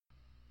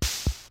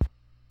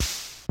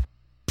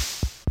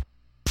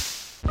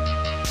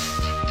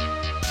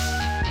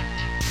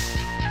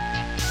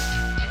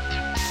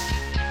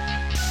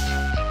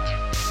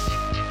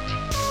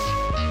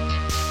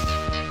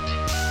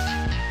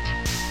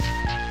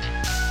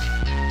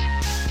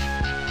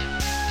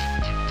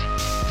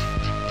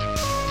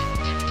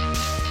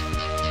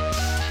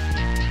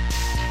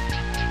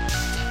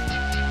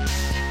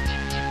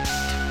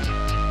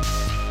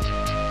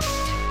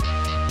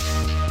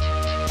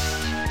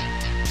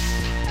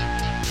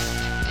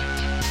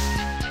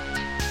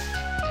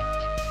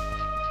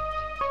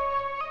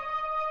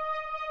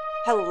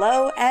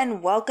Hello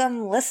and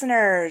welcome,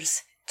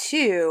 listeners,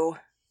 to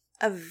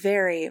a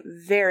very,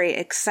 very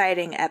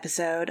exciting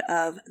episode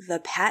of The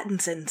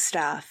Pattinson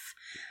Stuff.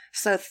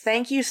 So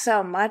thank you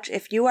so much.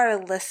 If you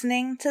are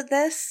listening to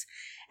this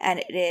and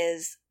it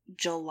is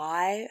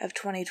July of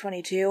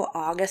 2022,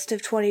 August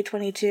of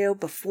 2022,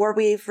 before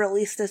we've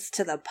released this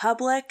to the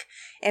public,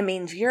 it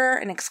means you're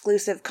an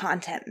exclusive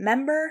content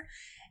member,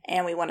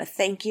 and we want to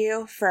thank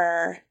you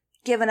for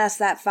giving us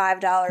that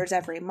 $5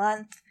 every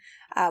month.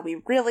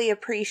 We really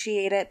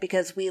appreciate it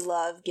because we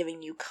love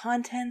giving you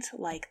content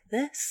like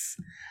this.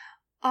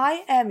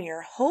 I am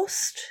your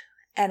host,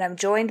 and I'm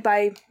joined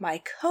by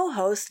my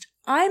co-host.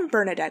 I'm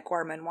Bernadette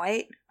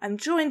Gorman-White. I'm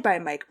joined by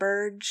Mike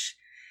Burge.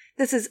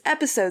 This is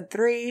episode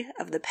 3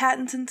 of The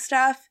Pattinson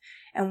Stuff,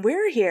 and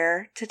we're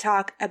here to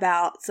talk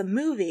about some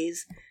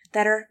movies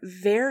that are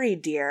very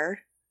dear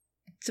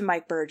to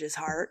Mike Burge's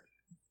heart.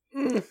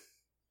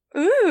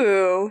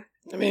 Ooh.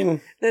 I mean,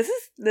 this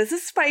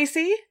is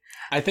spicy.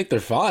 I think they're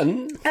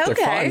fun. Okay. They're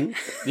fun.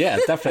 Yeah,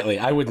 definitely.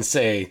 I wouldn't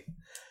say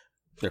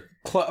they're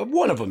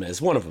one of them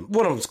is. One of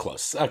them's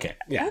close. Okay.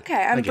 Yeah. Okay,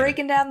 I'm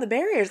breaking down the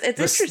barriers. It's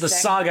interesting. The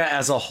saga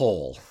as a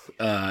whole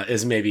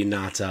is maybe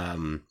not I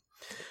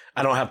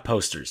don't have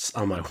posters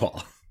on my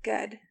wall.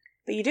 Good.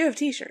 But you do have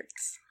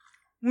t-shirts.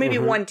 Maybe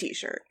one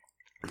t-shirt.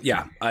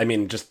 Yeah. I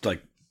mean, just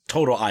like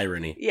total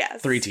irony.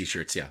 Yes. 3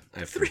 t-shirts, yeah. I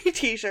have 3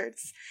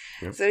 t-shirts.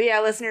 Yep. So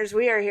yeah, listeners,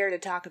 we are here to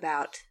talk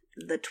about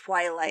the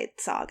Twilight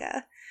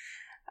Saga.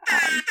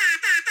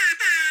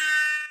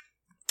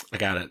 I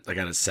got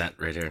it set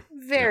right here.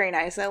 Very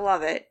nice. I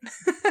love it.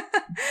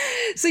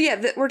 So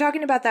yeah, we're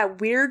talking about that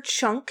weird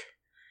chunk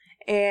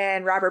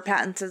in Robert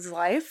Pattinson's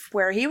life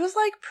where he was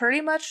like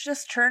pretty much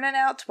just churning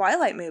out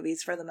Twilight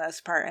movies for the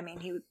most part. I mean,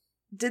 he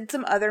did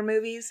some other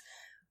movies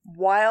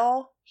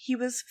while he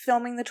was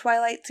filming the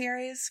Twilight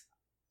series,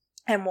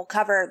 and we'll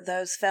cover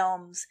those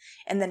films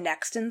in the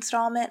next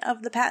installment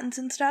of the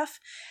Pattinson Stuff.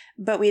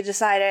 But we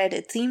decided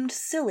it seemed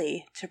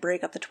silly to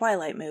break up the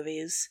Twilight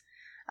movies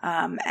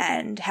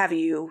and have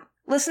you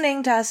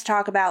listening to us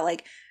talk about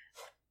like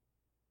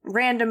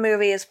random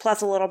movies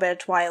plus a little bit of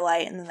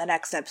Twilight, and then the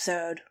next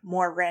episode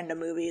more random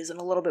movies and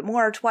a little bit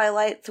more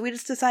Twilight. So we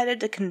just decided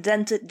to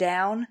condense it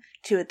down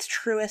to its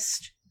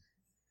truest,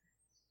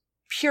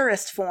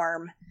 purest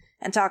form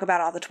and talk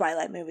about all the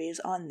Twilight movies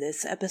on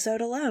this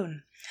episode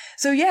alone.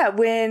 So yeah,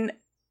 when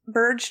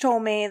Burge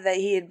told me that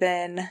he had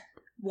been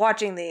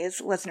watching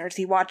these, listeners,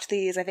 he watched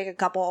these I think a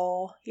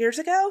couple years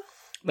ago?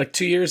 Like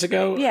 2 years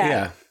ago?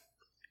 Yeah.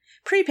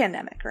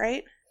 Pre-pandemic,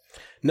 right?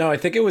 No, I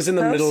think it was in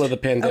the middle of the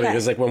pandemic. Okay. It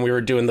was like when we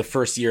were doing the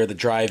first year of the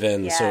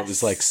drive-in, Yes. so it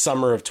was like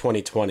summer of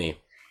 2020.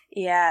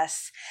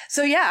 Yes.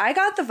 So yeah, I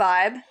got the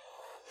vibe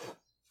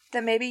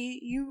that maybe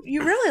you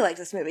really like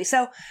this movie.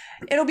 So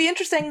it'll be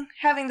interesting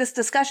having this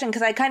discussion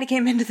because I kind of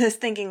came into this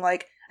thinking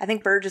like, I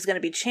think Burge is going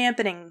to be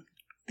championing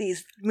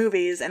these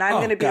movies, and I'm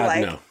going to be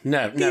like, no,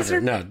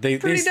 never, no.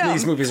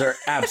 These movies are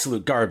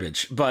absolute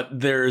garbage. But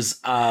there's,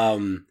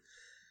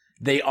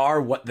 they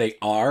are what they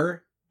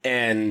are,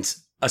 and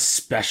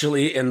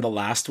especially in the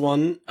last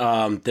one,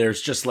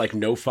 there's just like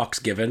no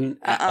fucks given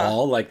at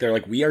all. Like they're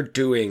like, we are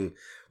doing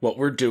what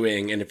we're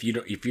doing, and if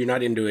you're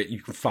not into it,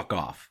 you can fuck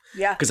off.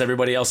 Yeah, because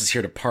everybody else is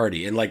here to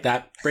party, and like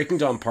that Breaking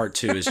Dawn Part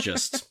 2 is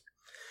just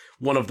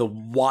one of the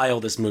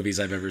wildest movies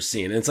I've ever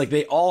seen. And it's like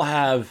they all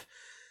have.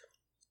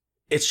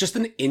 It's just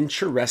an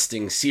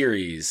interesting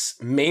series,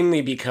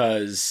 mainly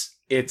because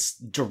it's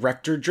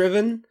director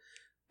driven.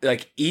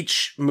 Like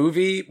each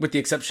movie, with the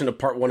exception of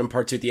Part 1 and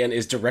Part 2 at the end,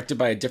 is directed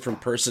by a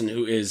different person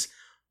who is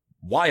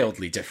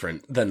wildly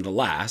different than the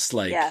last.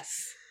 Like,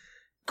 yes.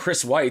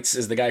 Chris Weitz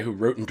is the guy who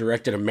wrote and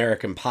directed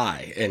American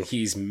Pie, and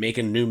he's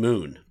making New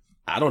Moon.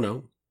 I don't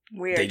know.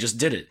 Weird. They just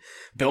did it.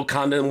 Bill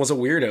Condon was a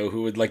weirdo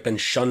who had like been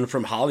shunned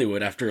from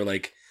Hollywood after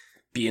like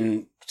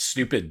being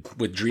stupid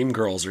with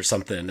Dreamgirls or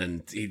something,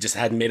 and he just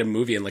hadn't made a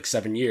movie in like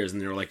 7 years, and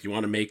they were like, you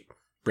want to make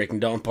Breaking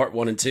Dawn Part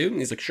 1 and 2? And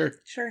he's like, sure.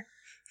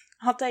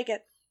 I'll take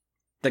it.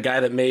 The guy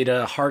that made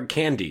Hard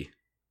Candy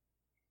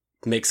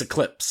makes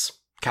Eclipse.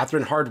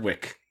 Catherine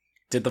Hardwicke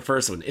did the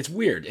first one. It's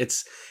weird.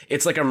 It's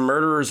like a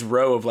murderer's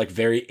row of like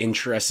very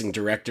interesting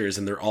directors,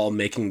 and they're all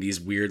making these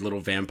weird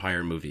little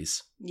vampire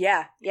movies.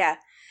 Yeah.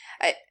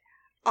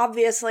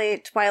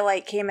 Obviously,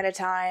 Twilight came at a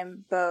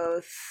time,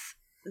 both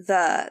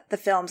the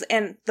films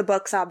and the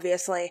books,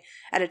 obviously,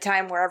 at a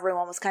time where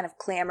everyone was kind of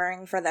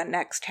clamoring for the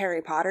next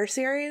Harry Potter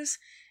series.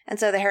 And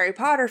so the Harry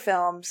Potter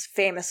films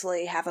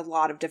famously have a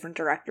lot of different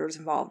directors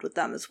involved with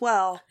them as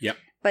well. Yep.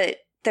 But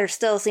there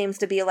still seems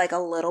to be like a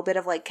little bit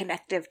of like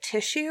connective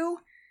tissue,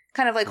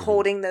 kind of like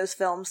holding those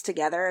films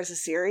together as a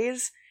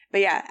series.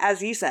 But yeah,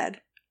 as you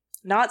said,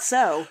 not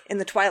so in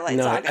the Twilight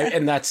Saga.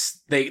 And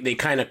that's, they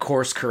kind of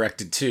course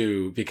corrected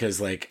too,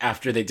 because like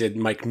after they did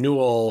Mike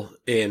Newell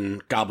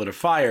in Goblet of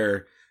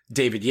Fire,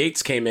 David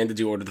Yates came in to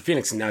do Order of the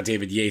Phoenix, and now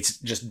David Yates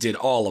just did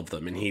all of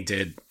them, and he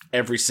did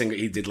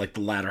he did like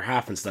the latter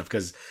half and stuff,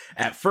 because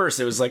at first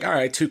it was like, all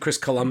right, 2 Chris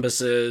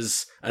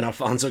Columbuses, an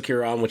Alfonso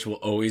Cuarón, which will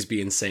always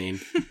be insane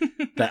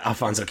that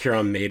Alfonso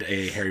Cuarón made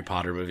a Harry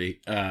Potter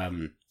movie.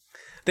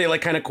 they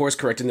like kind of course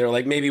correct, and they're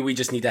like, maybe we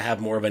just need to have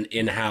more of an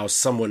in-house,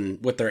 someone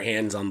with their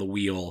hands on the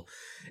wheel.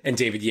 And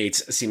David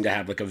Yates seemed to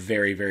have like a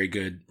very, very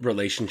good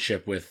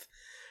relationship with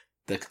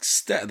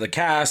the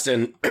cast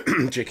and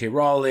J.K.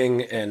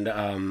 Rowling,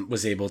 and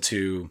was able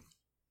to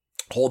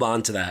hold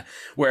on to that.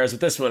 Whereas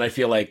with this one, I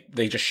feel like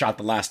they just shot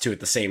the last two at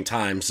the same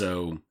time,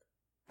 so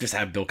just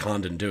have Bill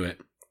Condon do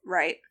it.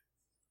 Right.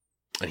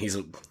 And he's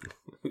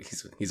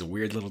a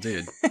weird little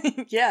dude.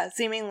 Yeah,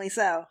 seemingly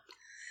so.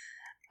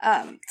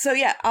 So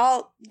yeah,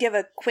 I'll give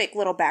a quick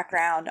little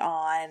background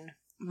on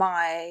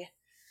my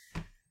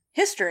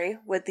history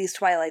with these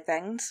Twilight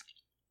things.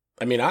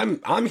 I mean,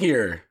 I'm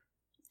here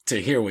to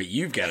hear what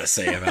you've got to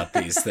say about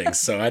these things,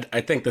 so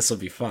I think this will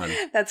be fun.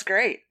 That's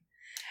great.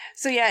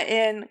 So yeah,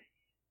 in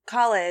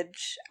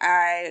college,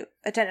 I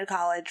attended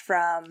college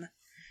from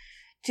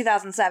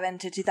 2007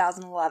 to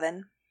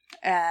 2011,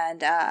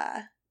 and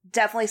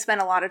definitely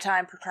spent a lot of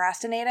time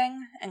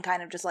procrastinating and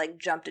kind of just like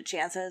jumped at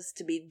chances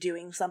to be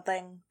doing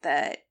something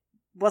that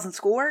wasn't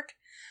schoolwork.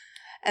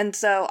 And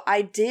so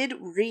I did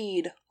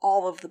read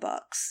all of the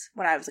books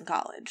when I was in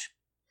college.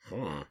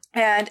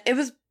 And it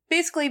was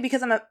basically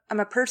because I'm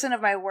a person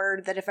of my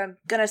word, that if I'm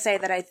going to say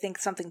that I think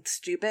something's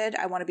stupid,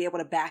 I want to be able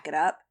to back it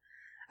up.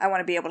 I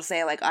want to be able to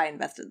say, like, I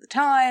invested the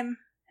time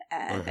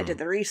and I did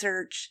the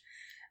research,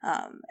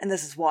 and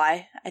this is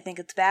why I think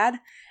it's bad.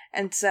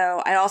 And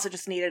so I also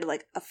just needed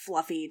like a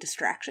fluffy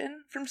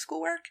distraction from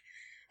schoolwork.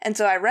 And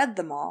so I read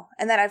them all.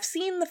 And then I've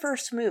seen the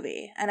first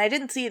movie, and I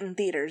didn't see it in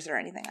theaters or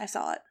anything. I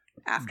saw it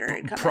after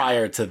it come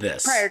Prior out. to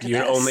this. You'd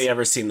You'd only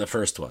ever seen the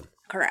first one.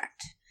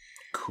 Correct.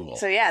 Cool.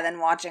 So yeah, then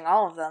watching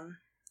all of them.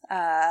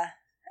 And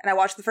I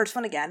watched the first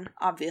one again,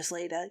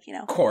 obviously, to,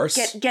 of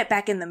course, get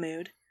back in the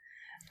mood.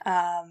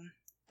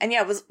 And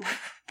yeah, it was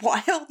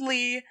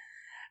wildly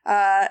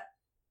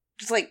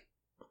just like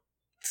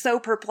so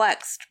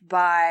perplexed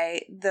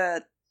by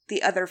the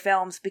other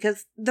films,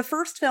 because the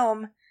first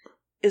film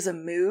is a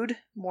mood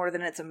more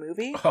than it's a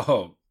movie.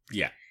 Oh,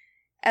 yeah.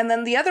 And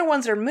then the other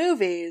ones are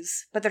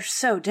movies, but they're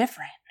so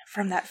different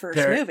from that first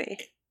movie.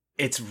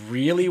 It's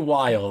really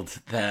wild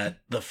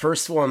that the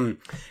first one,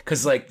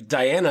 because like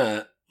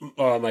Diana,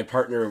 my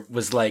partner,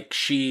 was like,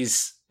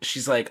 she's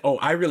like, oh,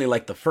 I really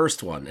like the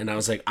first one. And I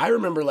was like, I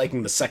remember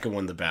liking the second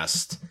one the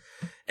best.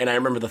 And I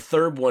remember the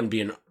third one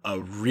being a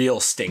real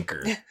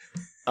stinker.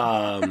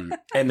 And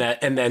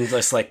then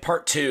just like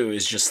part two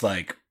is just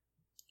like,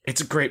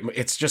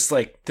 it's just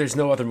like, there's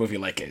no other movie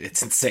like it.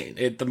 It's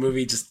insane. The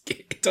movie just,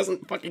 it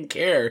doesn't fucking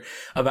care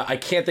about, I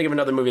can't think of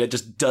another movie that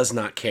just does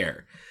not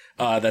care.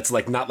 That's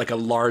like, not like a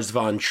Lars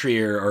von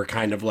Trier or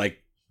kind of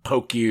like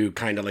poke you,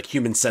 kind of like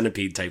Human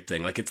Centipede type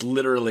thing. Like it's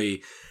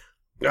literally,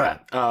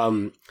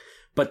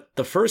 but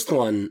the first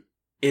one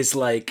is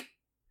like,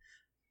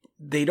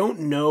 they don't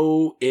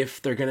know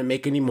if they're going to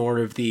make any more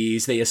of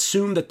these. They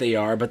assume that they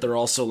are, but they're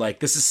also like,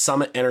 this is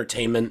Summit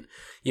Entertainment.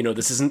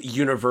 This isn't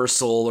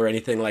Universal or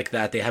anything like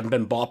that. They haven't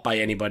been bought by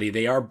anybody.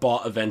 They are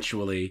bought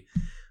eventually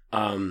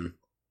when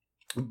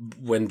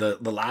the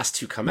last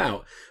two come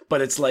out.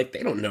 But it's like,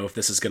 they don't know if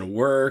this is going to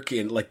work.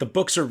 And like, the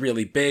books are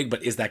really big,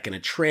 but is that going to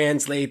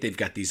translate? They've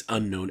got these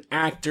unknown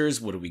actors.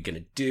 What are we going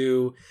to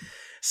do?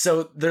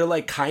 So they're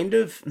like kind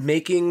of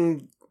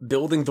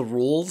building the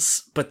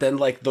rules, but then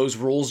like those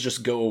rules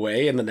just go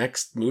away in the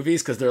next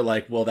movies because they're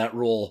like, well, that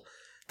rule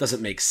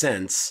doesn't make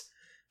sense,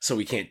 so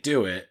we can't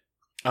do it.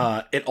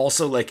 It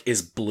also like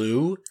is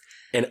blue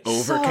and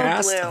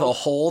overcast the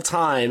whole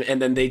time,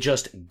 and then they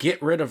just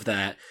get rid of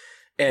that.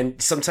 And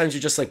sometimes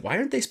you're just like, why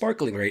aren't they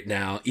sparkling right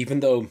now?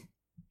 Even though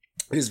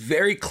it is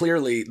very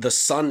clearly the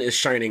sun is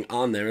shining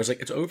on them. It's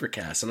like, it's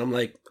overcast. And I'm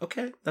like,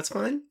 okay, that's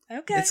fine.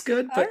 Okay. It's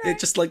good, but it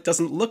just like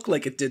doesn't look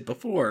like it did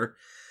before.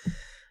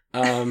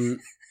 And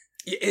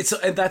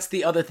that's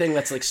the other thing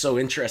that's like so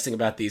interesting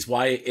about these.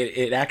 Why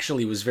it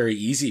actually was very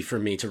easy for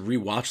me to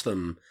rewatch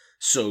them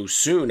so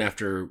soon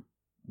after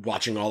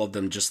watching all of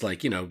them just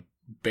like,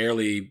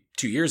 barely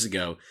 2 years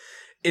ago,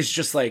 is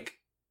just like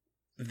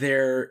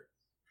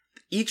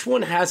each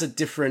one has a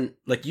different,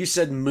 like you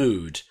said,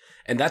 mood.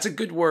 And that's a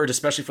good word,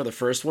 especially for the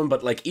first one,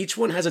 but like each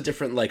one has a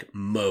different like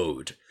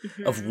mode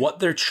of what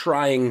they're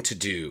trying to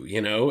do,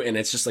 and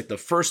it's just like the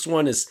first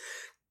one is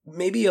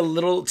maybe a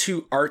little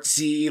too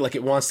artsy, like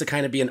it wants to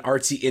kind of be an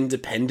artsy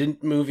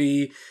independent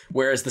movie,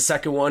 whereas the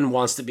second one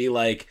wants to be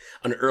like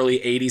an early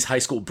 80s high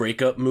school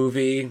breakup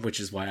movie, which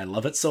is why I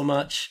love it so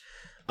much.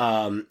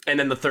 And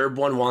then the third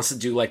one wants to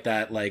do like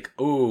that, like,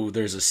 oh,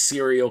 there's a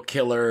serial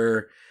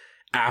killer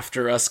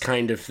after us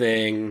kind of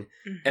thing.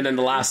 And then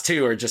the last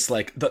two are just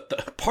like the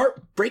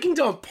Breaking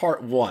Dawn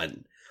part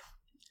one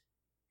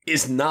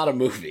is not a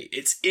movie.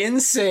 It's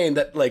insane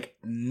that like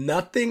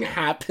nothing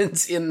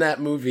happens in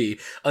that movie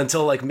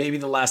until like maybe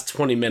the last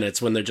 20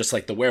 minutes when they're just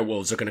like, the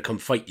werewolves are going to come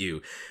fight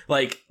you.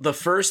 Like the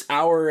first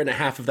hour and a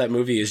half of that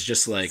movie is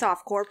just like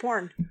softcore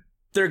porn.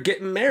 They're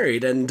getting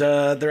married and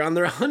they're on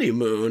their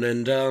honeymoon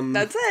and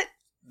that's it.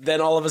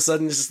 Then all of a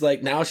sudden it's just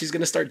like, now she's going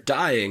to start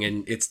dying,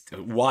 and it's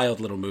a wild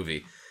little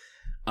movie.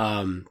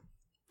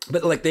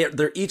 But like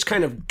they're each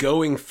kind of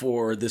going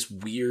for this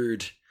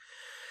weird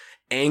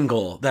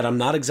angle that I'm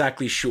not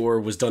exactly sure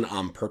was done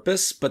on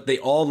purpose, but they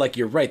all, like,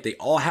 you're right, they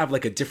all have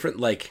like a different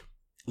like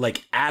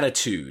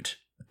attitude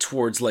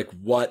towards like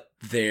what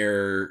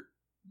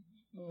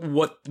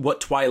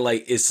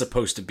Twilight is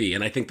supposed to be.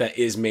 And I think that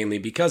is mainly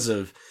because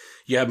of,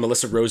 you have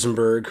Melissa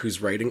Rosenberg,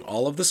 who's writing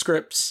all of the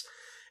scripts,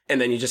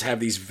 and then you just have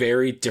these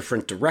very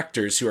different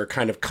directors who are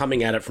kind of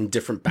coming at it from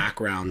different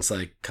backgrounds,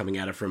 like coming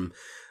at it from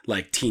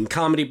like teen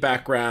comedy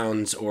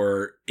backgrounds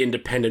or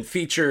independent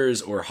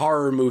features or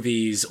horror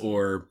movies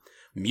or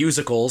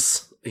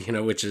musicals, you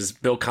know, which is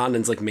Bill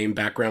Condon's like main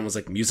background was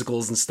like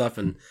musicals and stuff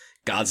and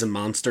Gods and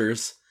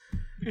Monsters.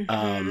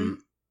 Mm-hmm.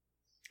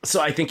 So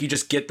I think you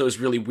just get those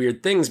really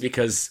weird things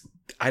because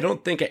I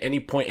don't think at any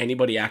point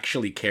anybody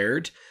actually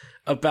cared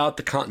about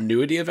the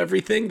continuity of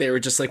everything. They were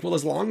just like, well,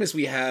 as long as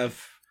we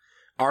have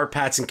our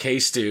Pats and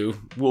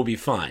K-Stew, we'll be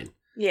fine.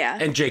 Yeah.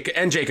 And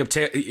Jacob,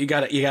 you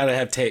gotta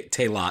have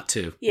Tay-Lot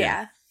too.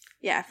 Yeah,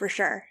 for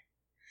sure.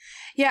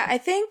 Yeah, I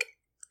think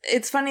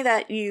it's funny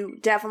that you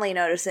definitely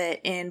notice it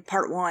in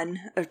part 1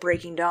 of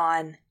Breaking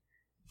Dawn,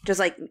 just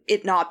like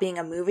it not being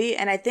a movie.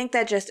 And I think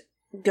that just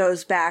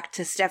goes back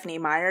to Stephenie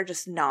Meyer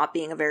just not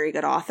being a very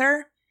good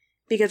author,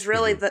 because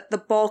really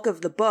the bulk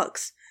of the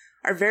books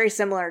are very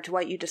similar to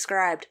what you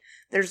described.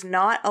 There's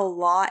not a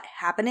lot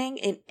happening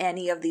in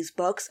any of these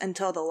books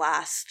until the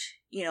last,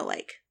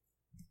 like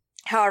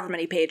however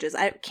many pages.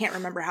 I can't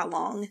remember how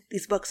long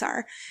these books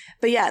are.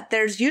 But yeah,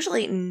 there's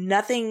usually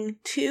nothing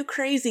too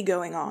crazy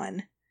going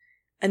on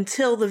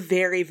until the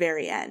very,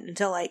 very end,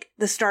 until like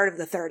the start of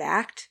the third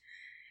act.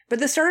 But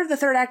the start of the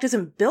third act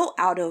isn't built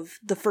out of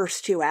the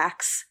first 2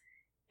 acts.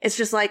 It's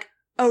just like,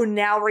 oh,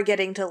 now we're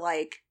getting to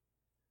like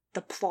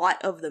the plot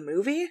of the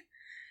movie.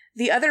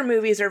 The other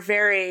movies are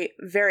very,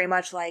 very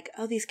much like,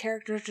 oh, these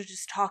characters are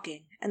just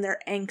talking and they're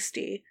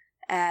angsty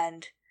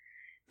and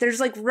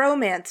there's like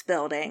romance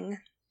building,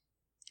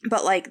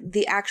 but like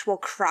the actual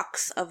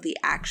crux of the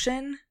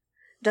action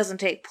doesn't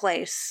take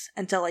place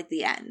until like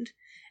the end.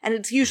 And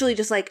it's usually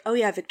just like, oh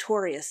yeah,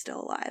 Victoria's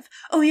still alive.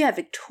 Oh yeah,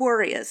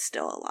 Victoria's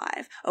still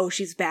alive. Oh,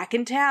 she's back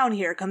in town.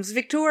 Here comes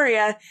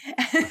Victoria.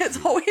 And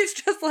it's always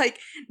just like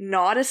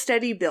not a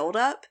steady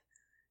build-up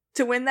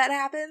to when that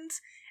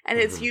happens. And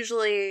it's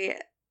usually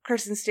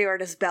Kristen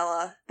Stewart as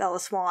Bella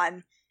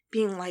Swan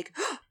being like,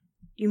 oh,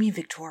 you mean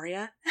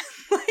Victoria?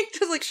 Like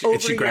just like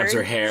and she grabs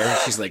her hair.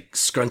 She's like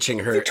scrunching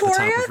her at the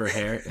top of her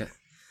hair.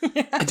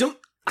 Yeah. I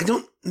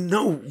don't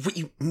know what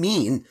you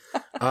mean.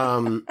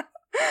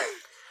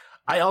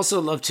 I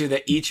also love, too,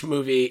 that each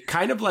movie,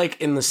 kind of like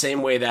in the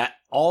same way that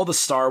all the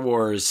Star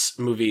Wars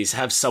movies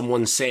have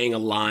someone saying a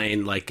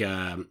line like,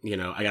 I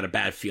got a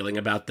bad feeling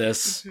about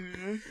this.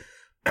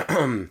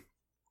 Mm-hmm.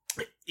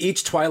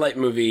 Each Twilight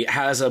movie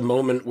has a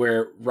moment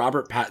where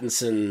Robert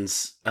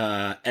Pattinson's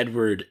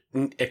Edward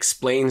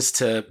explains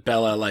to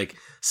Bella, like,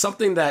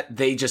 something that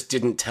they just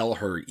didn't tell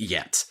her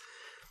yet.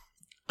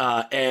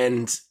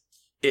 And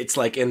it's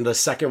like in the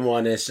second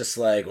one, it's just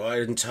like, well, I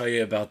didn't tell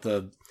you about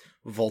the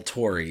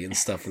Volturi and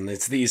stuff, and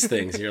it's these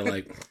things. And you're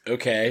like,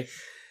 okay.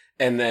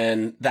 And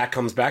then that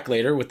comes back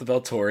later with the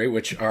Volturi,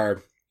 which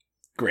are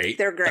great.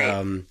 They're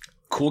great.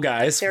 Cool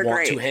guys. They're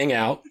want great. To hang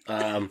out.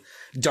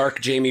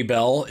 Dark Jamie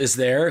Bell is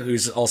there,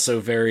 who's also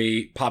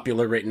very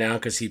popular right now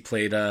because he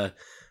played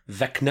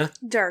Vecna.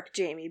 Dark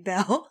Jamie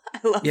Bell.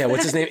 I love that.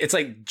 What's his name? It's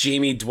like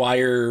Jamie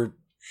Dwyer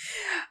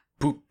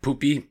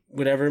Poopy,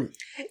 whatever.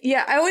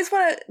 Yeah, I always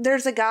want to...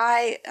 There's a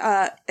guy,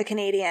 a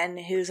Canadian,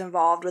 who's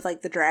involved with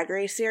like the Drag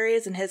Race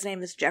series, and his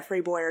name is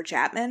Jeffrey Boyer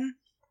Chapman.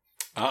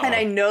 Uh-oh. And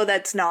I know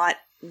that's not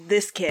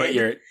this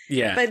kid.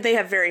 But they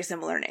have very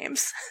similar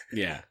names.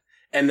 Yeah.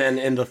 And then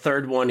in the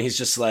third one, he's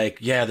just like,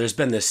 yeah, there's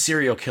been this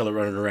serial killer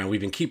running around.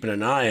 We've been keeping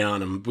an eye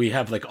on him. We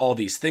have like all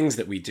these things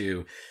that we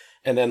do.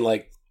 And then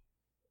like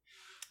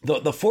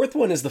the fourth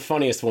one is the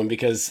funniest one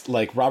because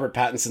like Robert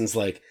Pattinson's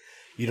like,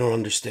 you don't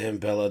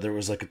understand, Bella. There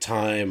was like a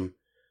time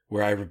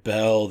where I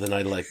rebelled and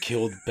I like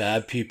killed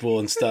bad people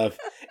and stuff.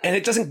 And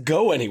it doesn't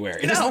go anywhere.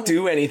 It doesn't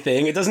do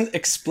anything. It doesn't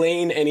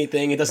explain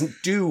anything. It doesn't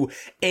do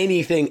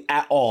anything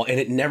at all. And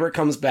it never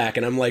comes back.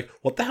 And I'm like,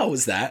 what the hell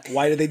was that?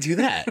 Why did they do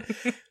that?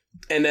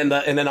 And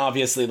then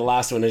obviously the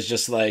last one is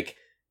just like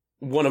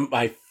one of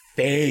my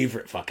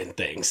favorite fucking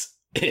things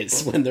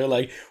is when they're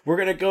like, we're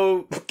going to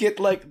go get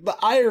like the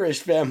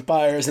Irish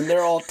vampires and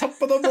they're all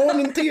top of the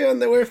morning to you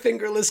and they wear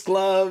fingerless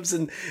gloves,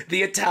 and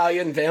the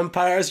Italian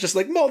vampires just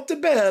like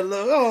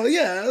Montebello. Oh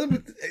yeah.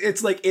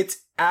 It's like,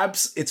 it's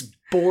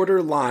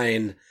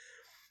borderline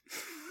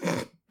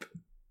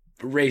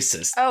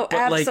racist. Oh,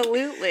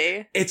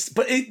 absolutely.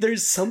 Like,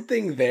 there's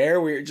something there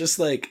where you're just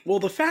like, well,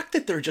 the fact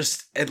that they're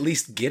just at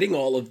least getting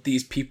all of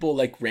these people,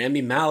 like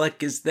Rami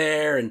Malek is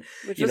there, and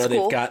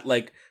they've got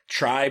like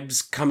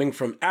tribes coming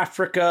from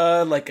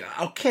Africa. Like,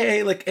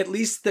 okay, like at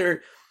least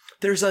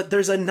there's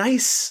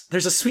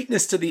a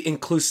sweetness to the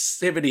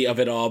inclusivity of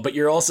it all, but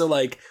you're also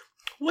like,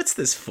 what's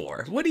this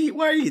for? Why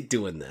are you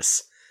doing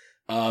this?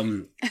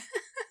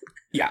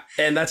 Yeah,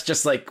 and that's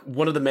just like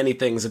one of the many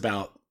things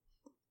about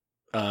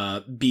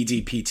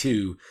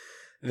BDP2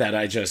 that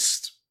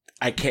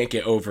I can't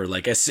get over.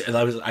 Like,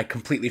 I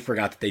completely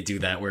forgot that they do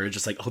that, where it's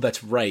just like, oh,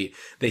 that's right.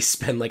 They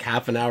spend like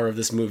half an hour of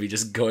this movie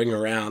just going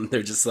around.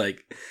 They're just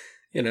like,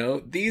 you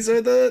know, these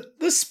are the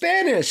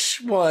Spanish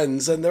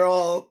ones, and they're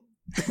all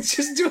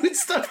just doing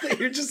stuff that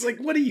you're just like,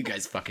 what are you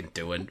guys fucking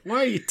doing? Why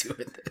are you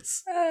doing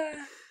this?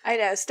 I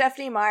know.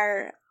 Stephenie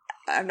Meyer,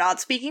 I'm not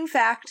speaking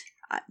fact.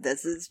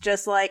 This is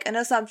just like an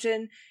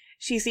assumption.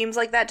 She seems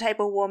like that type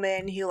of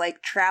woman who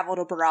like traveled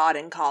abroad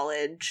in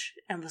college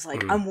and was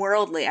like, I'm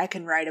worldly. I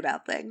can write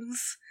about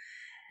things.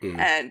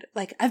 And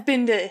like, I've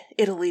been to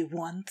Italy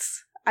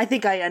once. I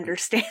think I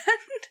understand.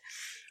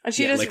 And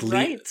she just like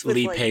writes with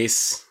Lee like,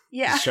 Pace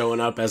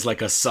showing up as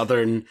like a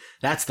Southern.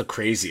 That's the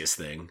craziest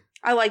thing.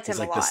 I liked him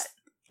like a lot.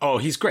 Oh,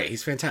 he's great.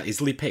 He's fantastic.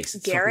 He's Lee Pace.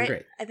 It's Garrett,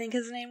 great. I think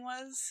his name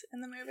was in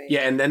the movie.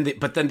 Yeah, and then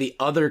the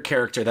other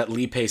character that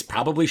Lee Pace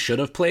probably should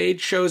have played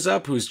shows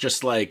up, who's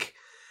just like,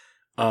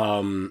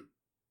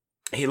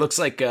 he looks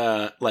like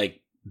a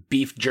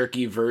beef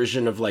jerky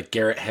version of like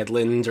Garrett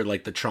Hedlund or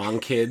like the Tron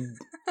kid.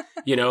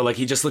 You know, like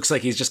he just looks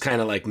like he's just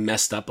kind of like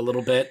messed up a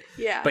little bit.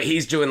 Yeah. But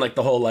he's doing like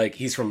the whole like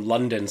he's from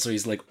London, so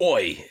he's like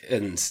oi,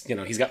 and you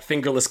know he's got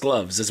fingerless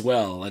gloves as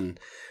well and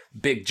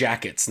big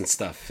jackets and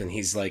stuff, and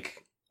he's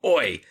like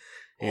oi.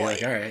 And you're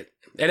like, all right.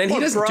 And then he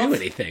doesn't do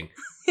anything.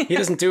 He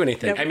doesn't do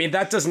anything. I mean,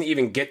 that doesn't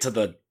even get to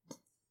the...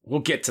 We'll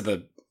get to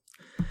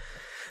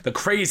the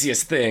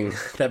craziest thing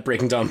that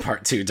Breaking Dawn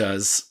Part 2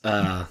 does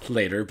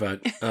later.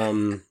 But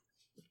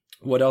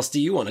what else do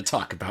you want to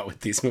talk about with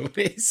these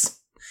movies?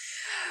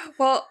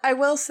 Well, I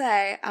will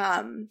say,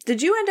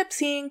 did you end up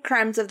seeing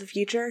Crimes of the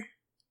Future?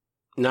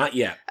 Not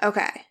yet.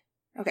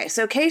 Okay,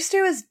 so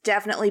K-Stu is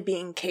definitely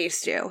being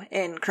K-Stu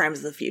in Crimes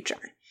of the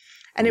Future.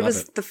 And it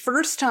was the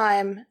first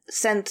time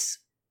since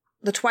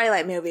the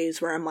Twilight movies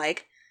where I'm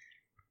like,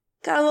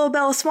 got a little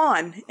Bella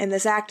Swan in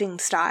this acting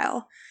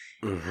style.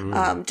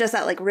 Mm-hmm. Just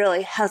that like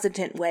really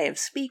hesitant way of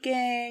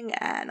speaking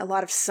and a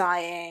lot of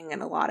sighing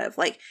and a lot of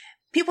like,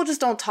 people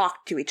just don't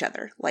talk to each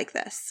other like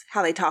this,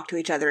 how they talk to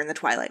each other in the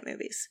Twilight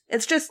movies.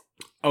 It's just,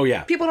 oh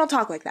yeah, people don't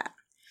talk like that.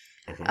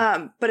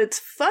 Mm-hmm. But it's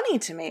funny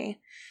to me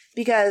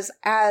because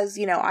as,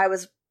 you know, I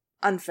was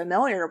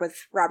unfamiliar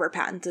with Robert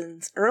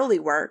Pattinson's early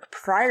work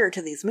prior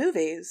to these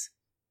movies,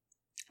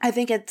 I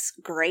think it's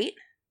great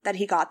that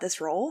he got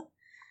this role.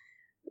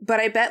 But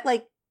I bet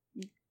like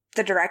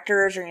the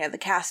directors or, you know, the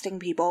casting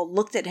people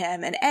looked at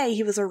him and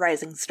he was a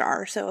rising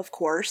star. So of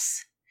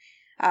course,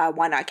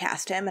 why not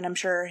cast him? And I'm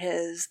sure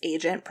his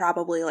agent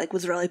probably like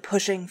was really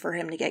pushing for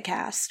him to get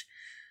cast.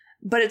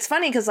 But it's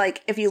funny because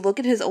like if you look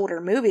at his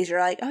older movies, you're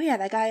like, oh yeah,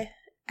 that guy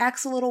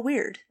acts a little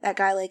weird. That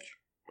guy like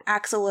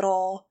acts a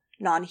little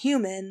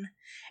non-human,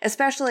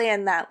 especially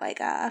in that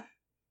like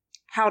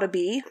How to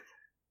Be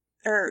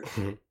or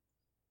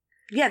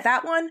yeah,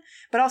 that one,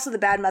 but also the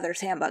Bad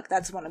Mother's Handbook.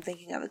 That's the one I'm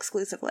thinking of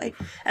exclusively.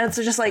 And it's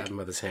just like Bad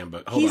Mother's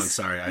Handbook. Hold on,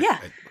 sorry. Yeah.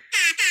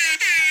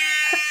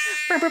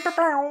 I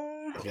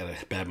got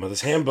a Bad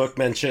Mother's Handbook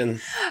mention.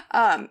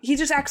 He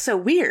just acts so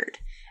weird.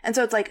 And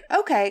so it's like,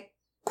 okay,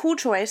 cool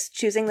choice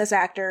choosing this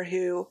actor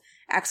who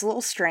acts a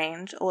little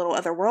strange, a little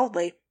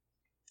otherworldly.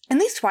 In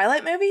these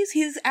Twilight movies,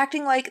 he's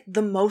acting like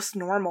the most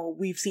normal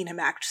we've seen him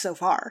act so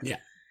far. Yeah.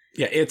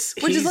 Yeah,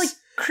 which is like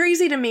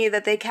crazy to me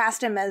that they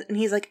cast him as, and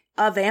he's like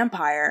a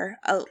vampire,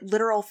 a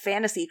literal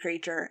fantasy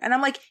creature. And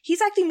I'm like,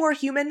 he's acting more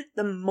human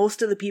than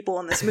most of the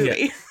people in this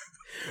movie.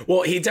 Yeah.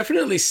 Well, he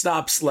definitely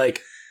stops like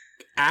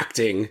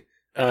acting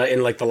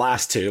in like the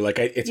last two. Like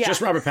it's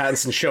just Robert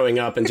Pattinson showing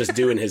up and just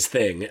doing his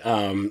thing.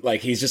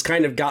 Like he's just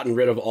kind of gotten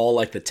rid of all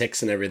like the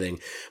tics and everything.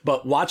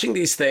 But watching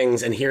these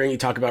things and hearing you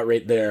talk about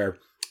right there,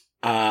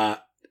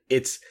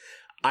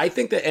 I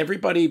think that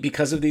everybody,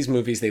 because of these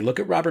movies, they look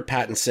at Robert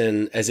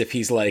Pattinson as if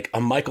he's like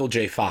a Michael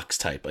J. Fox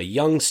type, a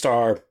young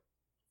star,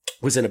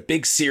 was in a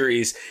big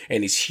series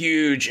and he's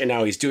huge and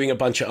now he's doing a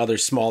bunch of other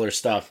smaller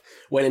stuff,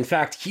 when in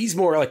fact he's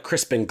more like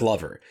Crispin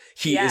Glover.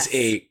 He is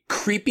a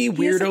creepy,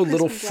 weirdo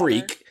little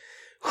freak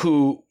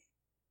who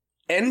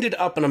ended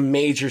up in a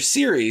major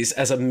series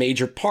as a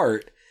major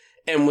part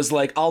and was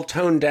like, I'll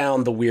tone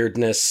down the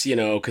weirdness, you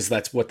know, because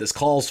that's what this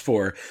calls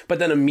for. But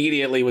then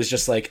immediately was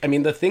just like, I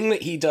mean, the thing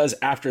that he does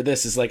after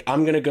this is like,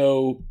 I'm going to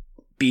go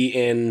be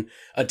in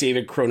a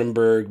David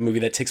Cronenberg movie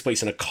that takes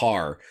place in a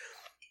car.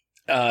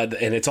 And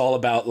it's all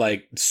about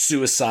like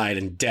suicide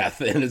and death.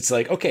 And it's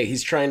like, okay,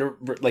 he's trying to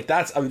like,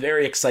 I'm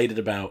very excited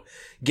about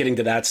getting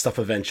to that stuff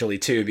eventually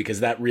too, because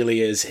that really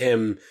is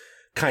him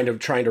kind of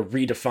trying to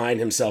redefine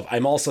himself.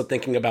 I'm also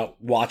thinking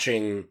about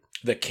watching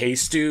the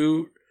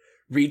K-Stu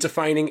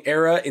redefining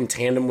era in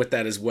tandem with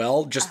that as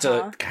well, just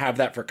to have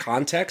that for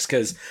context,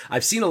 because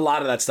I've seen a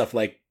lot of that stuff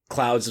like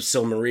Clouds of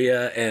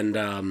Silmaria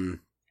and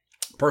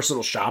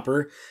Personal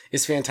Shopper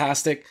is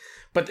fantastic,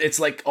 but it's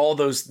like all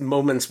those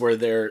moments where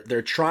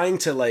they're trying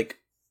to like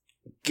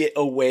get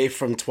away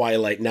from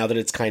Twilight now that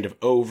it's kind of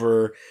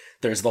over.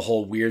 There's the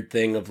whole weird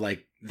thing of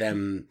like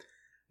them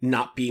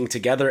not being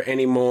together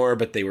anymore,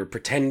 but they were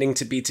pretending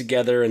to be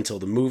together until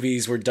the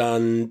movies were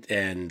done,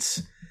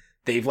 and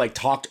they've like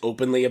talked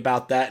openly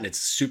about that, and it's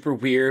super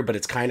weird, but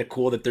it's kind of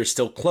cool that they're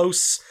still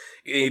close.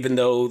 even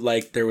though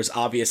like there was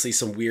obviously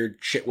some weird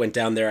shit went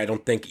down there, I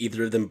don't think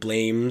either of them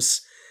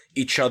blames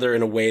each other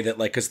in a way that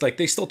like, cause like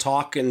they still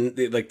talk and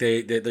they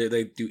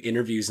do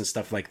interviews and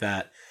stuff like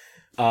that.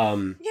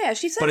 Yeah,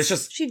 she says but it's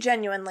just, she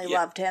genuinely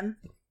loved him.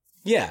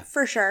 Yeah.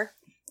 For sure.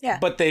 Yeah.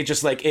 But they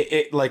just like,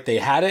 it like they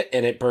had it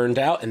and it burned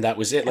out and that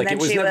was it. And like then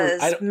it was she never,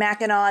 was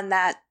macking on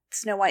that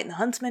Snow White and the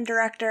Huntsman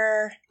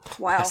director.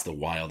 Wow. That's the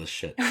wildest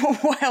shit.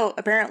 Well,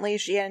 apparently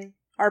she and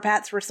our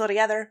Pats were still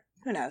together.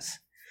 Who knows?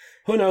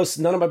 Who knows?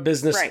 None of my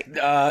business.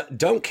 Right.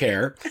 Don't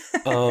care.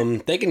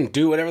 They can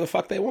do whatever the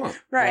fuck they want.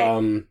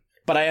 Right.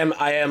 But I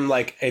am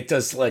like, it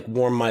does like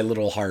warm my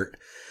little heart,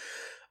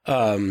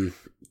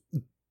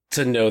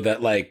 to know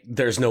that like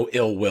there's no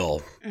ill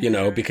will, you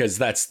know, because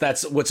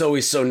that's what's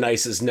always so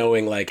nice is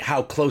knowing like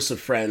how close of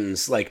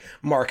friends like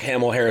Mark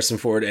Hamill, Harrison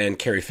Ford, and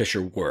Carrie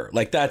Fisher were.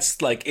 Like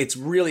that's like, it's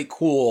really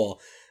cool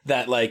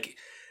that like,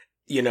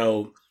 you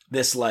know,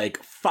 this like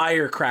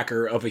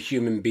firecracker of a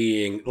human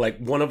being, like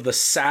one of the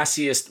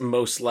sassiest,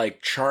 most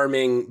like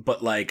charming,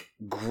 but like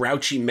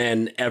grouchy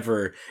men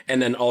ever.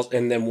 And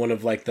then one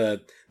of like the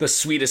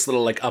sweetest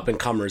little like up and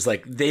comers,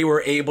 like they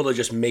were able to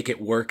just make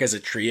it work as a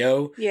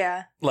trio.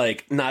 Yeah.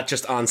 Like not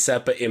just on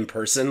set, but in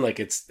person.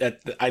 Like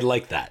I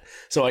like that.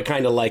 So I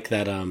kind of like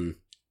that.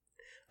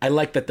 I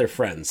like that they're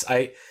friends.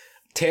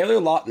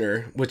 Taylor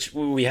Lautner, which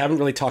we haven't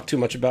really talked too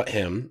much about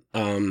him.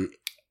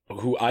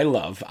 Who I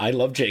love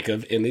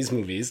Jacob in these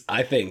movies.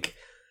 I think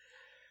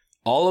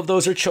all of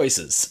those are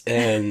choices,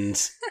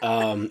 and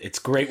it's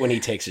great when he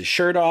takes his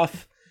shirt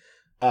off.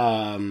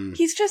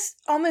 He's just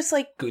almost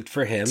like good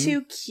for him.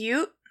 Too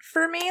cute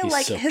for me. He's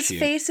like so his cute.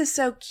 face is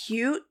so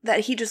cute that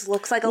he just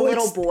looks like a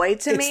little boy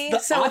to me.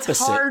 So it's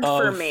hard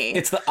for me.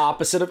 It's the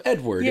opposite of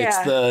Edward. Yeah. It's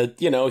the,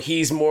 you know,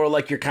 he's more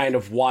like your kind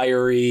of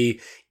wiry,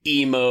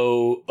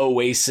 emo,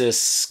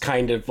 Oasis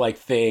kind of like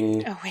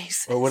thing.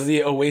 Oasis. Or what are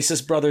the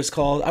Oasis brothers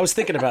called? I was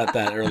thinking about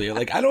that earlier.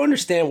 Like, I don't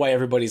understand why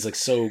everybody's like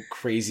so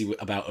crazy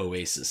about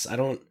Oasis. I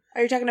don't.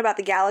 Are you talking about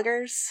the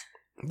Gallaghers?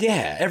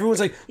 Yeah, everyone's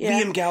like,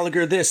 Liam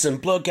Gallagher this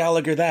and Blood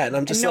Gallagher that. And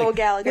I'm just Noel like,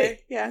 Gallagher.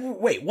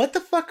 Wait, what the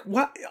fuck?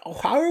 What?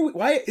 How are we?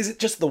 Why is it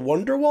just the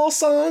Wonderwall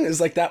song?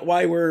 Is like that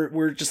why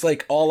we're just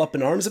like all up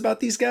in arms about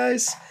these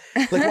guys?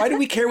 Like, why do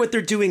we care what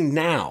they're doing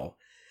now?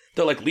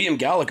 They're like, Liam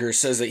Gallagher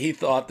says that he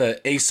thought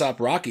that Aesop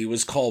Rocky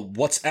was called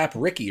WhatsApp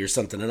Ricky or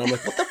something. And I'm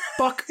like, what the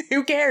fuck?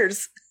 Who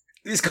cares?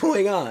 Is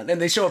going on?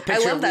 And they show a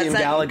picture of Liam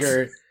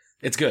Gallagher.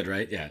 It's good,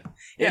 right? Yeah.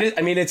 It is,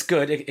 I mean, it's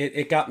good.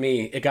 It got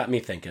me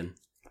thinking.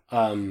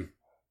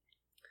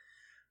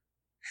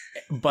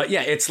 But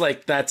yeah, it's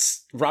like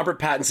that's Robert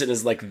Pattinson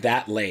is like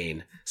that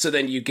lane. So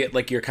then you get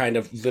like your kind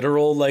of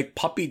literal like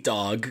puppy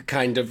dog,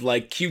 kind of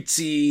like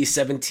cutesy,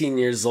 17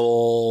 years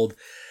old.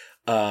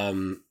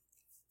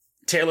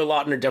 Taylor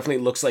Lautner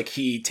definitely looks like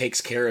he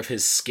takes care of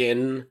his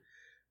skin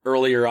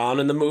earlier on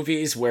in the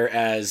movies,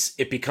 whereas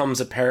it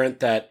becomes apparent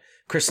that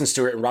Kristen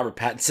Stewart and Robert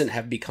Pattinson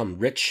have become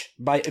rich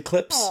by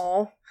Eclipse.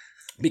 Aww.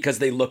 Because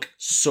they look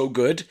so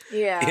good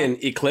in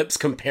Eclipse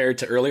compared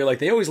to earlier. Like,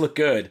 they always look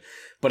good,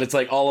 but it's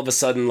like all of a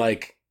sudden,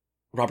 like,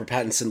 Robert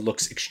Pattinson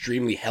looks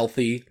extremely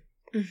healthy.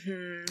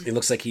 Mm-hmm. It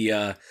looks like he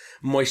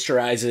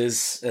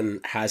moisturizes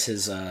and has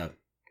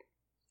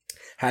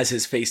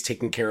his face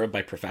taken care of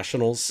by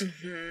professionals.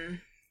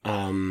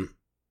 Mm-hmm.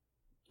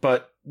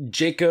 But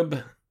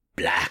Jacob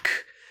Black.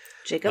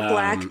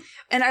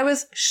 And I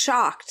was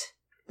shocked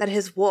that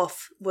his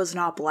wolf was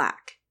not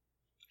black.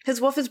 His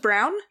wolf is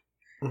brown?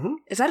 Mm-hmm.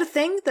 Is that a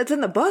thing that's in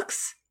the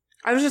books?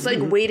 I was just like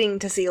waiting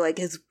to see like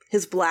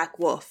his black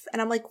wolf.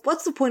 And I'm like,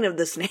 what's the point of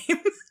this name?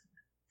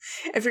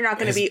 If you're not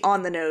going to be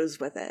on the nose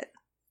with it.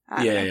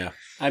 Yeah.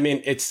 I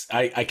mean,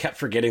 I kept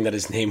forgetting that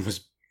his name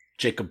was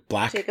Jacob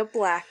Black. Jacob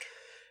Black.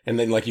 And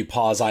then like you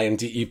pause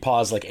you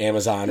pause like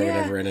Amazon or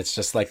whatever, and it's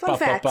just like bop,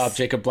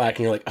 Jacob Black,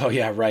 and you're like, oh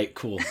yeah, right,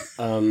 cool.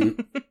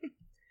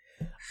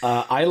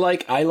 I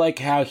like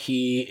how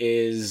he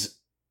is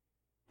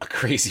a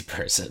crazy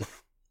person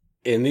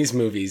in these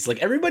movies. Like,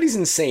 everybody's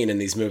insane in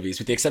these movies,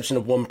 with the exception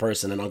of one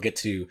person, and I'll get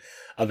to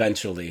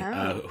eventually,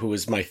 who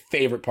is my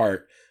favorite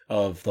part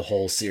of the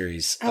whole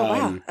series. Oh,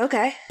 wow.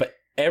 Okay. But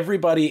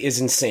everybody is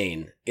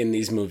insane in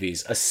these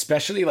movies,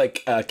 especially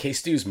like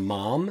K-Stu's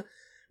mom.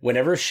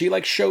 Whenever she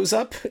like shows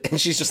up and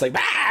she's just like,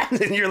 ah!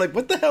 And you're like,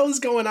 what the hell is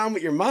going on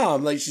with your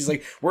mom? Like, she's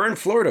like, we're in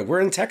Florida,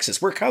 we're in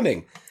Texas, we're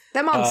coming.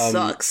 That mom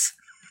sucks.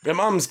 That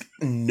mom's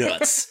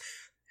nuts.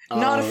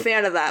 Not a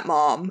fan of that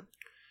mom.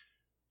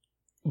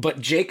 But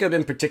Jacob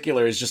in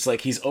particular is just like,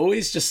 he's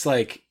always just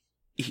like,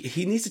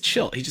 he needs to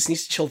chill. He just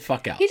needs to chill the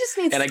fuck out. He just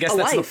needs And I guess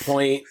that's the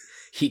point.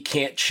 He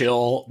can't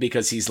chill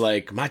because he's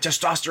like, my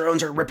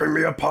testosterones are ripping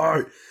me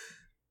apart.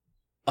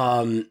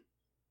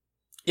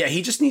 Yeah,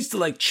 he just needs to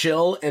like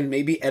chill, and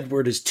maybe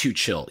Edward is too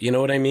chill. You know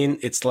what I mean?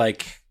 It's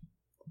like,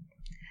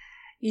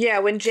 yeah,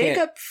 when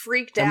Jacob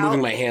freaked out. I'm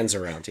moving my hands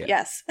around. Yeah.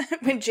 Yes.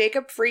 When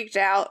Jacob freaked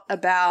out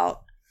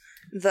about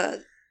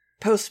the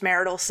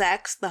postmarital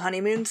sex, the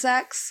honeymoon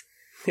sex,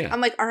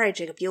 I'm like, all right,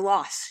 Jacob, you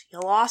lost. You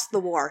lost the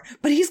war.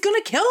 But he's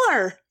going to kill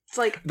her. It's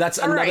like, that's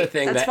all another right,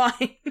 thing that's that,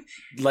 fine.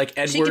 like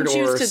Edward She can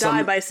choose or to some,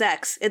 die by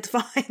sex. It's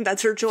fine.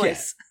 That's her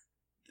choice.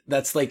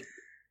 that's like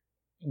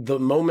the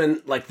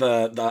moment, like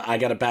the I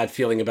got a bad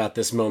feeling about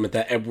this moment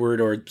that Edward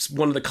or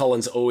one of the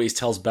Cullens always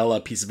tells Bella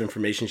a piece of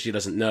information she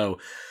doesn't know.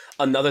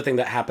 Another thing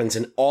that happens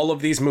in all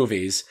of these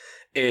movies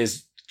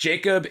is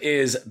Jacob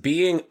is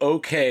being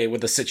okay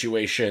with the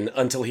situation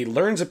until he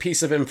learns a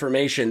piece of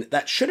information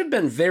that should have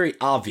been very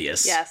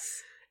obvious.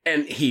 Yes.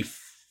 And he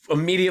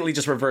immediately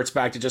just reverts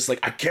back to just like,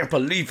 I can't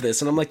believe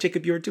this. And I'm like,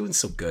 Jacob, you're doing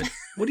so good.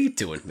 What are you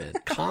doing, man?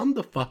 Calm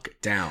the fuck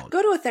down.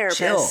 Go to a therapist.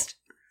 Chill.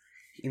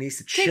 He needs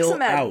to Take chill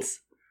some out. meds.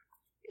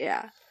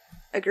 Yeah.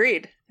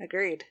 Agreed.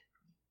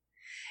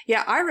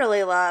 Yeah, I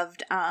really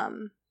loved,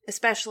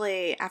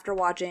 especially after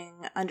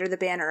watching Under the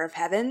Banner of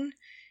Heaven,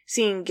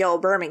 seeing Gil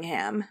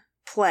Birmingham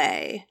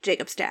play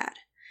Jacob's dad.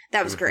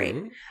 That was great.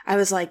 I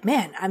was like,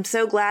 man, I'm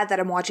so glad that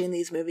I'm watching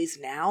these movies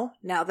now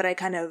that I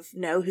kind of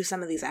know who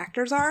some of these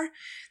actors are.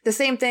 The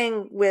same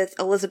thing with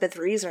Elizabeth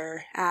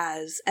Reeser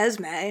as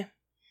Esme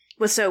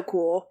was so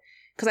cool,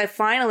 because I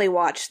finally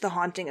watched The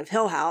Haunting of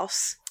Hill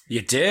House.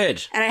 You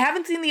did. And I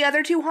haven't seen the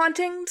other two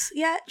hauntings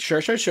yet.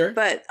 Sure.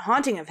 But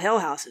Haunting of Hill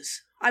House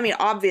is, I mean,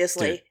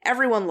 obviously, Dude.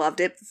 Everyone loved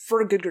it for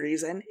a good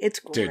reason. It's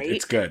great.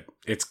 Dude,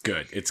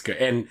 it's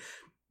good.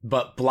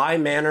 But Bly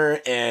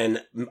Manor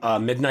and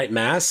Midnight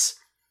Mass,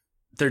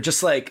 they're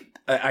just like,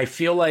 I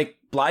feel like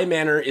Bly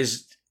Manor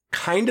is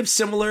kind of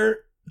similar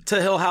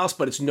to Hill House,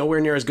 but it's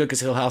nowhere near as good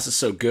because Hill House is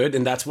so good.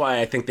 And that's why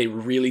I think they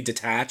really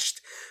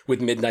detached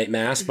with Midnight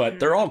Mass. But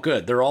they're all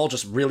good. They're all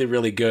just really,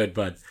 really good.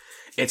 But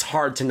it's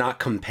hard to not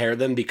compare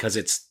them because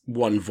it's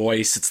one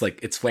voice. It's like,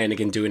 it's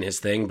Flanagan doing his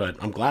thing. But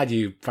I'm glad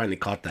you finally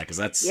caught that because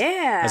that's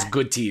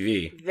good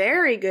TV.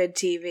 Very good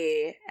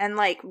TV. And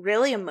like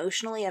really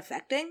emotionally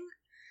affecting.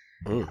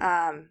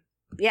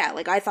 Yeah,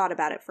 like I thought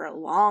about it for a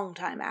long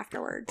time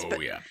afterwards.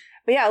 But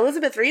yeah,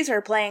 Elizabeth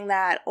Reeser playing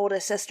that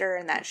oldest sister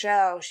in that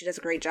show, she does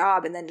a great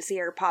job. And then to see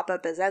her pop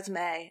up as Esme,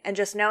 and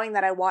just knowing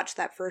that I watched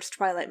that first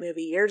Twilight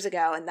movie years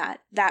ago, and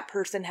that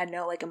person had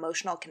no like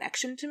emotional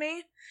connection to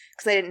me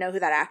because I didn't know who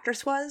that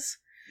actress was.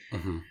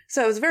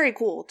 So it was very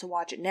cool to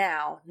watch it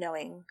now,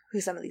 knowing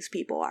who some of these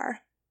people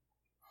are.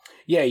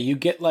 Yeah, you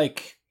get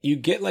like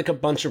a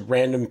bunch of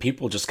random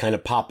people just kind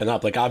of popping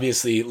up. Like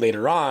obviously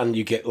later on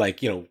you get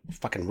like,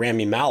 fucking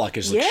Rami Malek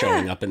is like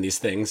showing up in these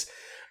things.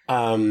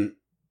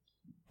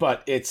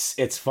 But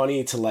it's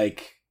funny to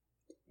like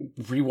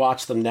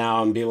rewatch them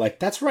now and be like,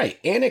 that's right.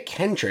 Anna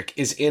Kendrick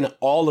is in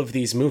all of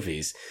these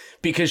movies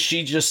because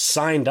she just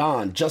signed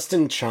on.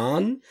 Justin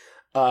Chan,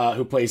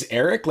 who plays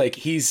Eric, like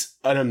he's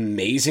an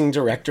amazing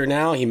director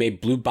now. He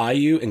made Blue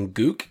Bayou and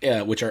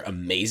Gook, which are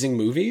amazing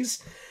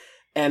movies.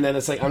 And then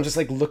it's like, I'm just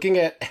like looking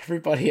at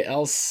everybody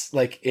else,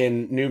 like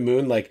in New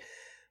Moon, like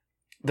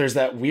there's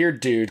that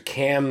weird dude,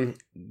 Cam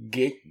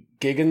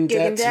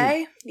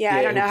Gigandet? Yeah,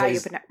 I don't know how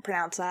you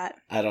pronounce that.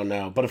 I don't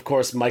know. But of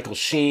course, Michael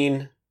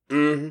Sheen.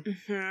 Peter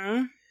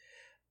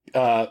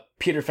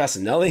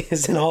Facinelli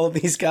is in all of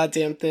these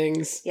goddamn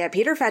things. Yeah,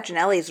 Peter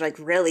Facinelli is like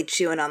really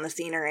chewing on the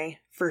scenery,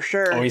 for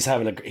sure. Oh, he's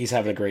having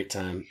a great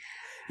time.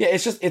 Yeah,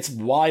 it's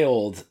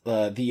wild,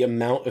 the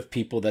amount of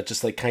people that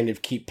just like kind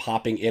of keep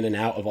popping in and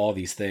out of all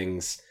these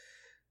things.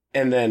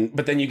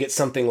 But then you get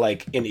something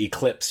like in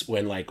Eclipse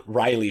when like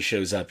Riley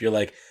shows up. You're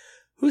like,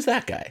 who's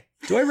that guy?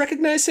 Do I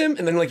recognize him?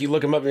 And then like you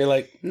look him up and you're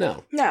like,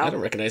 no, I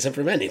don't recognize him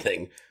from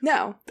anything.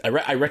 No.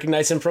 I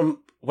recognize him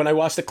from when I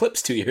watched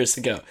Eclipse 2 years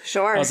ago.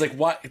 Sure. I was like,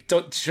 what?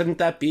 Shouldn't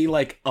that be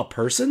like a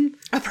person?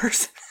 A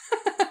person.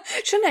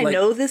 Shouldn't I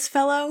know this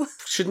fellow?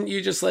 Shouldn't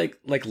you just like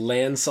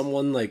land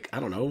someone like,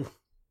 I don't know,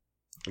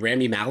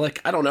 Rami Malek?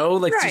 I don't know,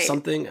 like do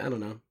something. I don't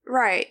know.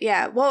 Right,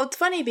 yeah. Well, it's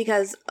funny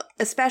because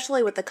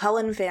especially with the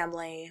Cullen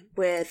family,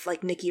 with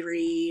like Nikki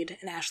Reed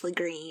and Ashley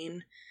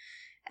Greene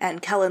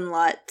and Kellen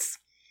Lutz,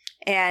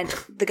 and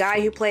the guy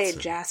who played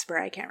Jasper,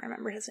 I can't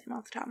remember his name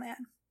off the top of my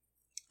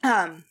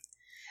head.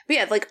 But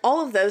yeah, like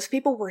all of those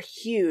people were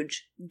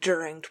huge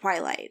during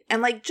Twilight,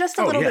 and like just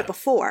a little bit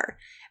before.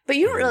 But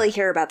you don't really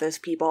hear about those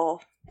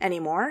people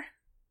anymore.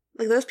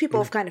 Like those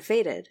people have kind of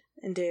faded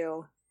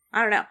into,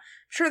 I don't know.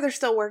 Sure, they're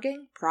still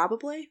working,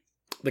 probably.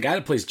 The guy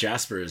that plays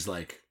Jasper is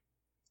like,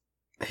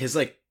 his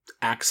like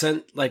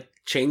accent like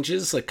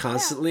changes like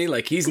constantly.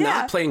 Like he's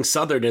not playing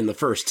Southern in the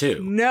first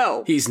two.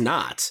 No, he's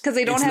not, because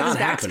they don't have his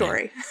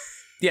backstory.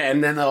 Yeah,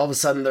 and then all of a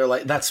sudden they're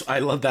like, I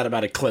love that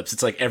about Eclipse.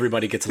 It's like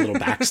everybody gets a little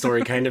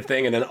backstory kind of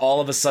thing, and then all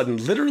of a sudden,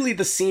 literally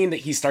the scene that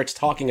he starts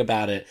talking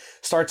about it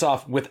starts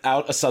off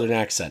without a Southern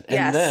accent,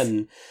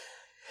 and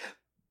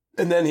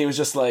then he was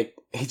just like,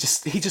 he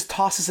just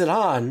tosses it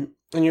on.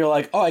 And you're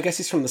like, oh, I guess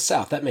he's from the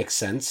South. That makes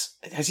sense.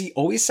 Has he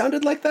always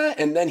sounded like that?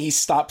 And then he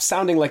stops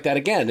sounding like that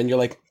again. And you're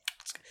like,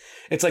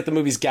 it's like the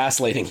movie's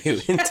gaslighting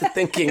you into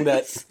thinking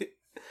that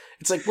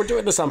it's like, we're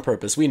doing this on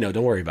purpose. We know.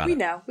 Don't worry about it.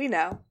 We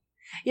know.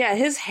 Yeah,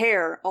 his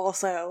hair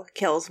also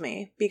kills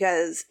me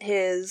because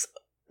his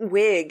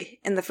wig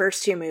in the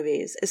first two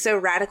movies is so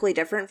radically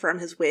different from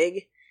his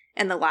wig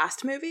in the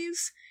last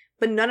movies,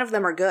 but none of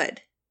them are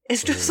good.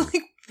 It's just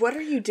like, what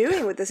are you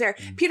doing with this hair?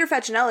 Peter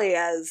Facinelli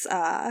as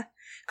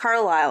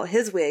Carlisle,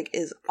 his wig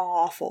is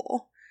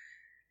awful.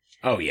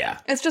 Oh, yeah.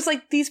 It's just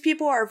like, these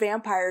people are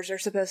vampires, are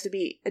supposed to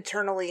be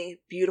eternally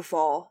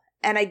beautiful.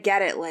 And I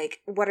get it, like,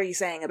 what are you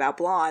saying about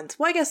blondes?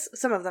 Well, I guess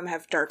some of them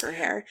have darker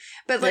hair.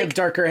 But, they have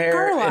darker hair,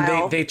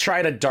 Carlisle, and they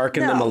try to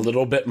darken them a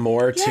little bit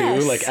more, too,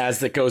 yes. like,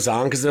 as it goes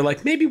on, because they're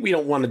like, maybe we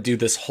don't want to do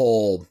this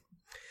whole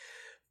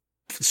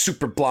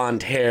super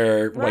blonde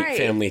hair, white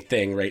family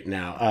thing right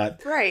now.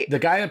 Right. The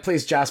guy that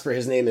plays Jasper,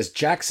 his name is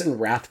Jackson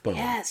Rathbone.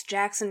 Yes,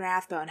 Jackson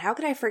Rathbone. How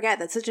could I forget?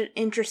 That's such an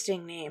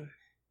interesting name.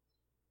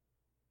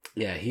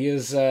 Yeah, he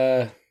is,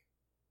 not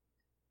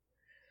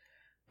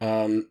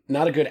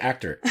a good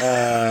actor.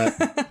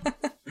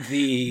 But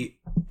you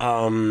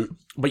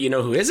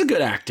know who is a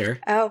good actor?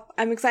 Oh,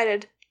 I'm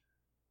excited.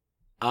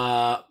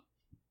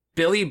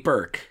 Billy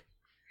Burke.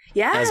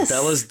 Yes. As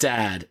Bella's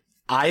dad,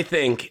 I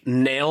think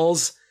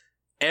nails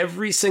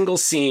every single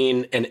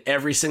scene and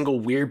every single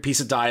weird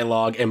piece of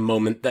dialogue and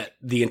moment that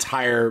the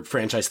entire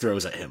franchise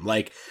throws at him.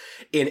 Like,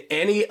 in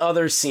any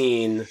other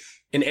scene,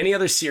 in any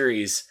other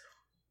series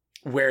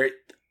where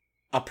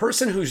a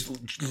person whose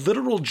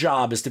literal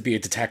job is to be a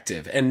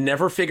detective and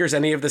never figures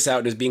any of this out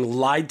and is being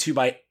lied to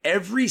by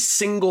every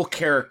single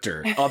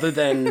character other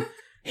than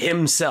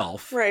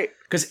himself. Right.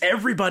 Because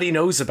everybody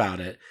knows about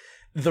it.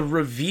 The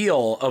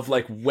reveal of,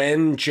 like,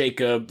 when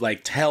Jacob, like,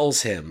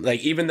 tells him,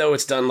 like, even though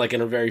it's done, like, in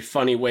a very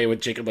funny way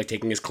with Jacob, like,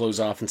 taking his clothes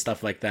off and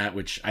stuff like that,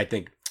 which I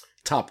think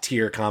top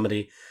tier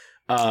comedy.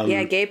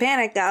 Yeah, gay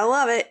panic. Gotta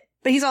love it.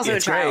 But he's also a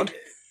child.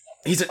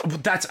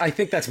 Great. I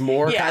think that's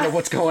more kind of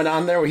what's going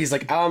on there, where he's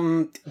like,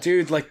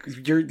 dude, like,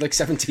 you're like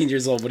 17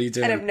 years old. What are you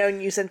doing? And I've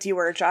known you since you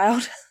were a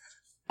child.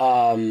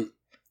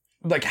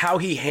 Like how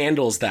he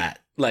handles that,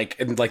 like,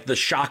 and like the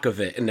shock of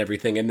it and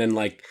everything. And then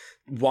like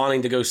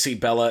wanting to go see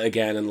Bella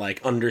again and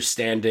like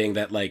understanding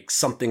that like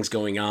something's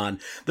going on.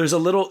 There's a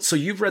little, so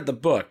you've read the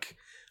book,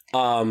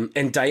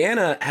 and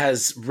Diana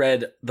has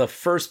read the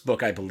first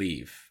book, I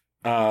believe.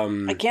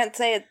 I can't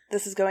say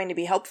this is going to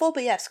be helpful,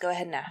 but yes, go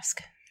ahead and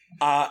ask.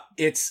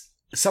 It's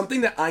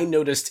something that I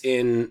noticed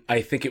in,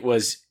 I think it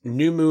was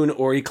New Moon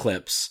or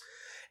Eclipse,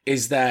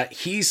 is that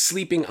he's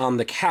sleeping on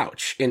the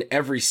couch in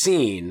every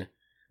scene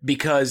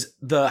because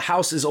the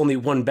house is only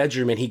one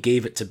bedroom and he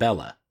gave it to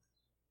Bella.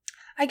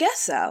 I guess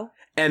so.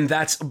 And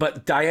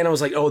but Diana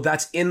was like, oh,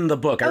 that's in the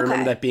book. I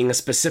remember that being a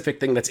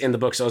specific thing that's in the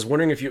book. So I was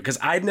wondering if because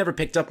I'd never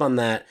picked up on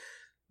that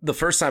the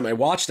first time I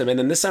watched him. And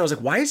then this time I was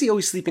like, why is he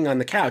always sleeping on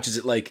the couch? Is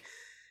it like,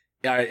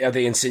 are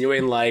they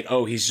insinuating like,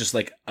 oh, he's just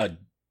like a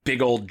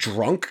big old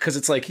drunk? Because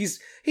it's like, he's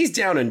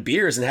down in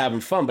beers and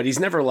having fun, but he's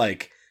never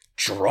like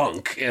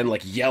drunk and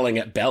like yelling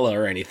at Bella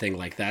or anything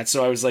like that.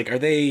 So I was like,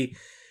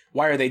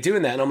 why are they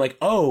doing that? And I'm like,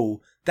 oh,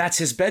 that's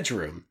his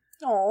bedroom.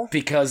 Oh.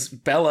 Because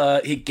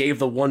he gave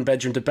the one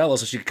bedroom to Bella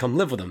so she could come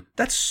live with him.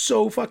 That's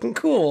so fucking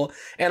cool.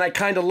 And I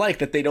kind of like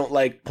that they don't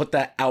like put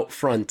that out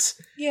front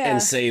and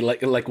say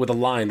like with a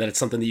line that it's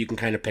something that you can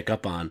kind of pick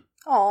up on.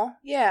 Oh,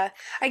 yeah.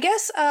 I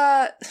guess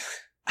I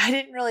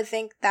didn't really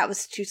think that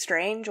was too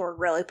strange or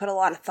really put a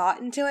lot of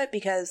thought into it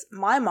because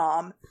my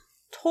mom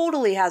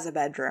totally has a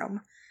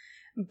bedroom,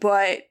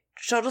 but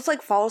she'll just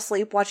like fall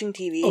asleep watching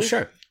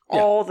TV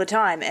all the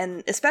time.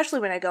 And especially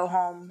when I go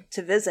home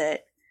to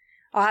visit,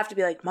 I'll have to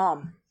be like,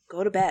 Mom,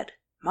 go to bed.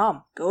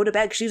 Mom, go to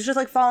bed. She's just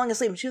like falling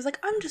asleep. And she was like,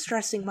 I'm just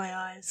resting my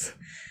eyes.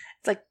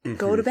 It's like,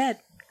 go to bed.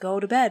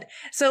 Go to bed.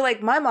 So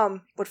like my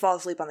mom would fall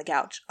asleep on the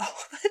couch all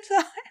the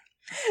time.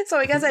 So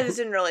I guess I just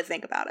didn't really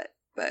think about it.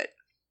 But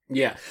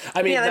yeah,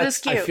 I mean, that is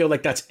cute. I feel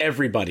like that's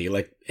everybody.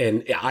 Like,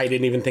 and I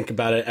didn't even think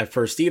about it at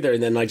first either.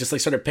 And then I just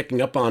like started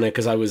picking up on it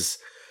because I was,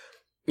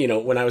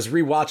 when I was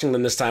rewatching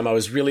them this time, I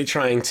was really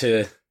trying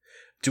to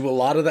do a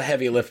lot of the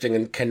heavy lifting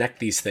and connect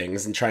these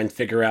things and try and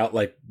figure out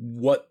like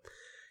what,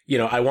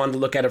 I wanted to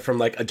look at it from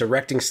like a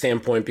directing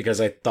standpoint because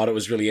I thought it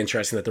was really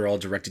interesting that they're all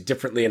directed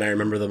differently. And I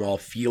remember them all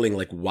feeling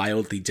like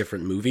wildly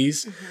different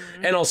movies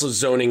and also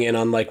zoning in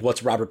on like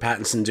what's Robert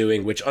Pattinson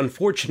doing, which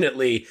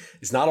unfortunately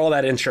is not all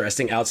that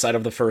interesting outside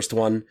of the first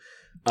one.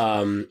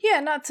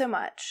 Yeah, not so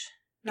much.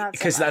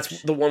 Because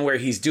that's the one where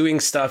he's doing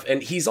stuff,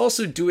 and he's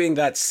also doing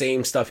that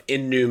same stuff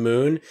in New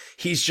Moon.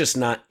 He's just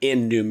not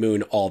in New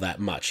Moon all that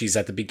much. He's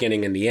at the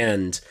beginning and the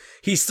end.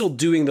 He's still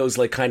doing those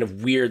like kind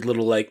of weird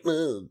little like,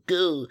 oh,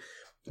 go.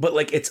 But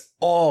like it's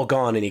all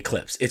gone in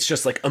Eclipse. It's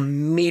just like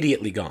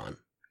immediately gone.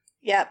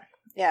 Yep.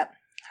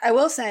 I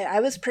will say I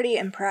was pretty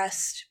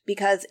impressed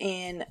because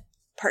in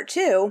part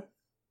 2,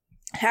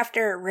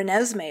 after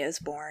Renesmee is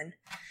born,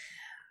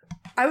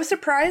 I was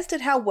surprised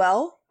at how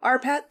well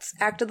Arpats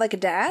acted like a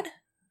dad.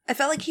 I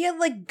felt like he had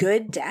like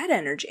good dad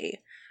energy,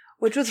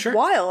 which was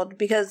wild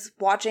because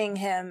watching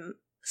him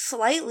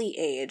slightly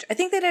age, I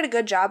think they did a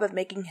good job of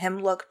making him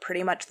look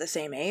pretty much the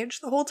same age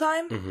the whole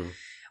time. Mm-hmm.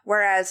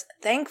 Whereas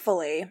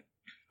thankfully,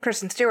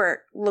 Kristen Stewart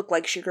looked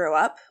like she grew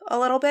up a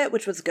little bit,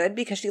 which was good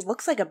because she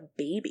looks like a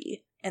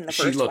baby in the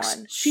She first looks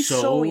one. She's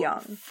so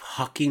young.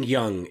 fucking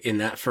young in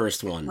that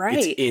first one. Right.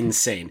 It's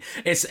insane.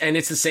 It's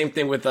the same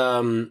thing with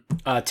Taylor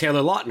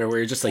Lautner, where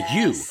you're just like,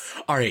 Yes.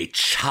 you are a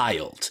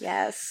child.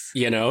 Yes.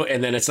 You know,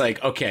 and then it's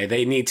like, okay,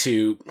 he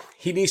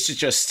needs to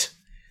just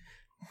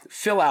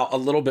fill out a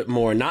little bit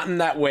more. Not in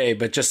that way,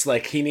 but just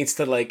like he needs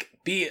to like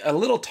be a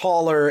little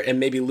taller and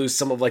maybe lose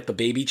some of like the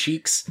baby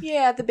cheeks.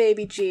 Yeah, the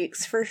baby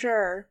cheeks, for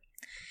sure.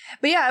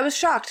 But yeah, I was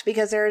shocked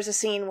because there's a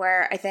scene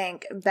where I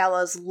think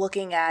Bella's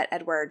looking at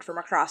Edward from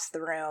across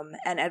the room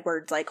and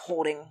Edward's like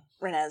holding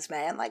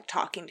Renesmee and like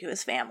talking to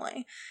his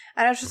family.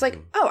 And I was just like,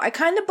 oh, I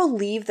kind of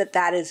believe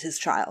that is his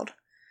child.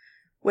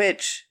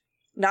 Which,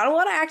 not a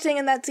lot of acting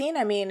in that scene.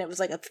 I mean, it was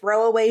like a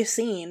throwaway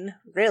scene,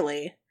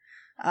 really.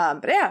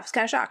 But yeah, I was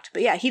kind of shocked.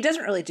 But yeah, he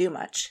doesn't really do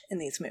much in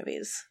these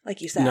movies, like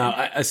you said.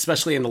 No,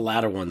 especially in the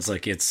latter ones.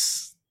 Like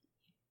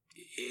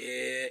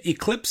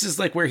Eclipse is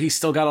like where he's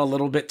still got a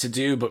little bit to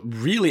do, but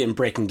really in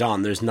Breaking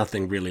Dawn, there's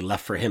nothing really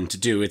left for him to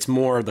do. It's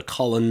more the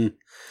Cullen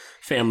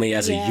family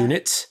as a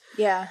unit.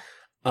 Yeah.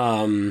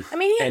 I mean,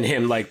 and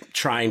him like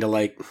trying to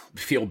like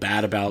feel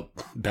bad about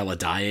Bella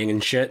dying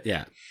and shit.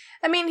 Yeah.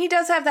 I mean, he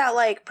does have that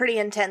like pretty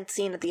intense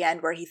scene at the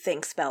end where he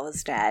thinks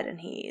Bella's dead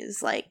and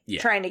he's like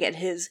trying to get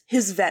his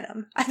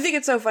venom. I think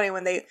it's so funny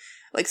when they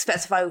like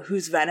specify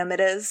whose venom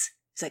it is.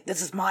 He's like,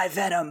 "This is my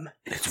venom."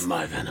 It's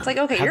my venom. It's like,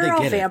 okay, you're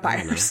all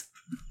vampires.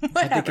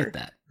 Whatever.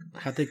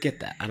 How'd they get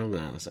that? I don't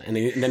know. And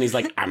then he's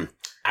like,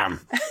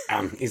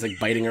 he's like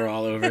biting her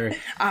all over.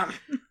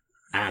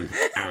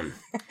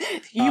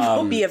 You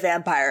won't be a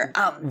vampire.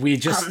 We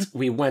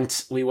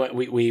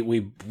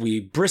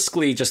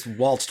briskly just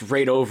waltzed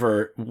right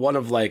over one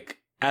of like,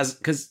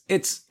 because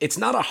it's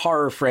not a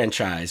horror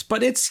franchise,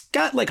 but it's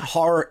got like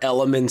horror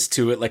elements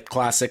to it, like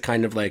classic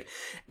kind of like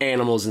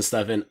animals and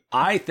stuff. And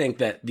I think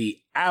that the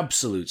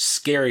absolute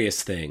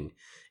scariest thing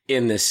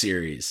in this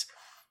series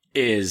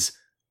is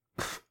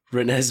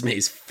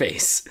Renesmee's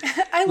face.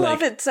 I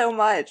love it so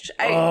much.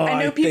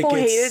 I know people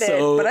hated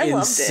it, but I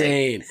loved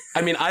it.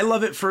 I mean, I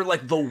love it for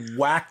like the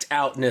whacked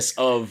outness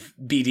of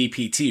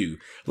BDP2.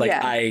 Like,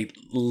 I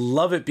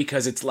love it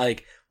because it's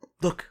like,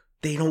 look,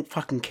 they don't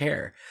fucking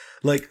care.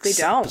 Like, they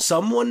don't.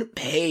 Someone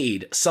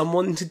paid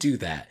someone to do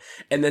that.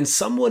 And then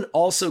someone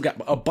also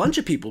a bunch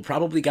of people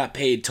probably got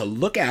paid to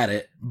look at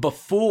it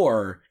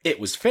before it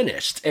was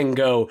finished and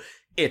go,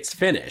 it's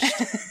finished.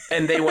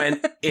 And they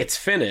went, it's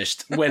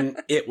finished, when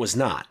it was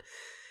not.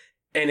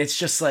 And it's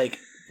just like,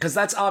 because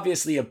that's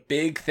obviously a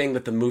big thing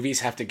that the movies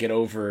have to get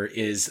over,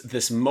 is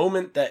this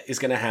moment that is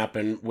going to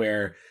happen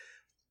where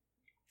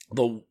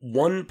the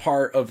one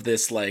part of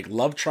this like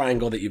love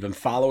triangle that you've been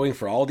following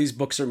for all these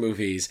books or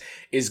movies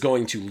is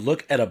going to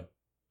look at a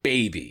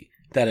baby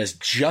that has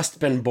just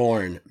been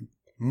born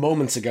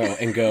moments ago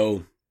and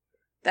go,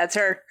 that's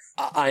her.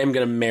 I am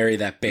going to marry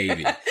that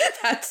baby.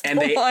 That's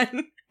the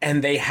one.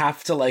 And they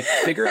have to like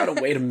figure out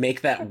a way to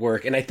make that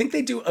work. And I think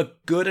they do a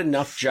good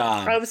enough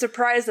job. I was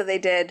surprised that they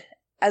did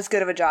as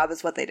good of a job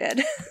as what they did.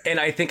 And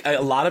I think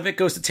a lot of it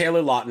goes to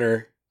Taylor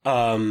Lautner,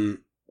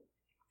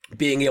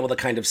 being able to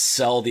kind of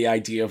sell the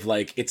idea of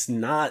like, it's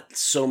not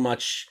so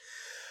much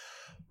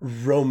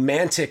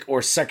romantic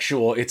or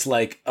sexual. It's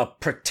like a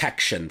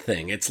protection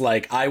thing. It's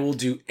like, I will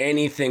do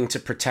anything to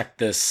protect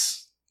this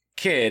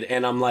kid.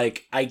 And I'm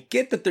like, I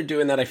get that they're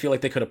doing that. I feel like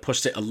they could have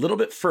pushed it a little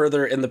bit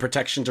further in the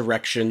protection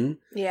direction.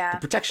 Yeah. The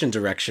protection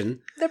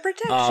direction.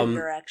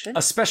 Direction.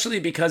 Especially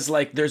because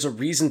like there's a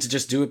reason to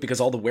just do it, because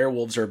all the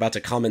werewolves are about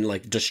to come and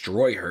like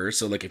destroy her.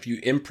 So like if you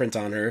imprint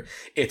on her,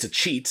 it's a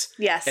cheat.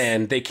 Yes.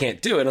 And they can't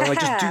do it. And I'm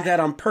like, just do that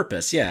on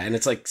purpose. Yeah. And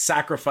it's like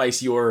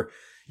sacrifice your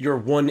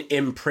one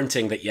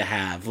imprinting that you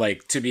have,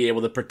 like to be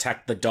able to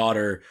protect the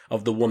daughter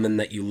of the woman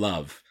that you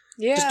love.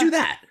 Yeah. Just do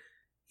that.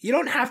 You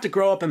don't have to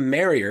grow up and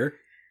marry her.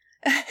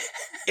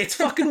 It's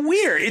fucking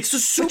weird. It's a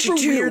super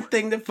weird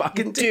thing to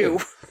fucking do.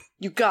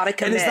 You gotta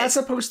commit. And is that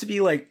supposed to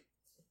be like,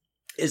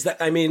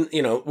 I mean,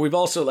 you know, we've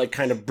also like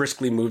kind of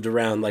briskly moved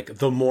around like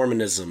the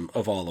Mormonism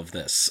of all of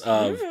this,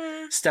 of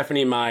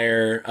Stephenie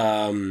Meyer.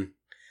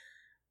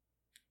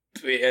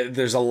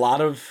 There's a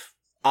lot of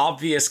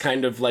obvious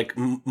kind of like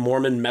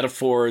Mormon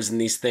metaphors and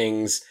these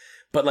things,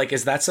 but like,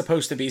 is that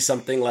supposed to be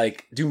something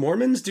like, do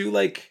Mormons do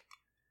like,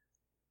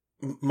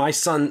 my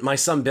son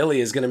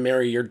Billy is going to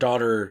marry your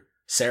daughter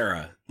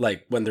Sarah,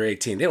 like when they're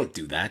 18? They don't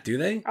do that, do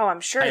they? Oh, I'm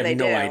sure they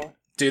do. Idea.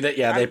 Do they?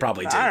 Yeah, they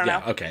probably do. I don't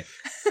know. Okay.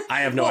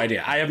 I have no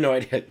idea. I have no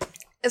idea.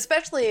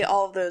 Especially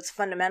all of those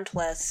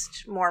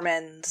fundamentalist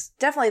Mormons,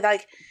 definitely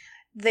like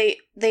they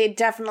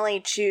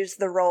definitely choose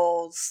the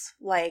roles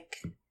like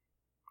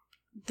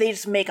they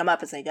just make them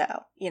up as they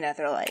go. You know,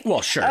 they're like,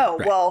 well, sure. Oh,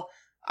 right. Well,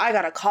 I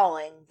got a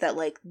calling that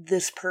like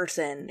this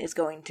person is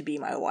going to be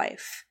my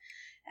wife,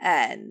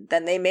 and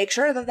then they make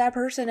sure that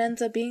person ends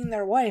up being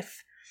their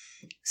wife.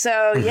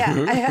 So yeah,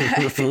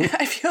 I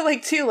feel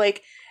like too,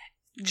 like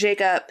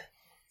Jacob,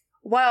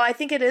 while I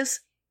think it is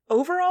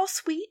overall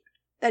sweet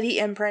that he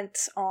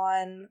imprints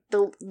on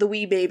the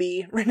wee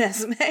baby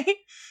Renesmee,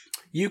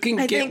 you can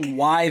get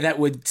why that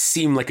would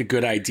seem like a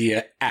good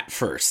idea at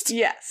first.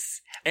 Yes,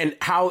 And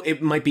how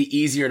it might be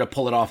easier to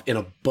pull it off in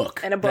a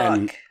book. In a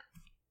book.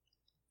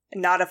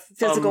 Not a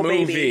physical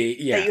baby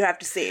that you have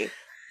to see.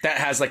 That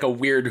has like a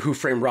weird Who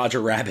Framed Roger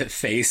Rabbit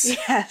face.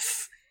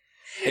 Yes.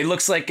 It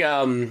looks like,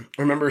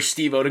 remember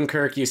Steve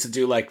Odenkirk used to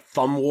do like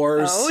Thumb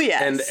Wars? Oh,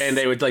 yes. And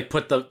they would like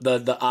put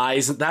the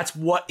eyes. That's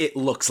what it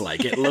looks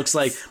like. It looks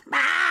like,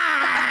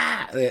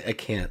 I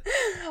can't.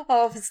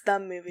 All of his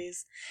thumb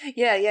movies.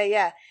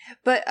 Yeah.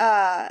 But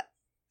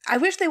I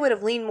wish they would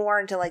have leaned more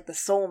into like the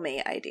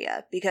soulmate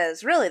idea,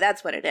 because really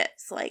that's what it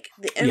is. Like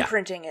the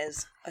imprinting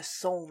is a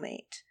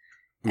soulmate.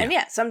 And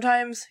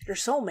sometimes your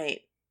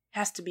soulmate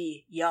has to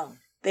be young.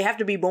 They have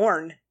to be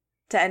born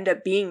to end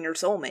up being your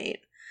soulmate.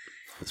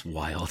 That's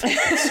wild.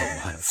 That's so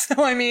wild.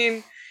 So, I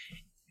mean,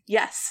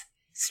 yes,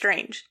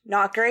 strange.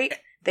 Not great.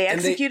 They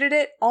executed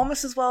it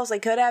almost as well as they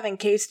could have, and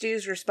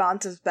K-Stu's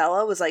response as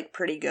Bella was, like,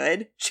 pretty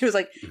good. She was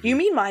like, you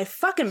mean my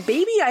fucking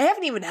baby? I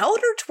haven't even held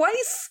her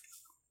twice?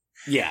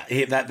 Yeah,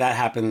 that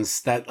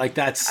happens. That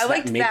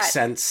makes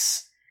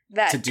sense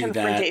to do that.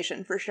 That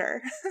confrontation, for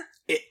sure.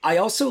 I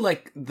also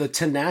like the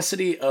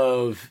tenacity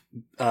of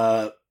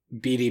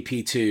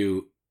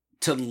BDP2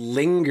 to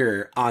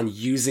linger on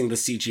using the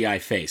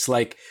CGI face.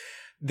 Like,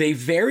 they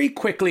very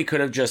quickly could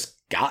have just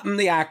gotten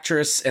the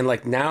actress and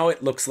like now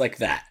it looks like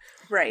that.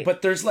 Right.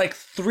 But there's like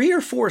 3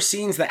 or 4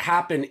 scenes that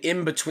happen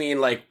in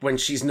between, like when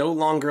she's no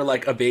longer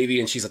like a baby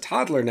and she's a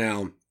toddler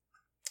now,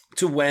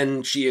 to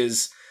when she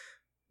is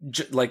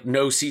like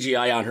no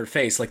CGI on her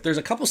face. Like there's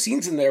a couple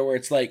scenes in there where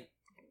it's like,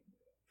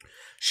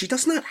 she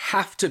does not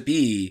have to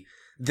be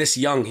this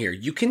young here.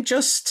 You can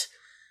just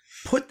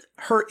put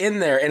her in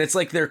there, and it's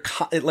like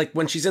like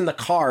when she's in the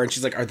car and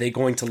she's like, are they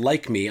going to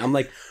like me? I'm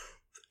like,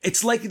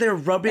 it's like they're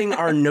rubbing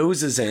our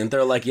noses in.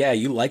 They're like, yeah,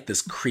 you like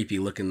this creepy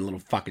looking little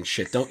fucking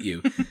shit, don't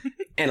you?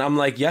 And I'm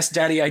like, yes,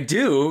 daddy, I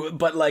do.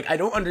 But like, I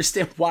don't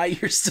understand why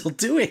you're still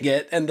doing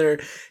it. And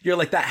you're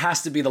like, that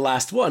has to be the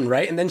last one,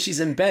 right? And then she's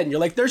in bed and you're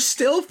like, they're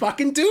still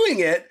fucking doing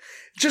it.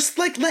 Just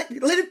like, let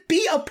it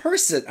be a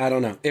person. I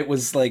don't know. It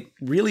was like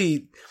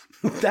really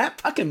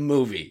that fucking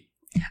movie.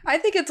 I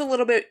think it's a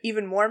little bit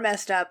even more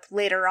messed up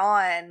later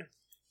on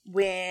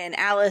when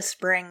Alice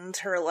brings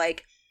her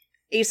like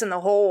ace in the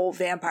hole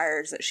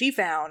vampires that she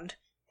found.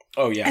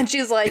 Oh yeah. And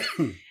she's like,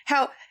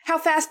 how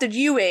fast did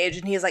you age?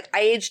 And he's like, I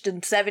aged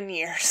in 7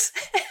 years.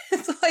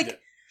 It's like,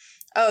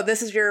 oh,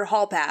 this is your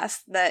hall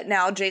pass that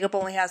now Jacob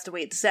only has to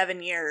wait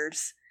 7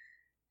 years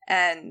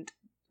and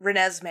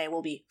Renesmee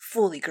will be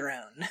fully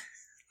grown.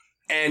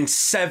 And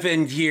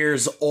 7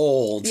 years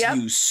old. Yep.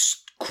 You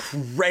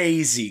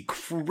crazy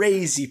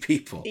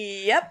people.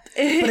 Yep.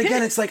 But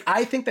again, it's like,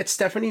 I think that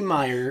Stephenie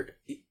Meyer,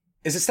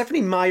 is it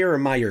Stephenie Meyer or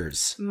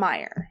Myers?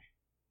 Meyer.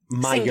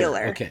 Meyer.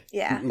 Singular. Okay.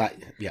 Yeah.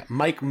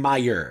 Mike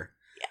Meyer.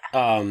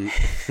 Yeah.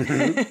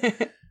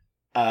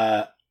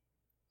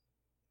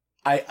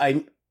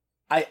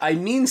 I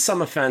mean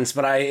some offense,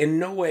 but I in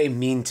no way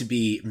mean to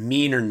be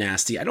mean or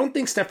nasty. I don't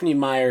think Stephenie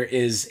Meyer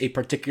is a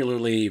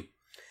particularly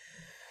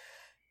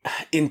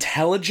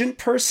intelligent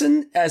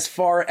person as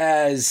far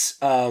as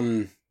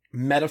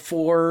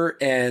metaphor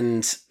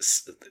and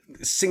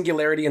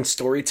singularity and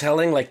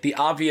storytelling. Like the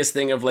obvious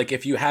thing of like,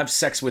 if you have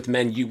sex with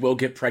men, you will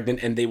get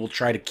pregnant and they will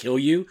try to kill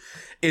you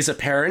is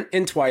apparent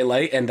in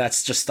Twilight. And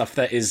that's just stuff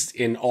that is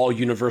in all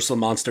Universal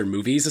monster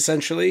movies,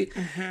 essentially.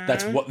 Mm-hmm.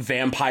 That's what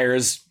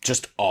vampires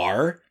just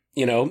are.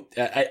 You know,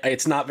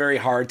 it's not very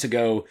hard to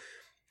go,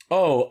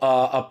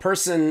 a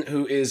person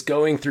who is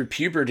going through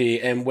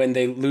puberty and when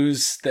they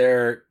lose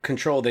their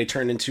control, they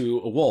turn into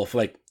a wolf.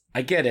 Like,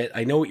 I get it.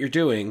 I know what you're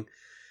doing.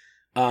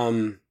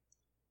 But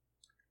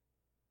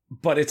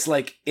it's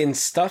like in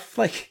stuff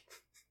like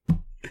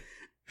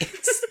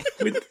it's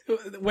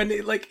when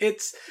it, like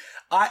it's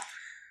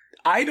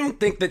I don't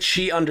think that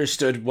she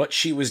understood what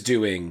she was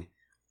doing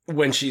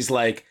when she's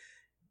like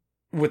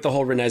with the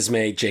whole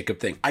Renesmee Jacob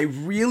thing. I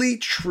really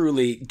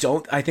truly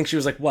don't. I think she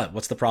was like,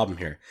 what's the problem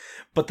here?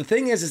 But the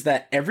thing is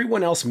that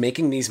everyone else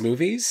making these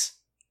movies,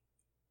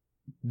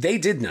 they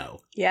did know.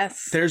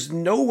 Yes. There's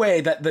no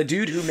way that the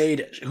dude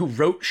who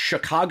wrote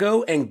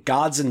Chicago and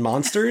Gods and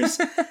Monsters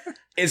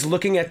is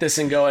looking at this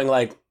and going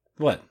like,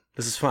 what?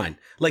 This is fine.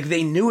 Like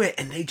they knew it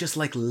and they just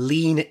like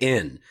lean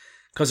in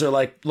because they're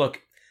like,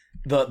 look,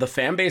 the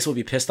fan base will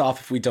be pissed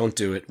off if we don't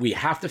do it. We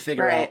have to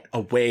figure out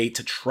a way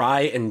to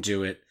try and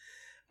do it.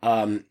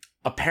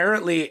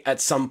 Apparently at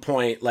some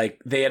point,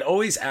 like they had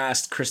always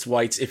asked Chris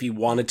Weitz if he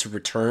wanted to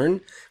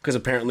return because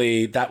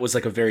apparently that was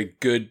like a very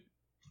good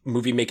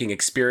movie making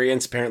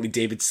experience. Apparently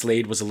David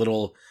Slade was a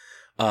little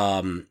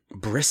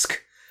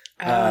brisk.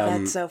 Oh,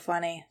 that's so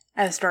funny.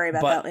 I have a story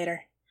about that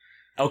later.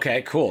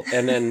 Okay, cool.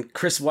 And then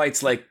Chris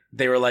Weitz, like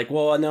they were like,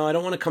 well, no, I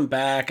don't want to come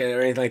back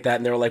or anything like that.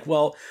 And they were like,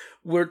 well,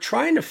 we're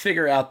trying to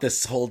figure out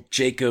this whole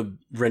Jacob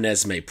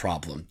Renesmee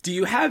problem. Do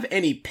you have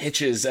any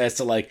pitches as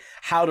to like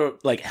how to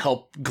like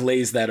help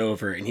glaze that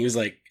over? And he was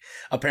like,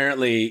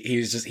 apparently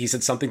he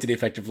said something to the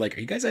effect of like,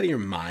 are you guys out of your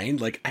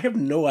mind? Like, I have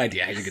no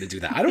idea how you're going to do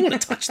that. I don't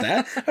want to touch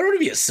that. I don't want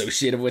to be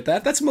associated with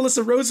that. That's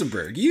Melissa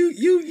Rosenberg.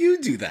 You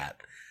do that.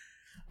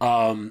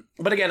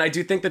 But again, I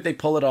do think that they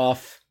pull it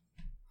off.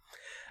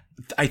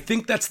 I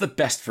think that's the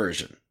best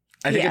version.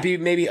 I think Yeah. it'd be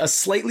maybe a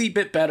slightly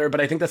bit better,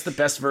 but I think that's the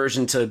best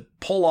version to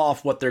pull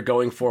off what they're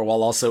going for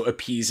while also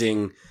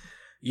appeasing,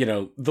 you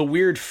know, the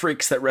weird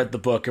freaks that read the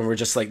book and were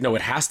just like, no,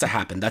 it has to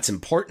happen. That's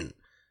important.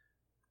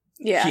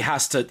 Yeah. He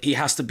has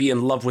to be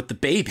in love with the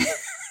baby.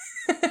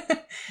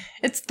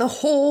 It's the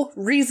whole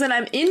reason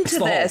I'm into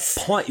the this.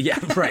 whole point. Yeah,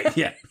 right.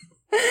 Yeah.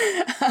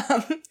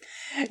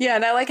 Yeah,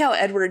 and I like how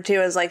Edward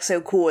too is like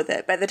so cool with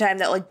it. By the time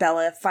that like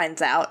Bella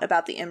finds out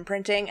about the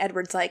imprinting,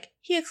 Edward's like,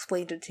 he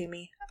explained it to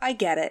me. I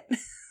get it.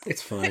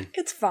 It's fine.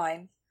 It's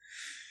fine.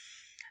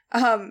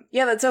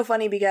 Yeah, that's so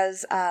funny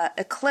because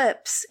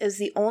Eclipse is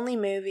the only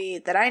movie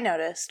that I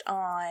noticed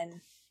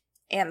on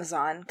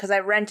Amazon, because I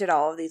rented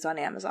all of these on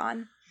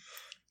Amazon.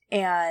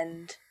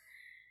 And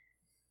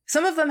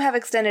some of them have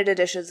extended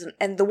editions,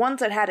 and the ones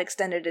that had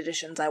extended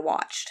editions I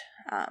watched.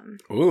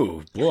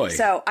 Ooh, boy.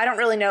 So I don't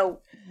really know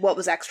what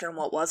was extra and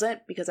what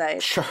wasn't, because I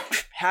Sure.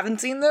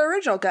 haven't seen the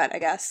original cut, I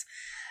guess.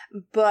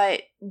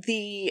 But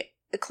the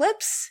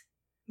Eclipse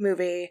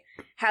movie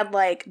had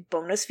like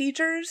bonus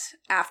features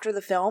after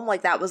the film.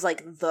 Like that was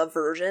like the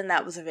version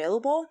that was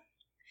available.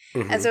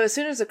 Mhm. And so as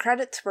soon as the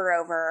credits were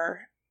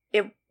over,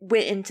 it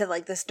went into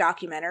like this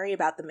documentary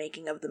about the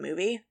making of the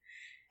movie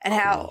and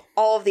how Cool.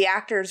 all of the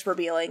actors were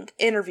being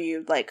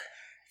interviewed like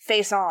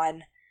face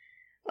on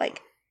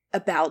like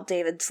about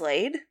David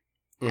Slade.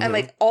 Mhm. And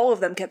like all of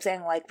them kept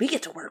saying like, we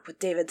get to work with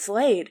David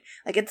Slade.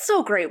 Like it's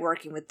so great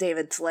working with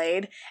David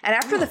Slade. And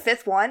after the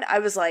fifth one, I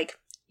was like,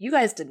 you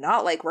guys did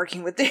not like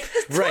working with David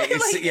Slade. Right,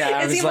 it's- Like, yeah,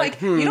 I it was seemed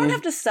like, you don't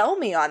have to sell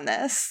me on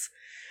this.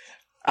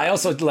 I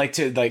also like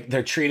to like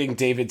they're treating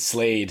David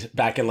Slade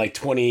back in like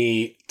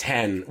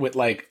 2010 with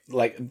like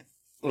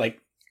Like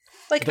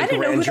the I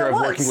didn't know who grandeur that of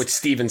was. working with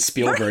Steven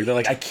Spielberg. Right. They're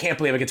like, I can't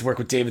believe I get to work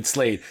with David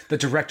Slade, the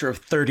director of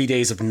 30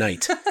 Days of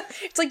Night.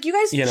 It's like you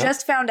guys You know?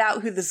 just found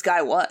out who this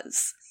guy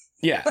was.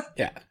 Yeah,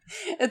 yeah.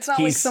 It's not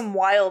like He's- some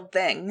wild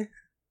thing.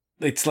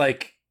 It's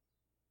like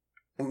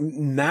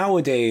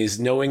nowadays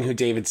knowing who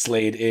David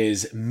Slade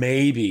is,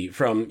 maybe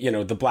from, you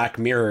know, the Black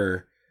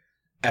Mirror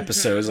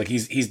episodes. Like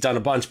he's done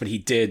a bunch, but he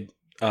did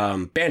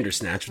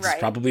Bandersnatch, which is Right.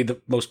 probably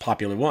the most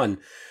popular one.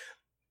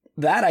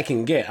 That I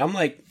can get. I'm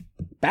like,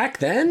 back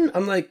then,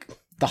 I'm like,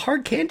 the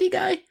hard candy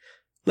guy?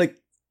 Like,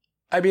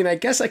 I mean, I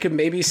guess I could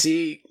maybe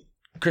see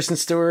Kristen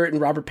Stewart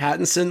and Robert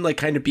Pattinson like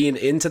kind of being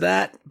into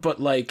that, but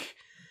like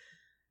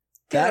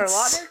Taylor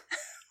that's Lautner?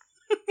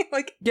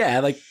 Like yeah,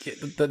 like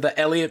the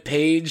Elliot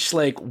Page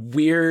like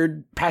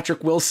weird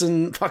Patrick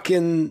Wilson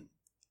fucking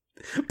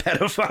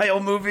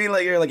pedophile movie.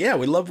 Like you're like, yeah,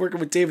 we love working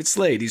with David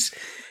Slade.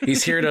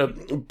 He's here to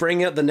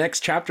bring out the next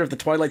chapter of the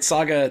Twilight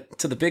Saga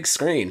to the big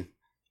screen.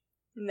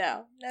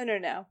 no.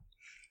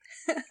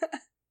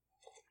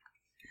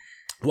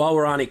 While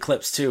we're on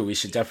Eclipse too, we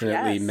should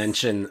definitely Yes.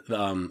 mention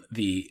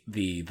the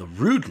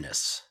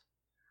rudeness.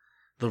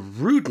 The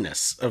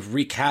rudeness of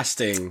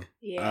recasting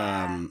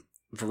Yeah.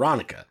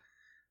 Veronica.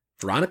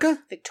 Veronica?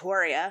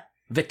 Victoria.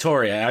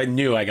 I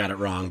knew I got it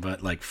wrong,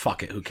 but like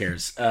fuck it, who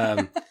cares?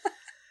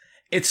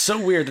 It's so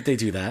weird that they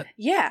do that.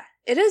 Yeah,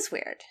 it is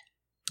weird.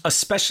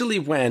 Especially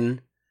when,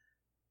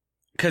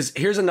 because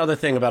here's another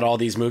thing about all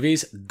these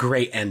movies: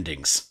 great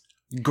endings,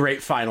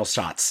 great final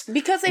shots.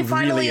 Because they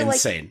finally Really like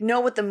insane. know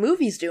what the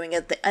movie's doing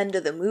at the end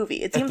of the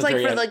movie. It seems the like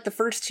very for end. like the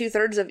first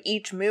 2/3 of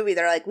each movie,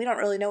 they're like, we don't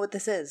really know what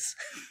this is.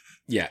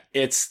 Yeah,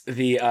 it's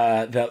the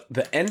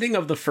ending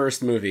of the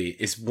first movie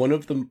is one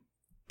of the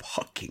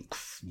fucking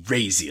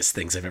craziest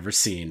things I've ever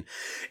seen,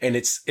 and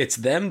it's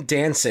them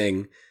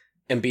dancing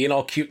and being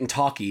all cute and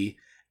talky.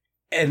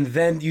 And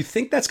then you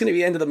think that's going to be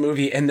the end of the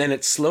movie, and then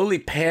it slowly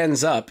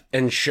pans up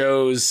and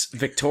shows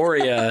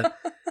Victoria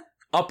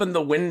up in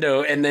the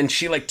window, and then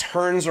she like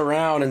turns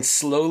around and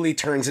slowly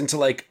turns into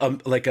like a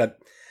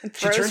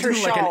Throws turns her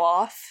into, like, shawl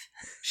off.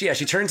 she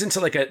turns into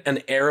like an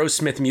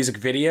Aerosmith music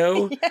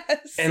video,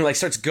 Yes. and like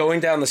starts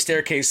going down the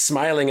staircase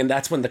smiling, and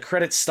that's when the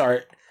credits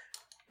start,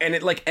 and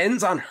it like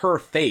ends on her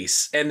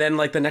face, and then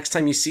like the next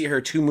time you see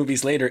her 2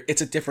 movies later,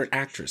 it's a different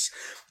actress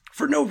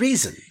for no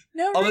reason.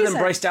 No Other reason.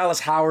 than Bryce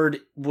Dallas Howard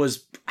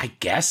was, I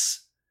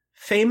guess,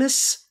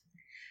 famous.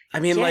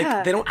 I mean, Yeah.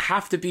 like, they don't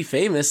have to be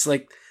famous.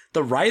 Like,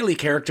 the Riley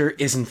character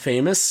isn't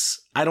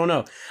famous. I don't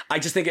know. I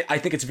think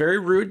it's very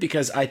rude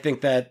because I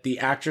think that the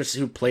actress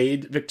who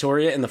played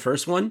Victoria in the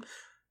first one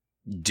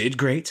did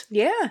great.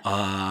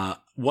 Yeah.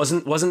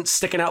 Wasn't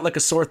sticking out like a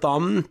sore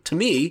thumb to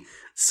me.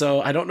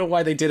 So I don't know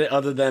why they did it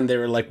other than they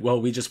were like,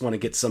 well, we just want to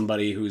get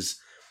somebody who's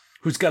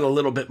got a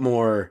little bit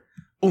more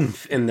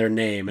oomph in their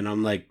name. And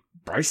I'm like,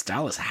 Bryce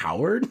Dallas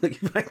Howard?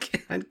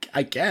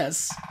 I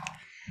guess.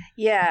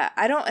 Yeah,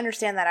 I don't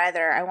understand that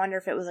either. I wonder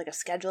if it was like a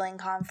scheduling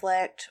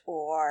conflict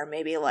or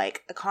maybe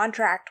like a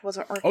contract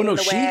wasn't working. Oh no,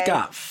 the she way.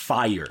 got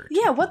fired.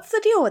 Yeah, what's the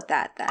deal with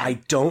that then? I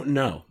don't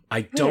know.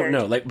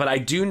 Weird. Like, but I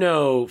do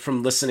know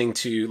from listening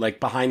to like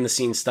behind the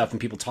scenes stuff and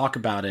people talk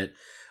about it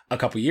a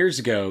couple years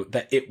ago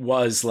that it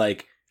was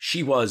like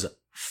she was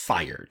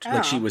fired.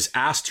 Like she Oh. was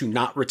asked to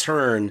not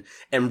return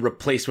and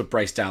replaced with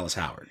Bryce Dallas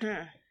Howard.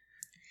 Hmm.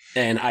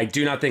 And I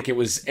do not think it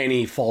was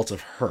any fault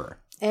of her.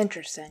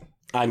 Interesting.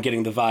 I'm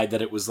getting the vibe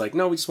that it was like,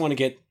 no, we just want to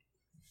get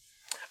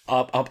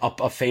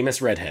a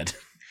famous redhead.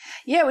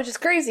 Yeah, which is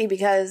crazy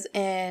because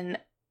in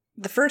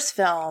the first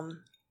film,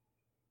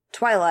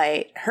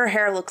 Twilight, her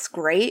hair looks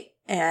great,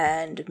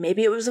 and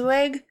maybe it was a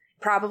wig,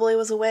 probably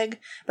was a wig,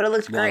 but it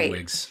looked great. Long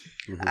wigs.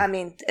 Mm-hmm. I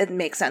mean, it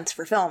makes sense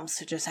for films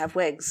to just have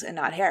wigs and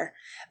not hair.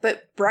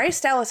 But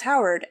Bryce Dallas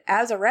Howard,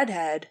 as a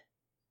redhead,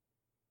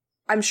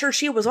 I'm sure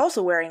she was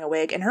also wearing a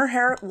wig, and her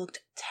hair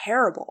looked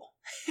terrible.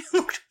 It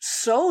looked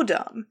so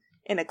dumb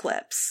in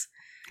Eclipse.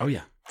 Oh,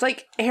 yeah. It's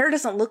like, hair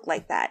doesn't look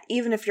like that,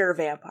 even if you're a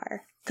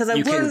vampire. Because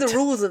I've learned the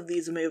rules of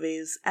these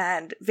movies,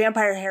 and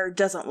vampire hair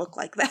doesn't look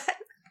like that.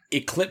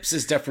 Eclipse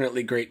is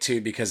definitely great,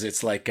 too, because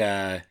it's like,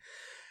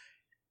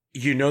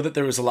 you know that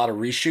there was a lot of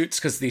reshoots,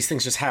 because these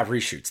things just have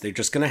reshoots. They're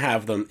just going to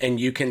have them, and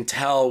you can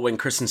tell when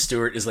Kristen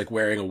Stewart is, like,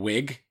 wearing a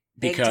wig,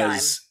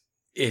 because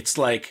it's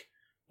like,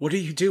 what are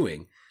you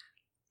doing?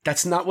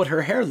 That's not what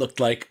her hair looked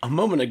like a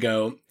moment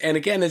ago. And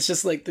again, it's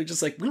just like, they're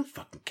just like, we don't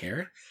fucking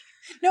care.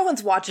 No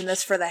one's watching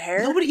this for the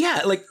hair. Nobody,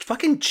 yeah, like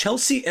fucking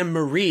Chelsea and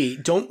Marie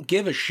don't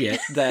give a shit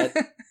that,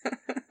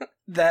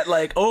 that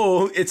like,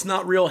 oh, it's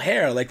not real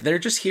hair. Like, they're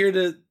just here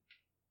to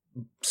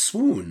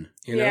swoon,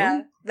 you know?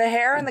 Yeah, the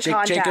hair and the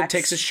contacts. Jacob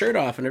takes his shirt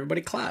off and everybody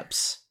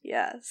claps.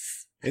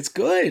 Yes. It's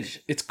good.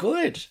 It's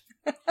good.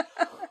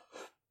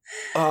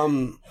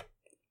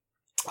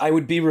 I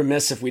would be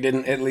remiss if we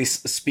didn't at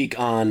least speak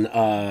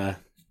on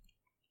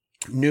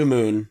New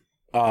Moon,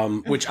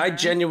 which I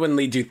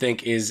genuinely do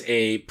think is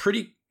a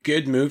pretty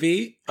good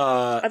movie.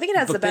 I think it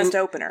has the best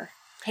opener,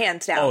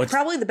 hands down. Oh,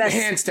 probably the best.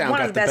 Hands down,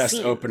 got the best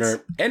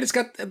opener, and it's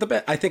got the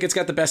best. I think it's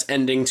got the best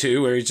ending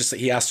too, where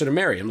he asked her to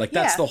marry him. Like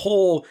that's the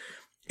whole.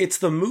 It's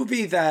the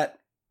movie that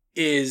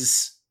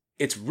is.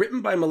 It's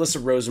written by Melissa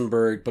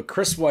Rosenberg, but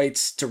Chris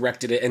Weitz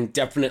directed it and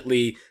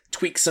definitely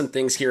tweaked some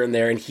things here and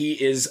there. And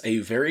he is a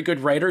very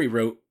good writer. He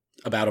wrote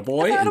About a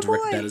Boy and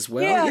directed that as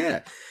well. Yeah.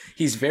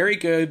 He's very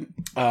good.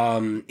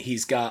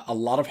 He's got a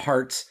lot of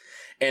heart.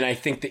 And I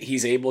think that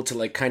he's able to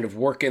like kind of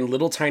work in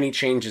little tiny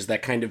changes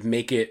that kind of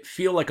make it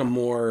feel like a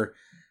more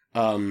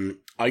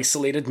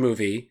isolated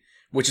movie,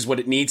 which is what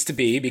it needs to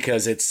be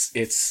because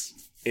it's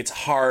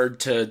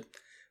hard to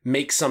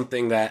make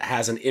something that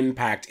has an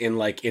impact in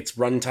like its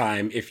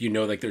runtime if you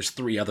know like there's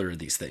three other of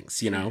these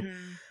things, you know?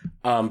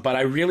 Mm-hmm. But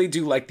I really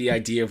do like the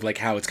idea of like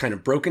how it's kind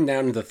of broken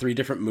down into three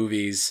different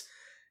movies.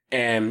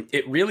 And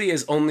it really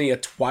is only a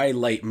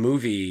Twilight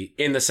movie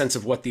in the sense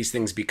of what these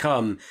things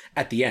become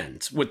at the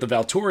end with the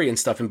Valturi and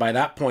stuff. And by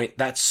that point,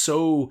 that's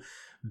so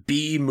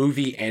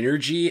B-movie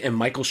energy and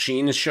Michael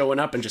Sheen is showing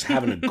up and just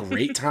having a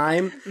great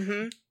time.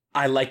 Mm-hmm.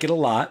 I like it a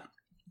lot.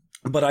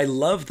 But I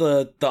love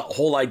the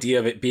whole idea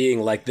of it being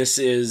like this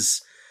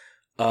is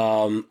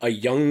a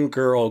young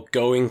girl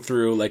going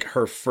through like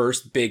her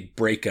first big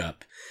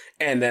breakup.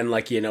 And then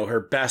like, you know, her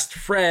best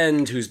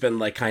friend who's been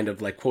like kind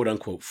of like quote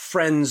unquote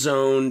friend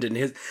zoned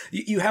and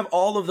you have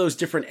all of those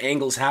different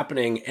angles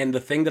happening. And the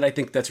thing that I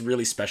think that's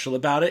really special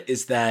about it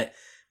is that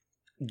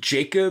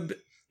Jacob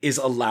is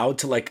allowed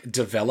to like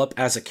develop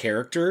as a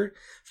character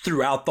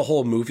throughout the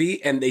whole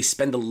movie. And they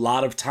spend a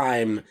lot of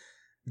time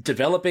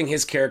developing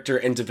his character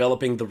and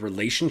developing the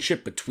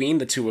relationship between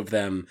the two of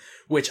them,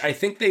 which I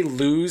think they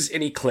lose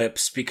in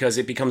Eclipse because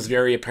it becomes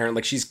very apparent.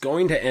 Like she's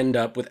going to end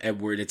up with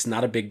Edward. It's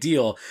not a big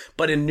deal.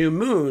 But in New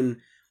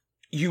Moon,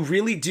 you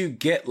really do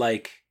get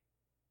like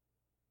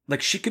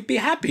she could be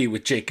happy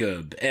with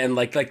Jacob. And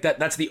like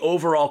that's the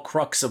overall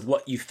crux of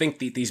what you think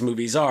these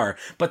movies are.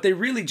 But they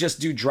really just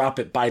do drop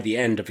it by the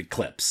end of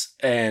Eclipse.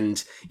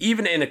 And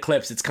even in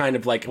Eclipse, it's kind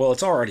of like, well,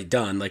 it's already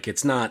done. Like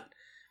it's not,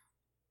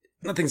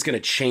 nothing's going to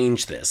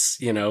change this,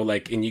 you know,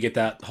 like, and you get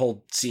that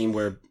whole scene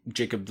where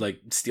Jacob like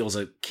steals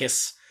a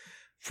kiss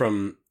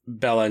from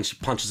Bella and she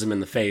punches him in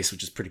the face,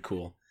 which is pretty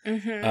cool.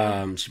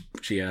 Mm-hmm.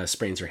 She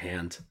sprains her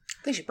hand.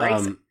 I think she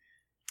breaks it.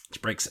 She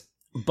breaks it.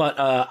 But,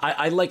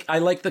 I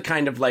like the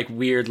kind of like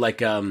weird,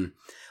 like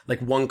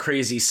One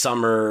Crazy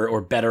Summer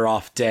or Better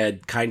Off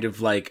Dead kind of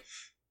like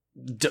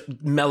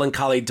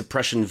melancholy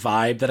depression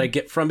vibe that I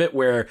get from it,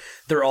 where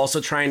they're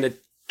also trying to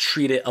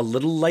treat it a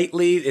little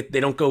lightly. They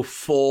don't go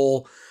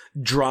full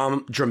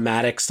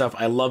dramatic stuff.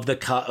 I love the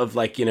cut of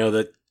like, you know,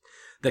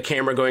 the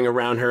camera going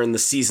around her and the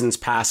seasons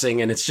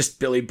passing and it's just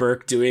Billy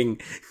Burke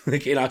doing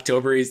like in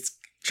October he's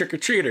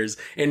trick-or-treaters,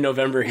 in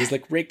November he's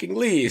like raking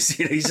leaves.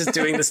 You know, he's just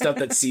doing the stuff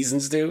that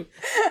seasons do.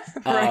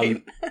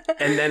 Right.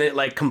 And then it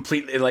like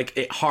completely like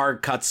it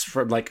hard cuts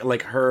from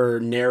like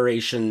her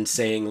narration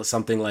saying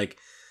something like,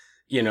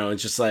 you know,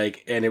 it's just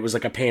like, and it was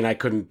like a pain I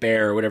couldn't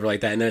bear or whatever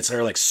like that. And then it's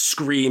her like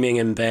screaming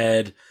in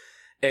bed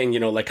and, you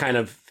know, like kind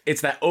of,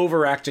 it's that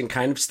overacting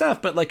kind of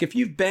stuff. But like if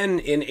you've been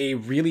in a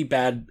really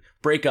bad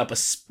breakup,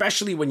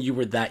 especially when you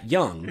were that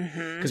young,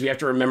 because we have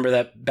to remember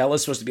that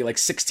Bella's supposed to be like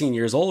 16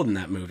 years old in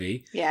that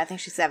movie. Yeah, I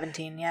think she's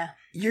 17. Yeah.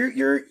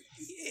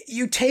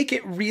 You take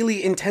it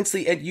really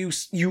intensely and you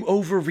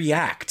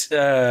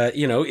overreact.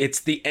 You know, it's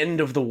the end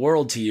of the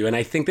world to you. And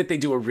I think that they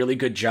do a really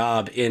good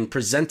job in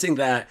presenting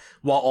that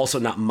while also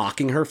not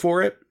mocking her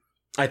for it.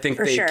 I think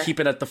they keep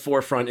it at the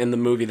forefront in the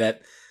movie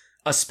that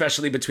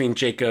especially between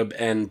Jacob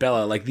and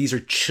Bella, like these are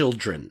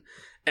children,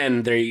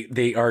 and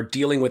they are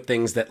dealing with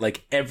things that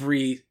like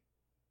every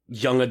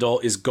young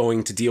adult is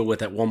going to deal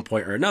with at one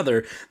point or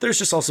another. There's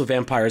just also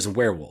vampires and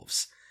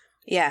werewolves.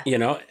 Yeah. You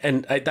know,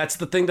 and that's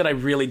the thing that I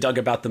really dug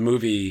about the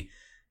movie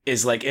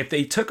is like if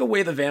they took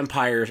away the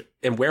vampire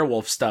and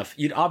werewolf stuff,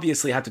 you'd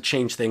obviously have to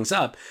change things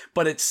up,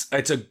 but it's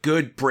a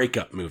good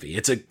breakup movie.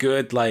 It's a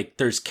good, like,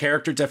 there's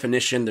character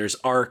definition, there's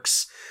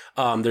arcs,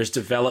 there's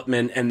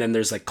development, and then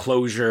there's like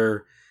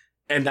closure.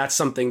 And that's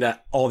something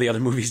that all the other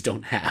movies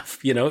don't have,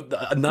 you know?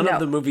 None of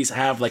the movies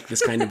have like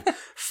this kind of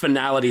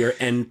finality or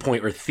end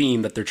point or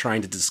theme that they're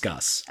trying to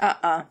discuss.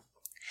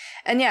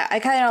 And yeah, I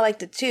kind of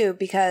liked it too,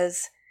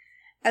 because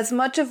as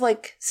much of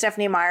like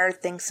Stephenie Meyer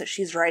thinks that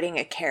she's writing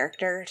a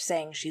character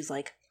saying she's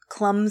like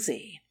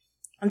clumsy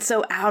and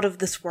so out of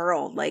this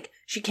world, like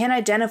she can't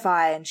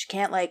identify and she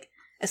can't like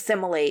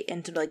assimilate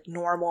into like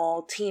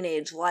normal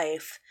teenage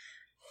life.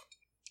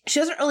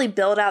 She doesn't really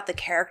build out the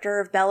character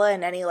of Bella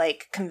in any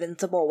like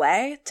convincible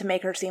way to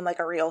make her seem like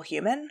a real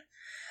human.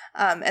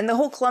 And the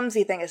whole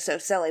clumsy thing is so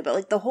silly, but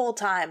like the whole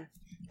time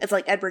it's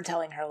like Edward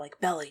telling her like,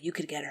 Bella, you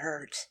could get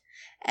hurt.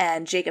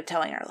 And Jacob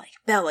telling her like,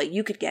 Bella,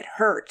 you could get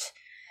hurt.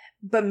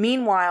 But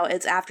meanwhile,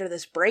 it's after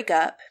this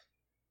breakup,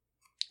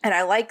 and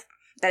I like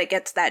that it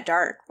gets that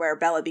dark, where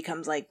Bella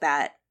becomes like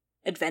that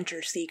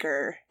adventure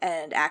seeker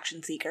and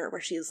action seeker,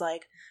 where she's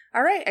like,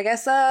 all right, I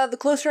guess the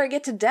closer I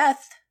get to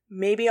death,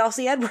 maybe I'll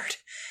see Edward.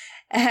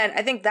 And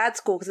I think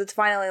that's cool, because it's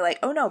finally like,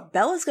 oh no,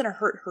 Bella's gonna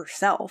hurt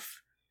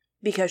herself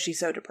because she's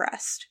so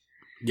depressed.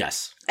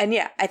 Yes. And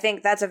yeah, I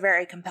think that's a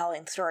very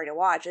compelling story to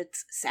watch.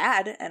 It's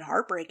sad and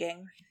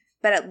heartbreaking,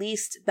 but at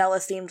least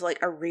Bella seemed like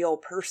a real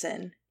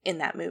person in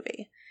that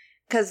movie.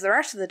 Because the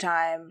rest of the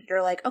time,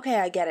 you're like, okay,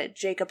 I get it.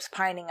 Jacob's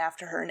pining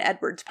after her and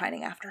Edward's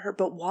pining after her.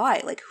 But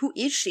why? Like, who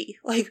is she?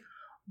 Like,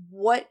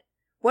 what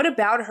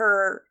about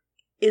her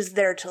is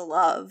there to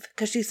love?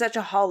 Because she's such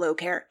a hollow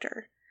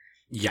character.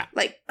 Yeah.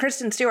 Like,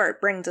 Kristen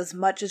Stewart brings as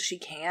much as she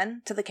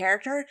can to the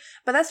character,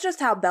 but that's just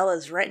how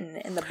Bella's written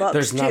in the books.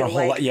 There's not too. a whole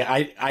like, lot. Yeah,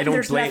 I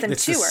don't blame.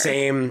 It's the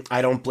same.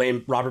 I don't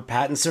blame Robert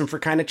Pattinson for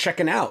kind of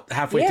checking out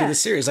halfway through the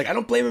series. Like, I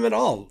don't blame him at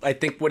all. I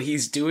think what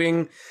he's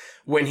doing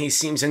when he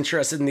seems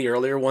interested in the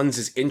earlier ones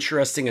is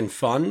interesting and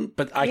fun,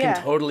 but I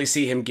can totally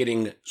see him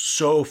getting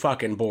so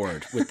fucking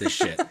bored with this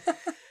shit.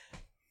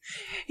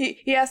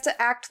 He has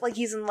to act like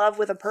he's in love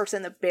with a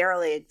person that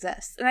barely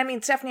exists. And I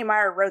mean, Stephenie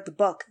Meyer wrote the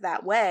book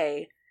that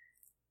way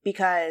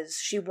because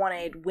she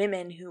wanted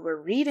women who were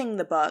reading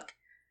the book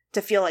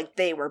to feel like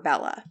they were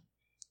Bella.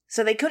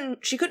 So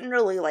she couldn't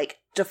really like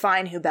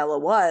define who Bella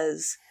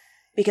was,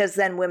 because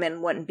then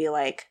women wouldn't be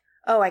like,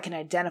 oh, I can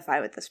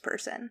identify with this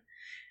person.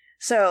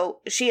 So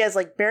she has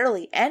like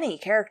barely any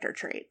character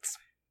traits,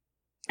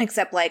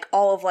 except like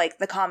all of like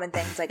the common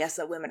things, I guess,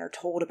 that women are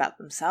told about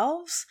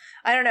themselves.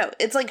 I don't know.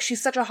 It's like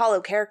she's such a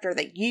hollow character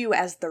that you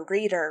as the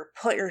reader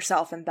put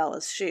yourself in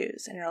Bella's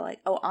shoes and you're like,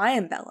 oh, I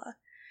am Bella,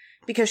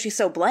 because she's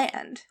so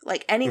bland.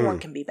 Like anyone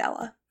can be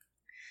Bella.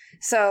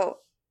 So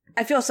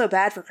I feel so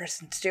bad for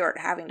Kristen Stewart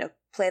having to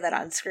play that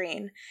on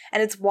screen.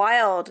 And it's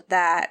wild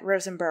that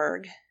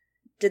Rosenberg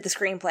did the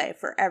screenplay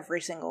for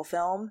every single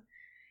film.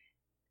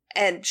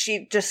 And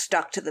she just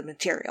stuck to the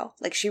material.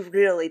 Like, she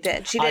really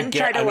did. She didn't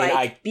try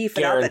to, beef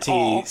it up at all.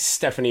 I guarantee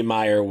Stephenie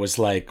Meyer was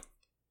like,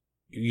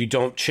 you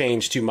don't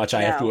change too much.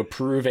 I have to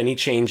approve any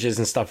changes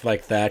and stuff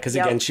like that. Because,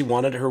 again, she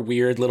wanted her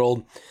weird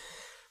little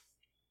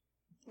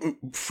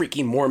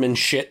freaky Mormon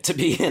shit to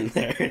be in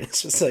there.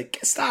 It's just like,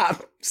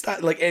 stop.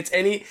 Like, it's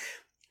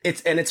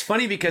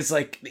funny because,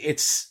 like,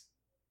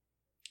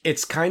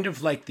 it's kind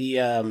of like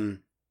the,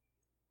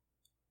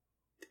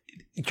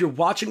 you're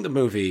watching the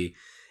movie,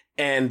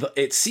 and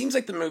it seems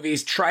like the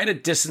movies try to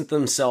distance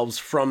themselves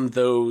from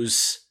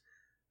those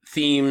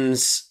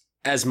themes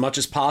as much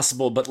as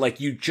possible, but like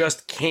you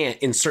just can't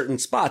in certain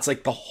spots.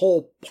 Like the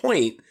whole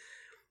point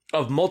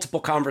of multiple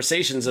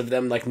conversations of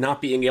them like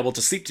not being able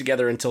to sleep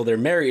together until they're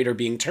married or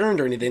being turned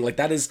or anything, like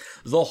that is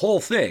the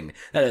whole thing.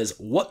 That is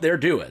what they're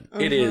doing.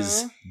 It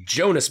is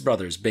Jonas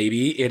Brothers,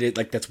 baby. It is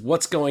like, that's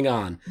what's going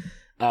on.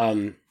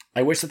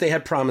 I wish that they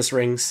had promise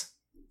rings.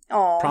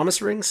 Oh,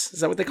 promise rings?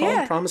 Is that what they call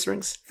them? Promise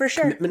rings? For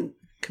sure.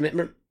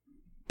 Commitment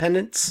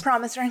pendants?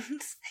 Promise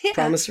rings. Yeah.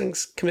 Promise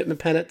rings, commitment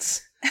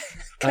pendants.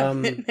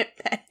 Commitment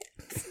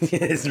pendants.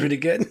 Yeah, it's really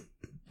good.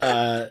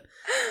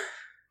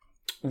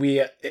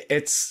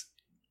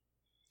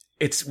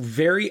 It's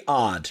very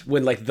odd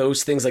when like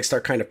those things like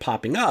start kind of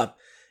popping up,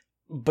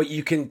 but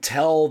you can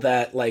tell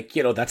that like,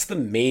 you know, that's the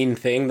main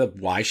thing,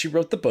 why she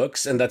wrote the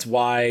books, and that's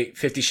why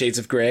 50 Shades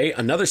of Grey,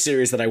 another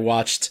series that I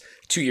watched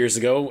 2 years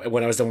ago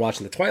when I was done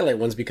watching the Twilight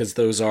ones, because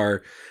those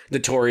are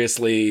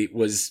notoriously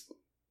was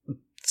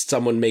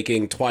someone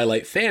making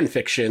Twilight fan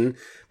fiction,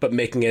 but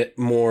making it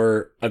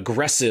more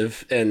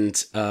aggressive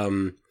and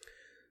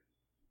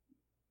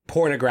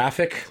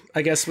pornographic,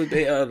 I guess would be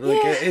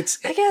it's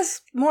I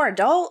guess more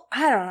adult.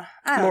 I don't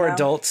know. More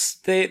adults.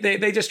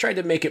 They just tried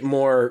to make it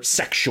more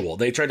sexual.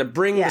 They tried to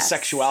bring the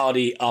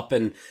sexuality up,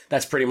 and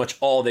that's pretty much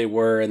all they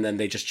were. And then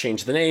they just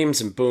changed the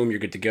names, and boom, you're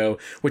good to go.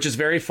 Which is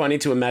very funny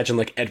to imagine,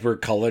 like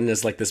Edward Cullen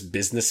as like this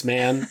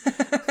businessman.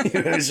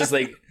 It's just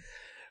like,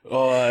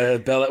 oh,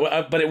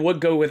 Bella. But it would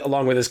go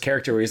along with his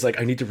character, where he's like,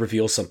 I need to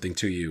reveal something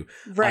to you.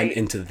 Right. I'm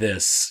into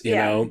this. You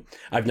know,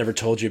 I've never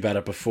told you about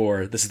it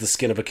before. This is the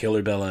skin of a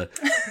killer, Bella.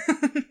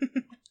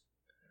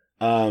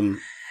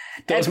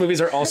 Those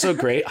movies are also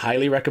great.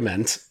 Highly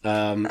recommend.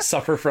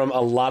 Suffer from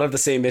a lot of the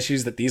same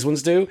issues that these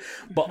ones do,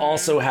 but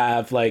also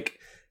have like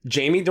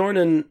Jamie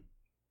Dornan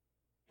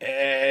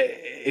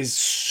is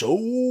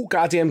so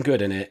goddamn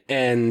good in it,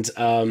 and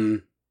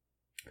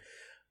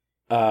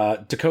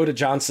Dakota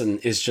Johnson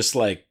is just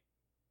like,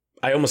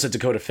 I almost said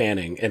Dakota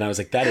Fanning, and I was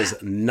like, that is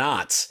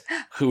not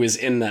who is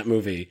in that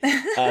movie.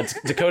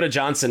 Dakota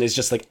Johnson is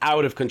just like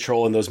out of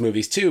control in those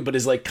movies too, but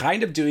is like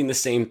kind of doing the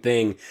same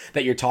thing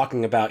that you're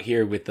talking about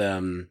here with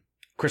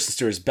Kristen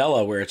Stewart's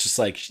Bella, where it's just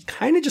like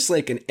kind of just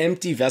like an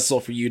empty vessel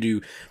for you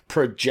to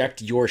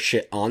project your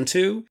shit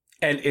onto.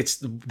 And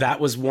that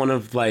was one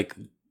of like,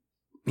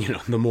 you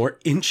know, the more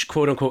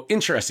quote unquote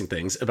interesting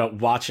things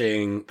about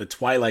watching the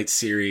Twilight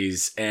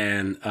series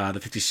and the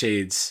 50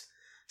 Shades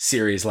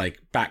series like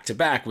back to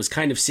back, was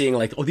kind of seeing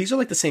like, oh, these are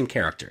like the same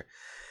character.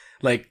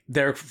 Like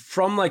they're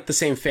from like the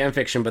same fan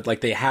fiction, but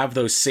like they have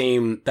that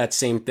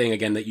same thing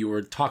again that you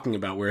were talking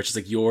about, where it's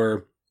just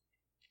like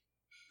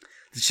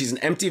she's an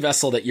empty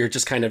vessel that you're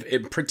just kind of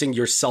imprinting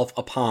yourself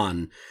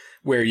upon,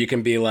 where you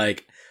can be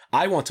like,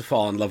 I want to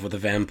fall in love with a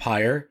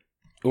vampire,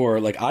 or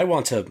like, I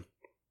want to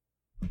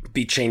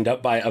be chained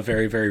up by a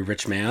very, very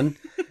rich man.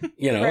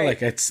 You know,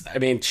 right.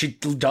 Like she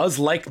does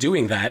like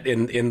doing that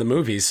in the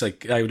movies.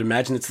 Like I would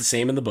imagine it's the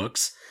same in the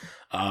books.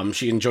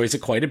 She enjoys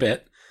it quite a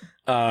bit.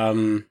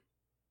 And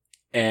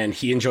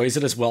he enjoys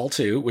it as well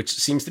too, which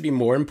seems to be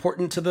more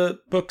important to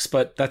the books,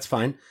 but that's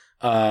fine.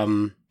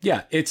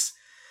 Yeah, it's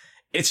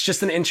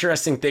just an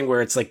interesting thing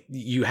where it's like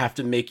you have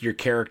to make your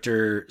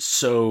character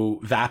so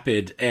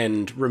vapid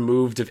and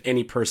removed of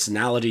any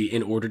personality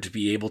in order to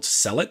be able to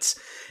sell it.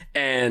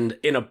 And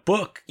in a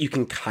book, you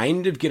can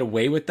kind of get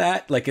away with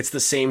that. Like it's the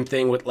same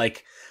thing with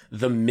like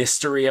the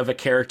mystery of a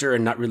character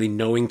and not really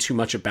knowing too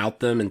much about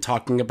them and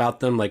talking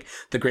about them. Like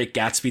The Great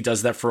Gatsby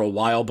does that for a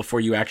while before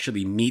you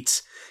actually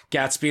meet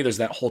Gatsby. There's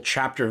that whole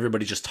chapter of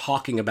everybody just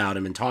talking about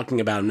him. And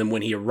then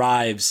when he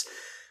arrives,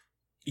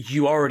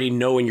 you already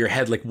know in your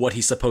head like what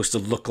he's supposed to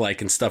look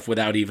like and stuff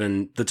without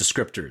even the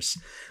descriptors.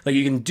 Like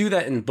you can do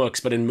that in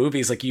books, but in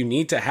movies, like you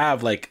need to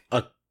have like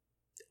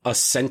a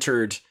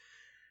centered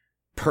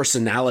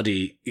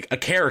personality, a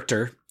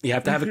character. You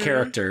have to have a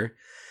character,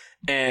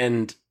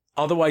 and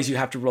otherwise you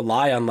have to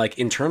rely on like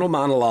internal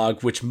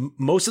monologue, which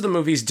most of the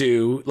movies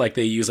do. Like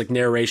they use like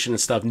narration and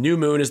stuff. New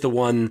Moon is the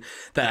one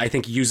that I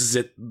think uses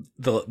it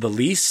the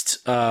least.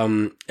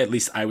 At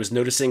least I was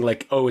noticing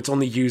like, oh, it's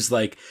only used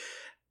like,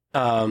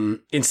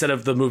 instead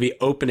of the movie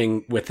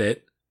opening with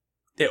it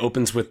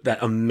opens with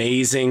that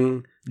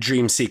amazing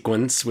dream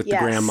sequence with the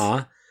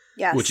grandma,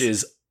 which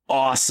is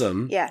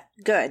awesome. Yeah,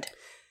 good.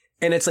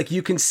 And it's like,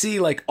 you can see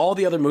like all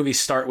the other movies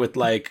start with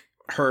like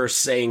her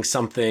saying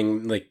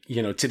something like, you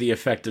know, to the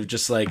effect of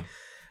just like,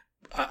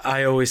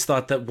 I always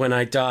thought that when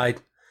I died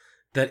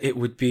that it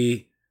would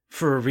be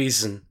for a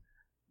reason.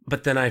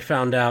 But then I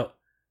found out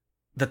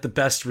that the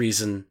best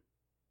reason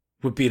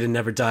would be to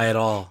never die at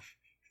all.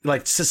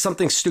 Like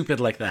something stupid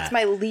like that. It's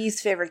my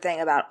least favorite thing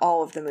about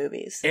all of the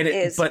movies.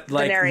 But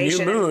like the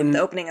narration, New Moon,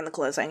 the opening and the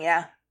closing.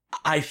 Yeah,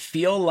 I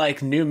feel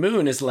like New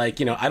Moon is like,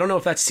 you know, I don't know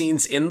if that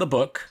scene's in the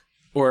book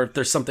or if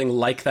there's something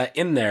like that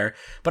in there,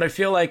 but I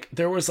feel like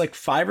there was like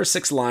 5 or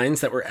 6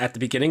 lines that were at the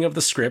beginning of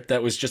the script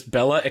that was just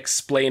Bella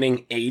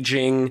explaining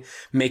aging,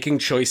 making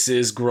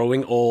choices,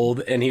 growing old,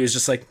 and he was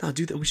just like, no,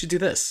 we should do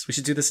this. We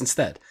should do this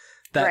instead.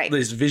 That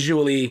is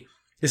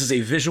this is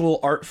a visual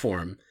art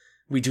form.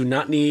 We do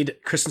not need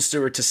Kristen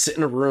Stewart to sit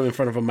in a room in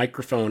front of a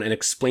microphone and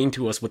explain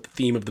to us what the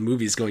theme of the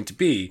movie is going to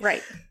be.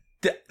 Right.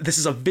 This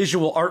is a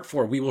visual art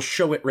form. We will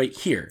show it right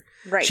here.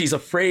 Right. She's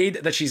afraid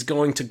that she's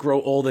going to grow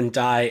old and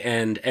die,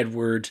 and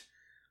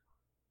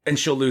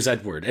she'll lose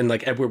Edward, and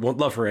like Edward won't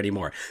love her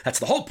anymore. That's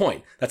the whole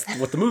point. That's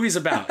what the movie's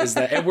about, is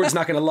that Edward's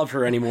not going to love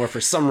her anymore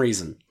for some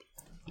reason.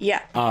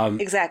 Yeah.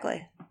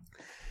 Exactly.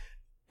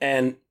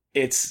 And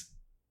it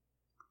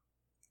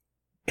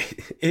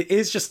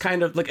is just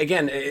kind of like,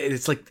 again,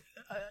 it's like,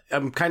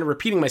 I'm kind of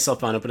repeating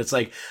myself on it, but it's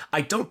like, I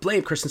don't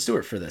blame Kristen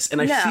Stewart for this.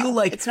 And I feel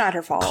like it's not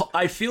her fault.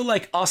 I feel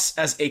like us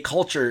as a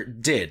culture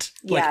did.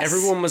 Like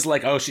everyone was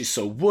like, oh, she's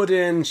so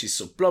wooden. She's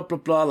so blah, blah,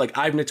 blah. Like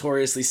I've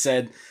notoriously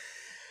said,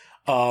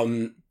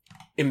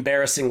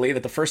 embarrassingly,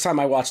 that the first time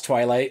I watched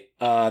Twilight,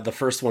 the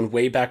first one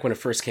way back when it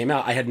first came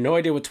out, I had no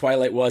idea what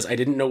Twilight was. I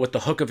didn't know what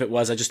the hook of it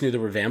was. I just knew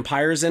there were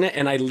vampires in it.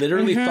 And I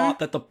literally thought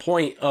that the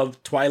point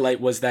of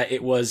Twilight was that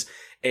it was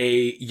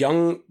a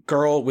young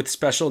girl with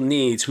special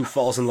needs who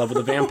falls in love with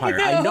a vampire.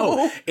 No. I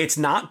know it's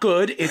not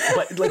good,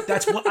 but like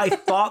that's what I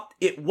thought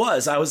it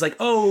was. I was like,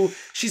 oh,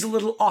 she's a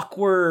little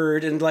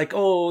awkward and like,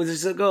 oh,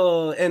 there's a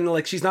go, and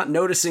like she's not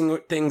noticing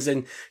things,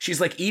 and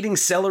she's like eating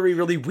celery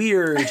really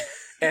weird.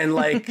 And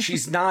like,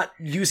 she's not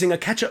using a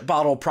ketchup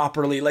bottle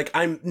properly. Like,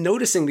 I'm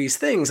noticing these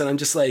things and I'm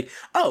just like,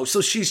 oh, so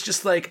she's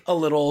just like a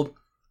little,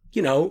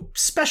 you know,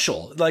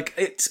 special. Like,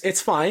 it's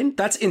fine.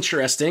 That's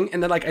interesting.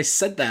 And then like, I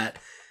said that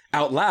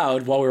out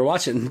loud while we were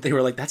watching. They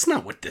were like, that's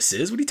not what this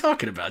is. What are you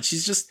talking about?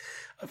 She's just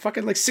a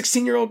fucking like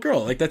 16-year-old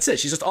girl. Like, that's it.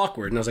 She's just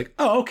awkward. And I was like,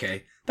 oh,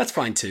 okay. That's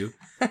fine too.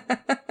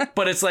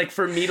 But it's like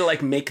for me to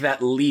like make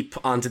that leap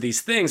onto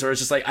these things, or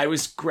it's just like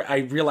I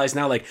realize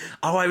now like,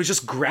 oh, I was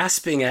just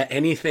grasping at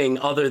anything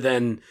other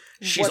than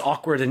she's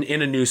awkward and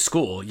in a new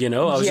school, you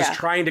know? I was just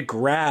trying to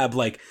grab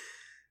like,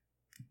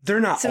 they're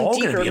not some all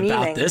going to be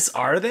about this,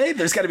 are they?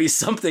 There's got to be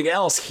something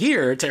else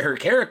here to her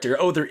character.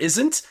 Oh, there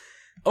isn't?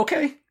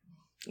 Okay.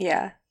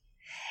 Yeah.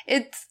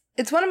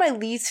 It's one of my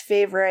least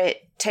favorite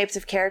types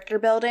of character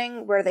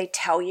building where they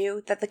tell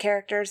you that the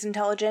character is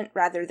intelligent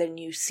rather than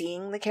you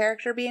seeing the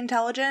character be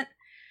intelligent.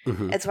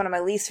 Mm-hmm. It's one of my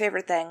least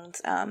favorite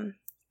things.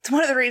 It's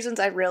one of the reasons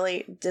I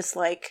really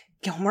dislike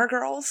Gilmore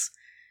Girls,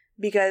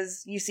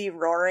 because you see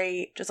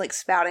Rory just like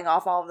spouting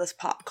off all of this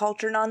pop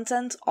culture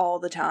nonsense all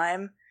the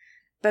time.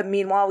 But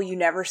meanwhile, you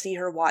never see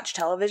her watch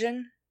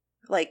television.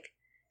 Like,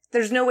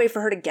 there's no way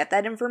for her to get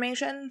that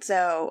information.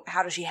 So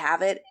how does she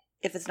have it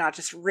if it's not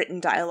just written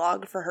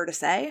dialogue for her to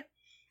say?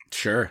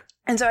 Sure.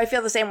 And so I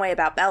feel the same way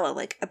about Bella.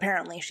 Like,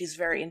 apparently she's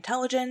very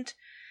intelligent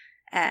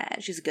and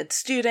she's a good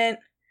student.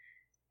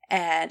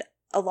 And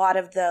a lot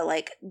of the,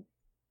 like,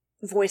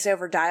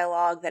 voiceover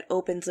dialogue that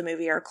opens a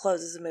movie or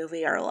closes a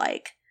movie are,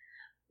 like,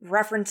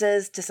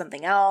 references to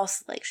something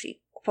else. Like,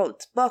 she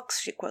quotes books,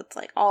 she quotes,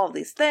 like, all of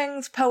these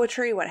things,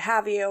 poetry, what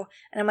have you.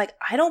 And I'm like,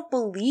 I don't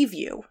believe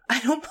you. I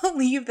don't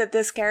believe that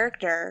this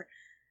character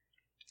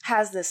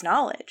has this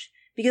knowledge,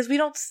 because we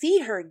don't see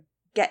her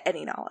get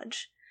any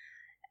knowledge.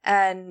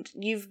 And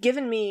you've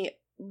given me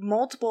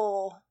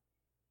multiple,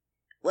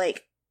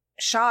 like,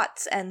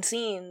 shots and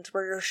scenes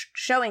where you're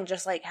showing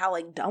just, like, how,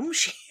 like, dumb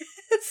she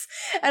is.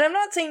 And I'm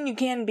not saying you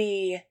can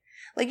be,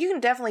 like, you can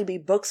definitely be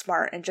book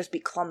smart and just be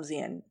clumsy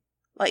and,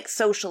 like,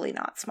 socially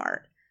not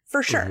smart.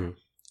 For sure. Mm-hmm.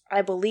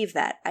 I believe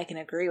that. I can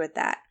agree with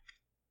that.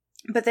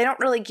 But they don't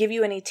really give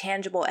you any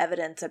tangible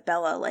evidence that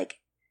Bella, like,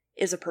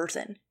 is a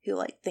person who,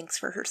 like, thinks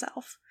for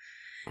herself.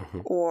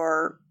 Mm-hmm.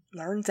 Or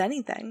learns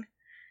anything.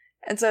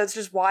 And so it's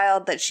just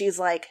wild that she's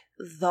like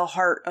the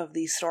heart of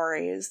these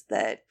stories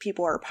that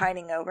people are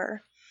pining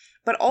over.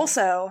 But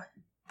also,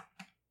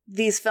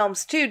 these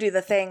films too do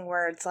the thing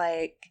where it's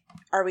like,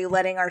 are we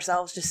letting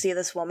ourselves just see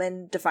this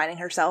woman defining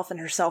herself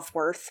and her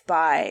self-worth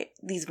by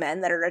these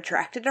men that are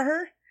attracted to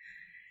her?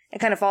 It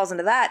kind of falls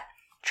into that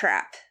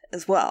trap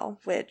as well,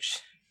 which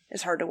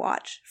is hard to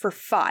watch for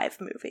 5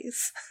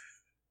 movies.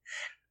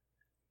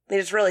 They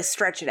just really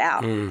stretch it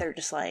out. They're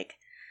just like,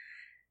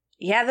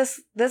 yeah,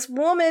 this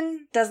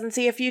woman doesn't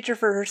see a future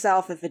for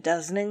herself if it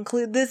doesn't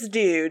include this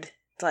dude.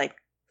 It's like,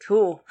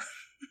 cool.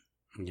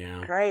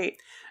 Yeah. Great.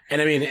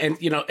 And I mean, and,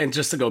 you know, and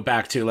just to go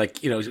back to,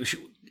 like, you know,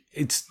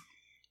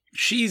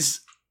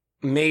 she's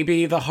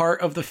maybe the heart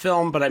of the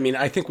film, but I mean,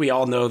 I think we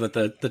all know that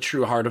the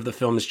true heart of the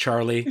film is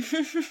Charlie.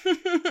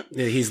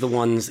 He's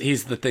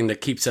the thing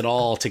that keeps it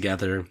all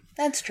together.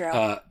 That's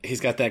true.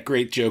 He's got that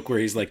great joke where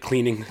he's like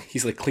cleaning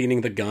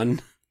the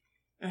gun.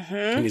 Mm-hmm.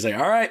 And he's like,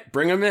 all right,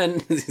 bring him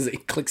in. He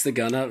clicks the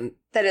gun out.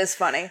 That is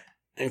funny.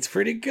 It's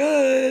pretty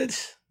good.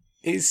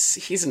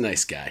 He's a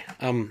nice guy.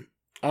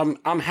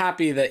 I'm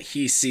happy that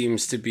he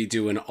seems to be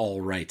doing all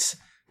right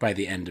by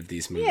the end of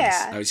these movies.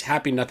 Yeah. I was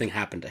happy nothing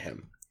happened to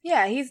him.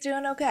 Yeah, he's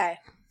doing okay.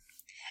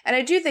 And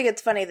I do think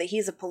it's funny that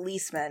he's a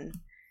policeman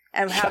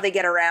and how they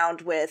get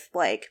around with,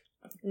 like,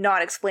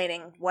 not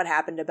explaining what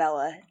happened to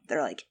Bella.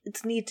 They're like,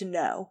 it's need to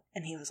know.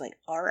 And he was like,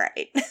 all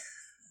right.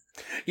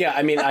 Yeah,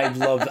 I mean, I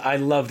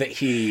love that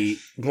he,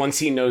 once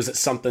he knows that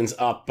something's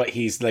up, but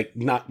he's like,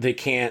 they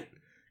can't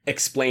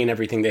explain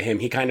everything to him.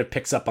 He kind of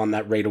picks up on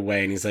that right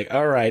away, and he's like,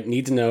 all right,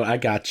 need to know, I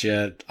got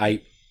you.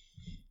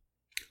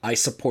 I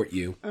support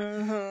you.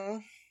 Mm-hmm.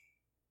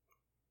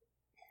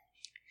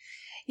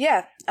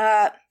 Yeah,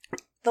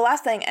 the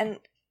last thing, and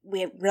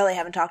we really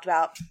haven't talked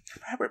about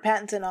Robert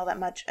Pattinson all that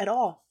much at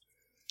all.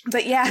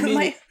 But yeah, I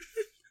mean,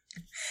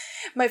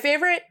 my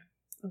favorite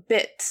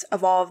bits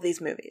of all of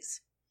these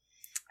movies,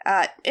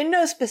 in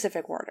no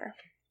specific order,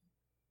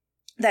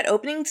 that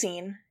opening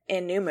scene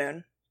in New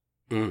Moon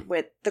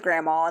with the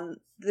grandma and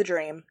the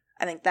dream,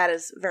 I think that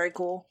is very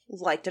cool.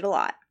 Liked it a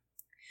lot.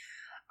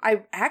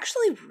 I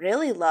actually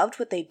really loved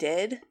what they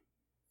did,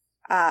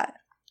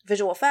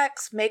 visual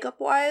effects,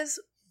 makeup-wise,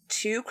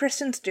 to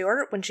Kristen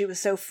Stewart when she was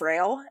so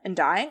frail and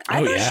dying.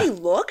 I thought she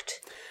looked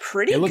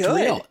pretty good.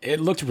 Real. It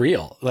looked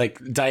real. Like,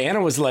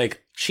 Diana was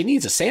like, she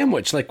needs a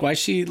sandwich. Like, why is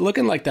she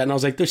looking like that? And I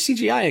was like, they're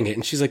CGIing it.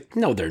 And she's like,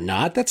 no, they're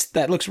not.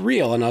 That looks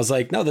real. And I was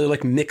like, no, they're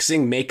like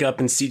mixing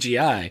makeup and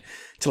CGI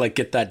to like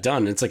get that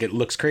done. It's like, it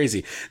looks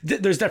crazy.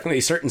 There's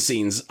definitely certain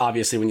scenes,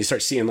 obviously, when you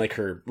start seeing like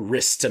her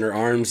wrists and her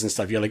arms and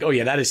stuff, you're like, oh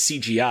yeah, that is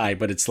CGI,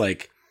 but it's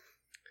like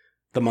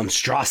the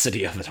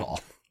monstrosity of it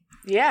all.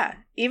 Yeah.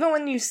 Even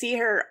when you see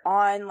her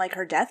on like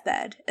her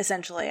deathbed,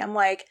 essentially, I'm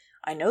like,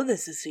 I know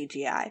this is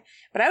CGI,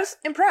 but I was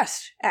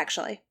impressed,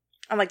 actually.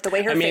 I'm like, the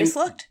way her face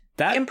looked.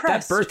 That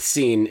birth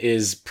scene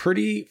is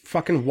pretty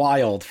fucking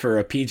wild for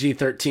a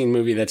PG-13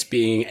 movie that's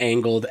being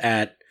angled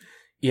at,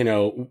 you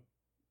know,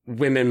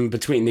 women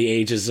between the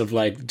ages of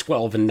like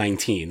 12 and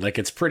 19. Like,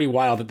 it's pretty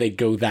wild that they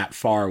go that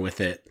far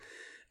with it.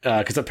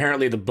 Because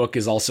apparently the book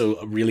is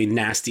also really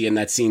nasty in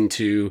that scene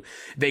too.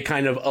 They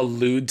kind of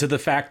allude to the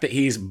fact that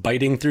he's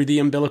biting through the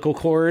umbilical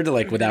cord,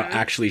 like without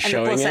actually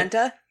showing the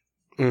placenta.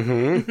 it.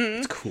 Mm-hmm.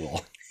 It's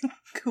cool.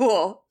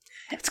 Cool.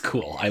 It's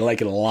cool. I like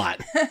it a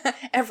lot.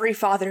 Every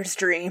father's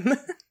dream.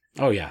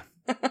 Oh, yeah.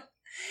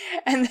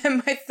 And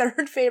then my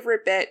third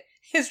favorite bit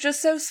is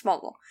just so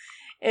small.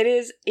 It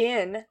is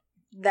in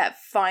that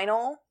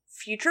final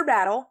future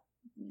battle,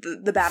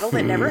 the battle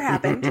that never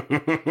happened,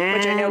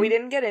 which I know we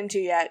didn't get into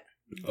yet.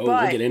 Oh,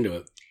 we'll get into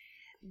it.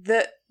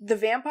 The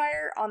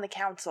vampire on the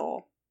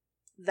council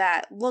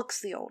that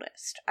looks the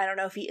oldest. I don't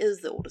know if he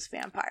is the oldest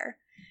vampire.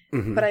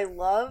 Mm-hmm. But I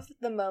love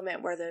the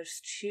moment where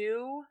those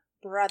two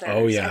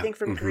brothers, I think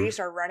from Greece,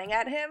 are running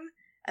at him,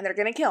 and they're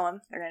going to kill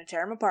him. They're going to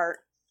tear him apart.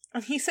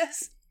 And he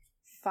says,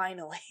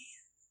 finally.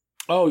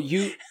 Oh,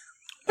 you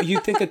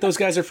think that those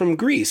guys are from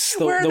Greece?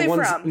 Where are they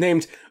ones from?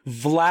 Named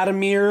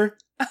Vladimir.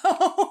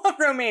 Oh,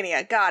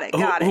 Romania. Got it.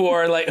 Who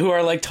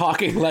are like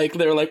talking like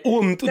they're like,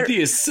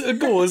 this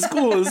goes,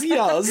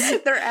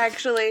 yes. They're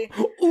actually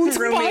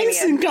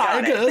Romanian.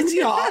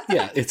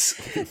 Yeah, it's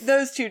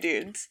those two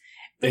dudes.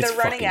 But they're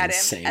running at him,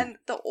 insane. And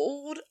the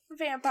old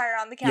vampire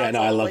on the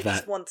council I love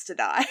just wants to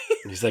die.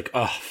 He's like,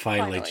 oh,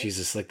 finally,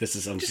 Jesus, like this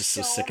is, I'm just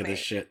so sick of this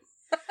shit.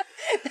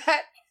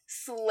 That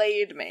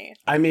slayed me.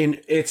 I mean,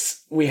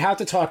 we have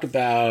to talk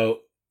about,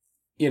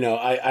 you know,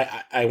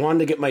 I wanted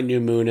to get my new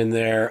moon in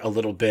there a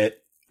little bit,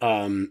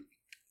 and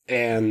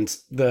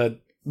the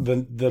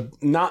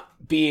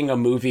not being a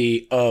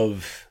movie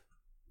of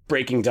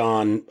Breaking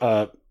Dawn,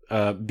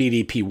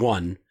 BDP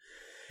 1.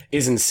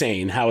 Is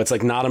insane how it's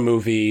like not a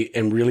movie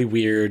and really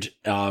weird.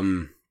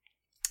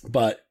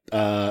 But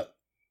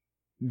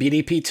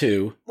BDP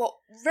 2.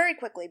 Well, very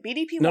quickly,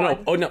 BDP 1.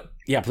 No. Oh, no.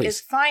 Yeah, please. Is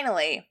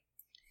finally,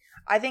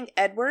 I think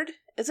Edward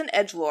is an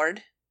edgelord.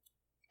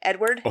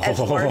 Edgelord.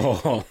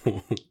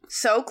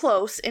 So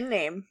close in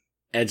name.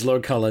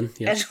 Edgelord Cullen.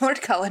 Yeah.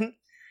 Edgelord Cullen.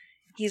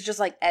 He's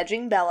just like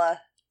edging Bella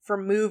for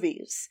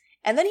movies.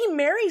 And then he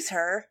marries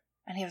her.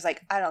 And he was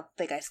like, I don't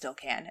think I still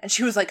can. And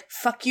she was like,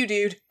 fuck you,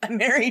 dude. I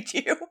married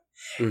you.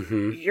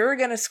 Mm-hmm. You're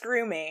gonna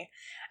screw me.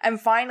 And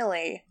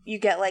finally, you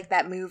get like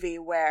that movie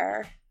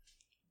where...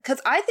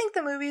 Because I think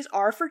the movies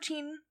are for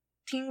teen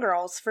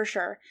girls, for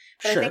sure.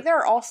 But sure. I think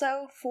they're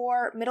also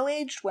for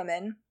middle-aged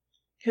women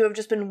who have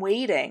just been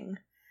waiting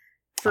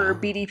for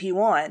BDP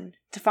 1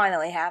 to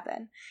finally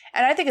happen.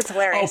 And I think it's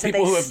hilarious. Oh,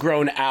 people who have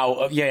grown out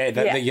of,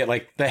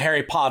 like the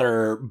Harry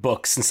Potter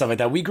books and stuff like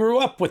that. We grew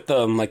up with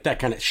them, like that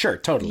kind of... Sure,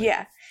 totally.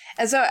 Yeah.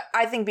 And so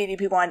I think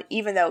BDP 1,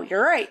 even though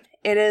you're right,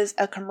 it is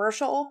a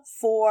commercial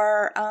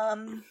for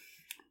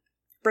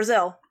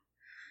Brazil.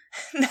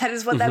 That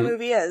is what that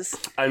movie is.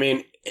 I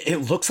mean,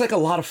 it looks like a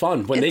lot of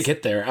fun when they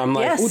get there. I'm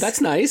like, oh,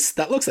 that's nice.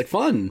 That looks like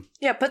fun.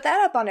 Yeah, put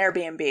that up on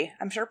Airbnb.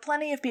 I'm sure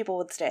plenty of people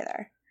would stay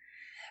there.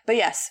 But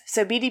yes,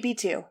 so BDP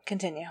 2,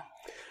 continue.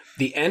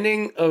 The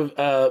ending of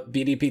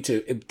BDP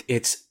 2,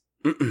 it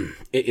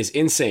is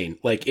insane.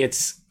 Like,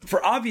 it's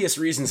for obvious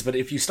reasons, but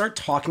if you start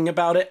talking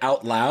about it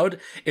out loud,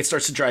 it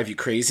starts to drive you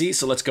crazy.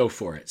 So let's go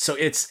for it. So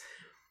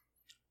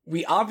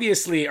we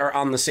obviously are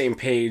on the same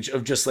page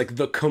of just like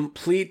the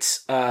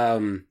complete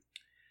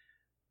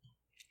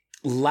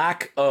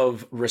lack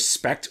of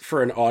respect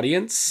for an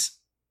audience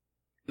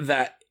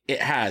that it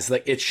has.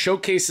 Like, it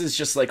showcases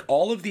just like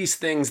all of these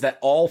things that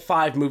all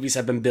 5 movies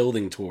have been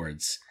building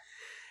towards.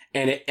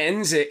 And it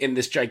ends it in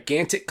this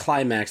gigantic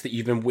climax that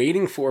you've been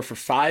waiting for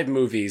 5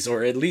 movies,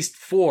 or at least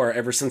 4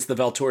 ever since the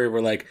Valtori were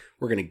like,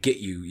 we're going to get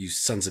you, you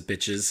sons of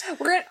bitches.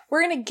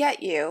 We're going to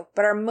get you,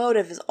 but our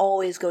motive is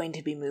always going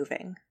to be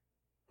moving.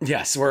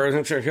 Yes, we're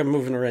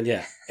moving around,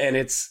 yeah. And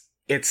it's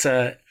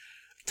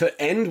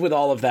to end with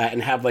all of that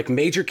and have like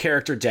major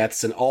character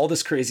deaths and all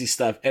this crazy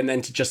stuff, and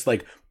then to just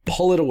like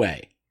pull it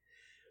away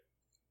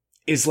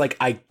is like,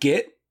 I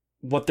get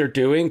what they're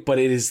doing, but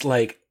it is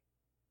like,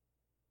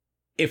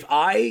 if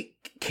I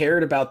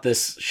cared about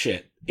this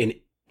shit in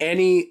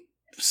any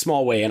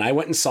small way and I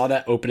went and saw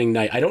that opening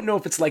night, I don't know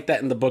if it's like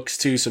that in the books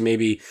too, so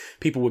maybe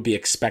people would be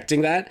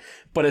expecting that,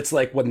 but it's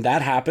like when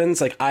that happens,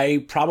 like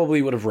I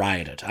probably would have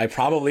rioted. I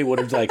probably would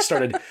have like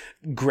started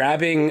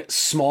grabbing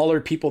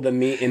smaller people than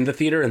me in the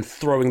theater and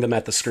throwing them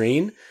at the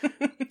screen.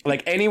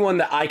 Like anyone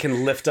that I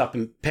can lift up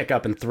and pick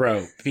up and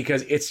throw,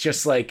 because it's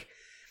just like,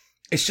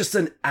 it's just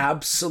an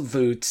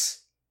absolute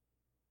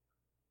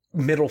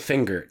middle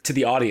finger to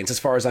the audience as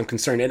far as I'm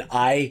concerned. And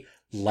I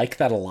like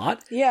that a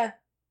lot. Yeah.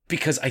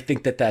 Because I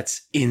think that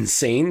that's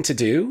insane to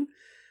do.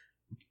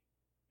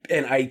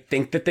 And I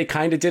think that they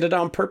kind of did it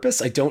on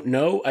purpose. I don't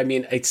know. I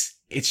mean, it's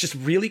just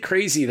really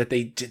crazy that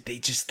they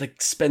just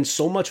like spend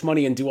so much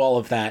money and do all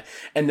of that,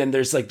 and then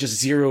there's like just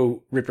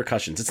zero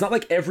repercussions. It's not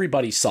like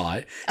everybody saw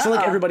it. It's not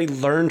like everybody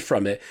learned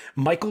from it.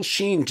 Michael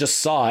Sheen just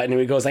saw it, and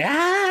he goes like,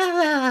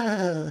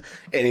 ah,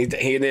 and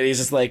he's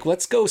just like,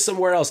 let's go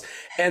somewhere else.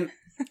 And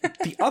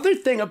the other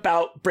thing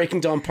about Breaking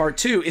Dawn Part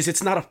 2 is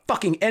it's not a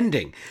fucking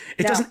ending.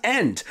 It doesn't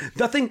end.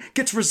 Nothing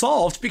gets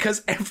resolved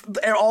because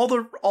all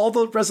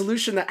the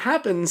resolution that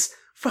happens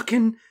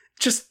fucking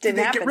just they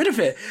get rid of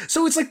it.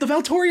 So it's like the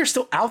Valtori are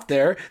still out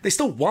there. They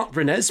still want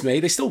Renesmee.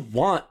 They still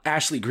want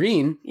Ashley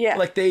Greene. Yeah.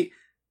 Like they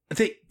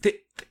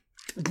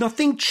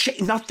nothing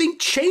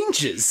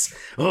changes.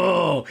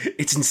 Oh,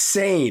 it's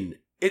insane.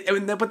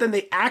 But then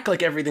they act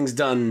like everything's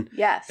done.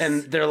 Yes.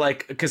 And they're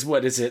like, because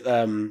what is it?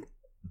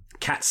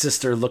 Kat's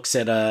sister looks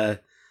at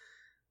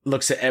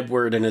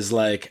Edward and is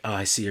like, "Oh,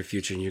 I see your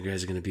future, and you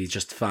guys are gonna be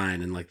just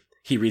fine." And like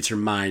he reads her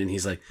mind, and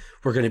he's like,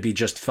 "We're gonna be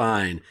just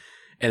fine."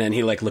 And then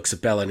he like looks at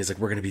Bella, and he's like,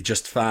 "We're gonna be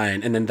just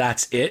fine." And then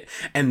that's it.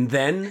 And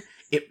then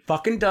it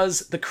fucking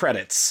does the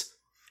credits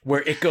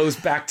where it goes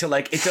back to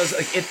like it does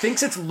like it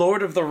thinks it's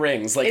Lord of the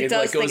Rings. Like it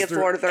like goes through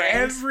Lord of the Rings.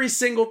 Every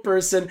single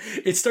person.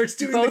 It starts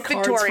doing both the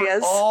cards Victorias.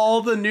 For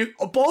all the new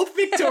both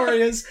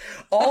Victorias,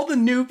 all the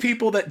new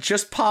people that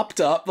just popped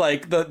up,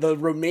 like the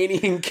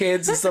Romanian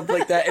kids and stuff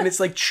like that. And it's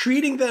like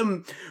treating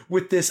them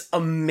with this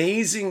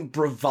amazing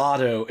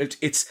bravado.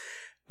 It's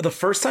the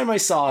first time I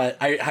saw it,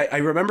 I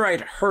remember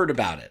I'd heard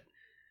about it.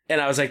 And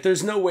I was like,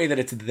 there's no way that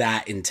it's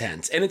that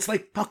intense. And it's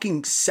like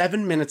fucking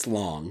 7 minutes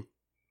long.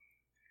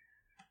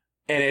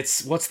 And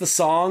it's, what's the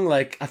song?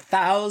 Like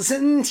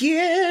 1,000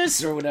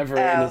 years or whatever.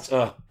 And it's,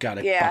 oh,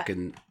 God,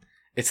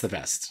 it's the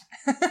best.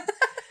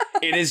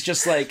 It is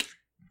just like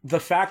the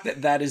fact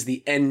that that is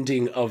the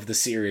ending of the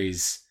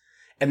series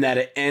and that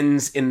it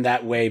ends in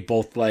that way,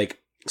 both like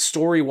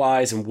story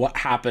wise and what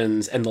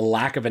happens and the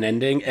lack of an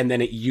ending. And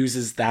then it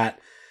uses that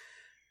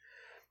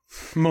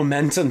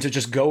momentum to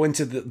just go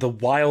into the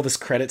wildest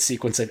credit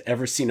sequence I've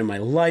ever seen in my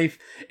life.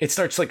 It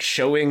starts like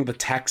showing the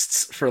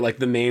texts for like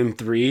the main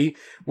three,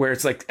 where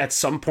it's like at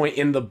some point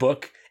in the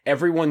book,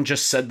 everyone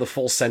just said the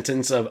full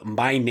sentence of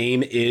 "My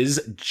name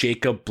is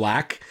Jacob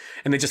Black,"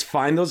 and they just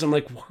find those. I'm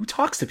like, who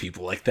talks to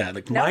people like that?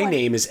 Like, my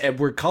name is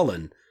Edward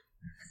Cullen.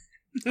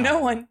 No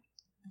one.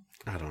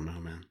 I don't know,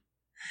 man.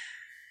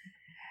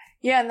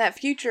 Yeah, and that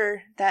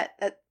future, that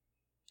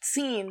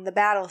scene, the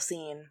battle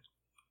scene.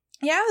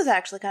 Yeah, I was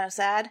actually kind of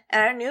sad,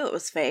 and I knew it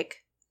was fake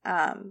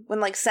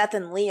when like Seth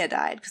and Leah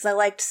died, because I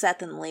liked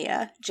Seth and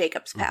Leah,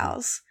 Jacob's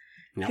pals,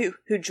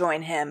 who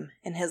join him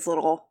in his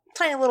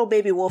tiny little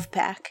baby wolf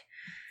pack.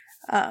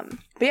 But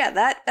yeah,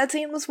 that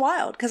scene was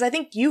wild, because I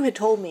think you had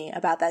told me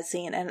about that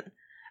scene, and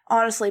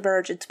honestly,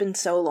 Burge, it's been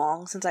so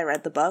long since I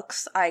read the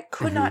books, I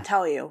could not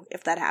tell you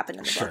if that happened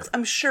in the books.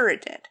 I'm sure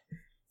it did.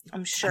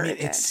 It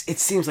did. It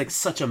seems like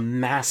such a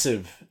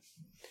massive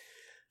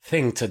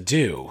thing to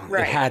do.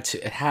 Right.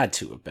 It had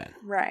to have been.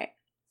 Right.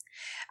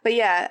 But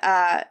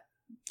yeah,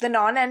 the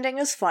non-ending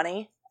is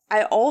funny.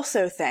 I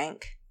also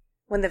think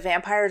when the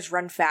vampires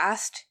run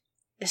fast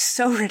is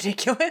so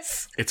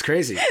ridiculous. It's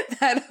crazy.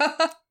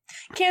 That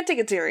can't take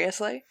it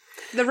seriously.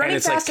 The running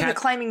fast and the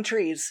climbing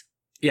trees.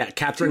 Yeah,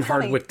 Catherine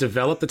Hardwicke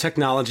developed the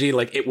technology,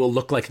 like, it will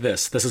look like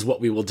this. This is what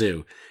we will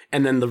do.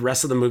 And then the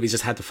rest of the movies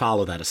just had to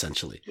follow that,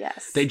 essentially.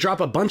 Yes. They drop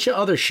a bunch of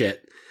other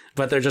shit,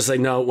 but they're just like,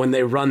 no, when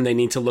they run, they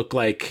need to look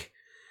like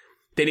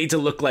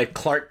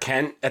Clark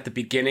Kent at the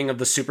beginning of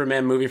the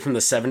Superman movie from the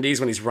 70s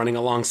when he's running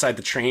alongside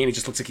the train. He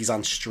just looks like he's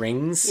on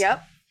strings.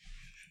 Yep.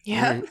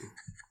 Right.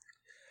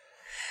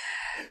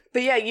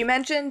 But yeah, you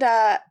mentioned,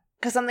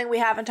 because something we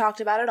haven't talked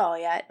about at all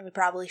yet, and we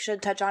probably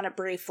should touch on it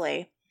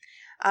briefly,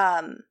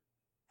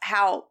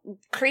 how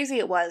crazy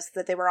it was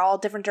that they were all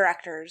different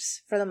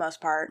directors for the most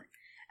part.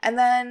 And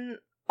then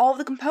all of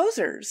the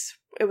composers.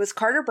 It was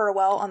Carter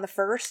Burwell on the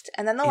first,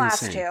 and then the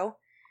last two.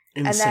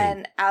 Insane. And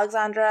then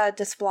Alexandra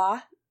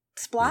Desplat?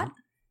 Mm-hmm.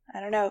 I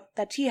don't know.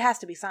 That T has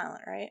to be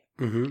silent, right?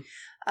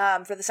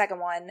 Mm-hmm. For the second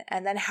one.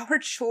 And then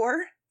Howard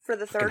Shore for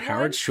the third one.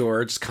 Howard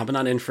Shore just coming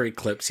on in for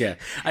Eclipse, yeah.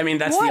 I mean,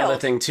 that's the other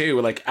thing,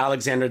 too. Like,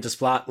 Alexandra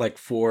Desplat, like,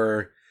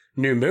 for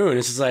New Moon,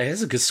 it's just like,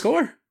 it's a good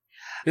score.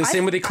 The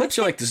same with Eclipse,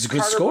 you're like, this is a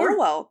good score. Carter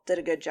Burwell did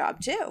a good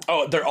job, too.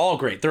 Oh, they're all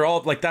great. They're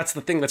all, like, that's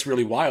the thing that's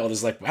really wild,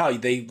 is like, wow,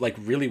 they, like,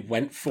 really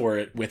went for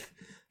it with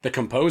the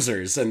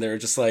composers, and they're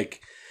just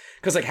like...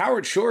 Because, like,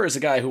 Howard Shore is a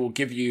guy who will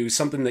give you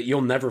something that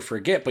you'll never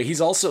forget, but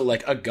he's also,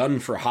 like, a gun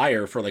for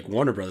hire for, like,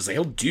 Warner Brothers. Like,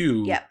 he'll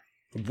do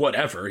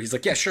whatever. He's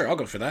like, yeah, sure, I'll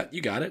go for that.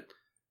 You got it.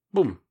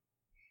 Boom.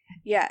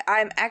 Yeah,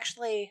 I'm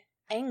actually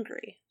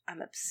angry.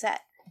 I'm upset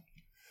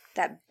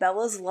that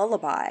Bella's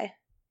Lullaby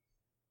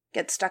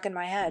gets stuck in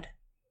my head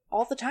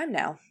all the time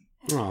now.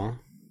 Aw.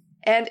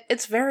 And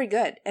it's very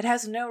good. It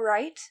has no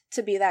right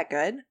to be that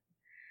good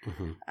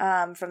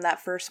from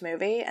that first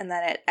movie, and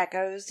then it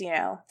echoes,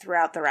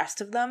 throughout the rest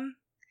of them.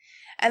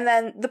 And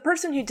then the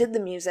person who did the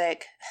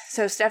music,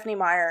 so Stephenie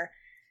Meyer,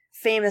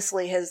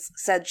 famously has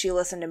said she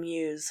listened to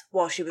Muse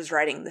while she was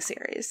writing the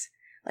series.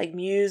 Like,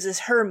 Muse is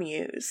her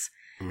muse.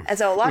 And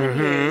so a lot of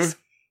views.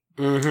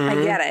 Mm-hmm.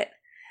 I get it.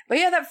 But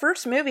yeah, that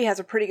first movie has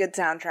a pretty good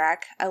soundtrack.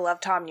 I love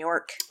Tom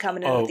York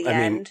coming in at the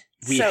end.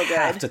 We so good.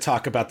 have to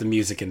talk about the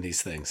music in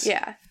these things.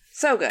 Yeah,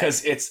 so good.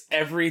 Because it's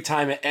every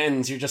time it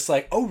ends, you're just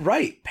like, oh,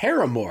 right,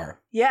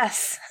 Paramore.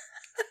 Yes.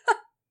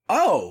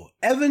 Oh,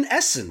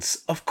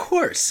 Evanescence, of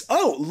course.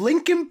 Oh,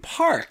 Linkin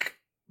Park.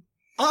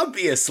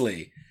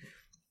 Obviously.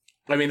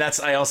 I mean,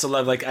 I also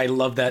love, like, I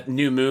love that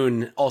New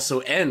Moon also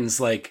ends,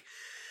 like,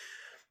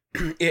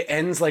 it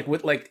ends, like,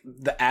 with, like,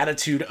 the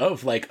attitude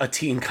of, like, a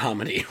teen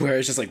comedy, where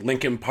it's just, like,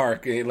 Linkin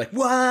Park, and like,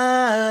 what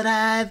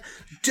I've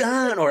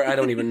done, or I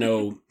don't even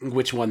know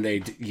which one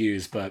they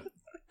use, but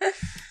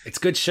it's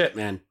good shit,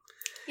 man.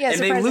 Yeah, and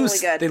surprisingly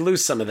good. They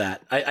lose some of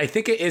that. I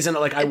think it isn't,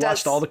 like, I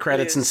watched all the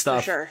credits and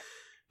stuff, for sure.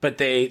 but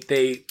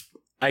they,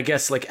 I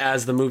guess, like,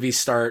 as the movies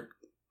start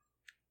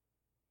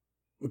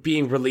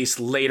being released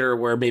later,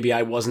 where maybe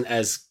I wasn't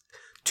as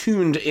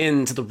tuned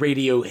into the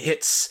radio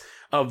hits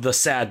of the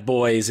sad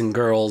boys and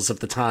girls of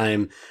the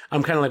time,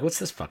 I'm kind of like, what's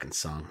this fucking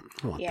song?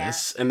 I want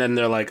this. And then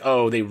they're like,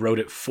 oh, they wrote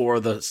it for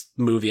the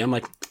movie. I'm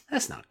like,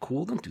 that's not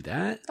cool. Don't do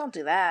that. Don't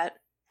do that.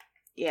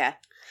 Yeah.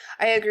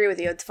 I agree with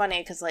you. It's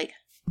funny because, like,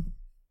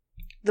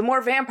 the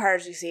more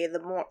vampires you see, the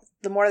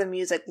more the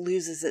music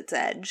loses its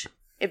edge.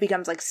 It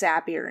becomes, like,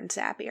 sappier and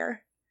sappier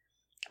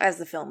as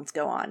the films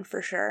go on,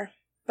 for sure.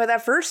 But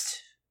that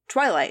first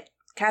Twilight,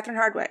 Catherine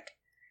Hardwicke,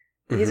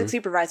 music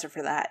supervisor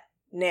for that,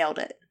 nailed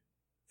it.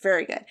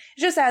 Very good.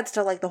 It just adds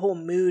to, like, the whole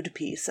mood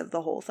piece of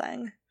the whole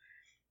thing,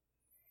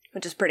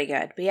 which is pretty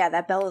good. But yeah,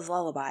 that Bella's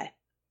Lullaby.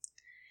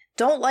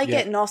 Don't like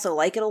it and also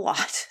like it a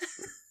lot.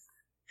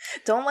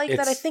 Don't like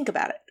that I think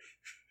about it.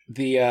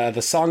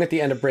 The song at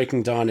the end of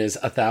Breaking Dawn is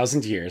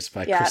 1,000 Years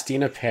by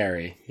Christina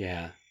Perri.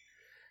 Yeah.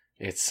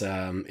 It's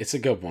a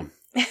good one.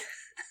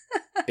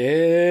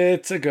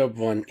 It's a good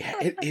one.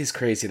 Yeah, it is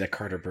crazy that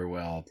Carter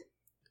Burwell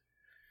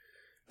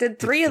did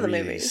three of the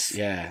movies.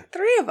 Yeah.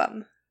 3 of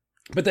them.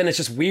 But then it's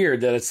just weird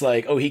that it's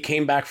like, oh, he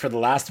came back for the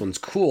last one's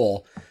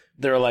cool.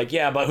 They're like,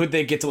 yeah, but who'd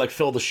they get to, like,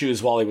 fill the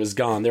shoes while he was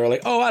gone? They were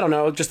like, oh, I don't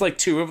know, just like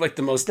 2 of, like,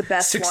 the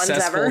best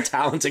successful,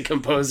 talented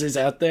composers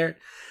out there.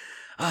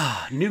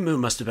 Ah, New Moon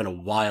must have been a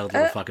wild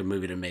little fucking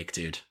movie to make,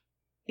 dude.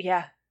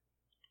 Yeah.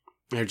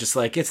 They're just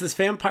like, it's this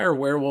vampire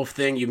werewolf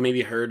thing. You've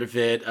maybe heard of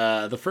it.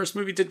 The first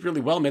movie did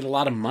really well, made a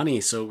lot of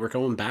money, so we're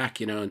going back,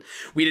 you know. And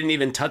we didn't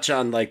even touch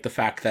on, like, the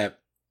fact that,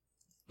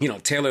 you know,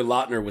 Taylor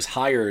Lautner was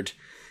hired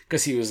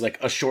because he was, like,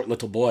 a short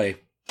little boy,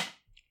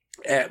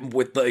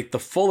 with, like, the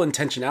full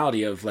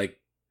intentionality of, like,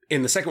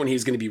 in the second one he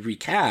was going to be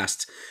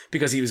recast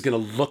because he was going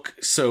to look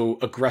so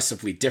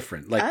aggressively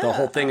different. Like, the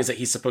whole thing is that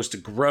he's supposed to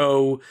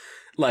grow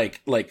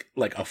like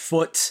a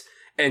foot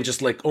and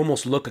just, like,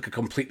 almost look like a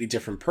completely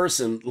different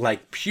person,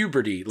 like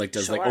puberty, like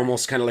does, like,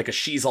 almost kind of like a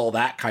She's All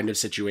That kind of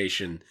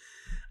situation.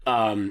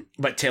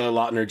 But Taylor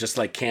Lautner just,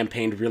 like,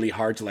 campaigned really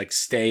hard to, like,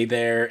 stay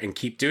there and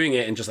keep doing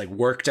it, and just, like,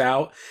 worked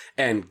out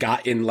and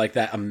got in, like,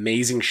 that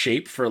amazing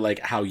shape for, like,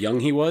 how young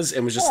he was,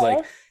 and was just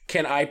like,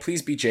 can I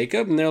please be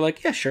Jacob? And they're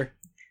like, yeah, sure.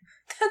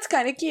 That's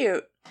kind of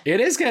cute.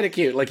 It is kind of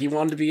cute. Like, he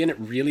wanted to be in it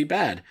really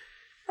bad.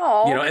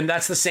 Oh, you know, and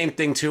that's the same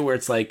thing too, where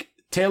it's like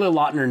Taylor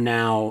Lautner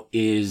now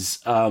is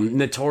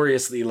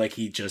notoriously, like,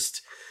 he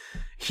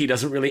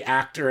doesn't really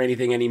act or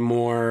anything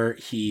anymore.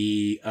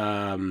 He,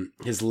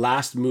 his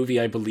last movie,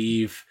 I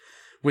believe,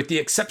 with the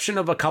exception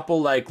of a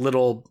couple, like,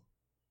 little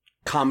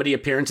comedy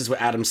appearances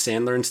with Adam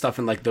Sandler and stuff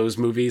in, like, those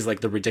movies,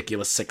 like The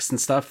Ridiculous Six and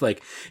stuff,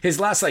 like, his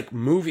last, like,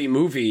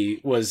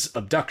 movie was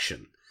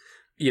Abduction,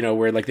 you know,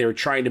 where, like, they were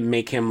trying to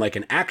make him, like,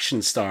 an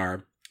action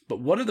star. But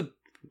one of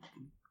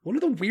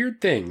the weird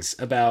things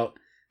about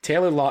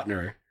Taylor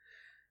Lautner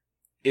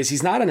is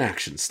he's not an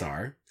action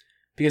star.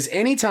 Because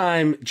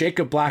anytime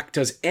Jacob Black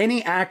does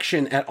any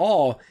action at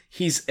all,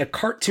 he's a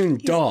cartoon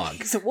dog.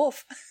 He's a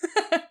wolf.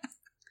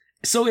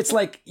 So it's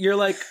like, you're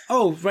like,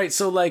 oh, right,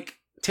 so, like,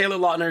 Taylor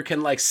Lautner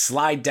can, like,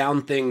 slide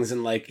down things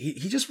and, like,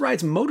 he just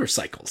rides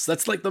motorcycles.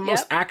 That's, like, the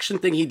most action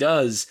thing he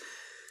does.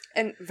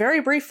 And very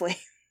briefly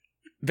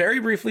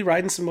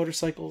riding some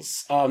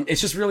motorcycles.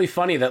 It's just really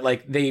funny that,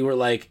 like, they were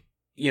like,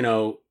 you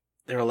know,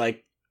 they were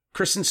like,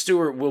 Kristen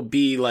Stewart will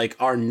be, like,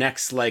 our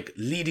next, like,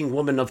 leading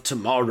woman of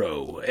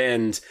tomorrow.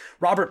 And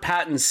Robert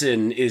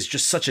Pattinson is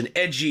just such an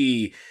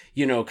edgy,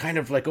 you know, kind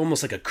of like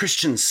almost like a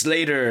Christian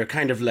Slater,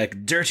 kind of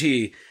like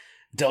dirty,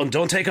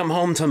 don't take him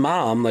home to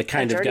mom, like,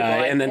 kind of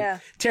guy. And then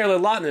Taylor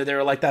Lautner, they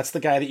were like, that's the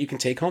guy that you can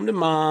take home to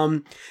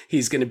mom.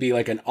 He's going to be,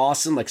 like, an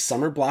awesome, like,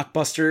 summer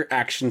blockbuster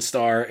action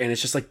star. And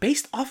it's just, like,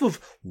 based off of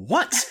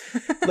what?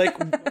 Like,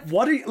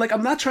 what are you, like,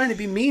 I'm not trying to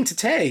be mean to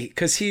Tay,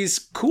 because he's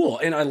cool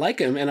and I like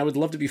him and I would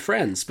love to be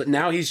friends. But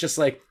now he's just,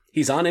 like,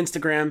 he's on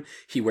Instagram.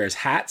 He wears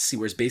hats. He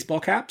wears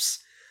baseball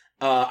caps.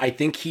 I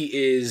think he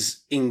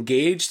is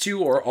engaged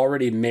to or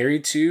already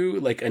married to,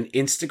 like, an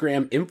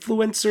Instagram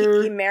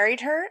influencer. He married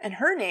her, and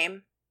her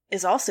name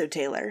is also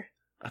Taylor.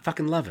 I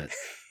fucking love it.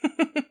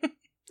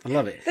 I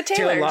love it. The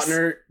Taylor Taylors.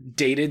 Lautner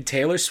dated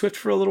Taylor Swift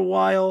for a little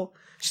while.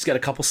 She's got a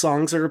couple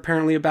songs that are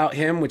apparently about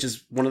him, which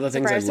is one of the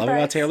things I love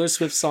about Taylor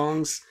Swift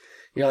songs.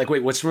 You're like,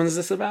 wait, which one is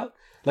this about?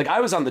 Like, I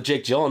was on the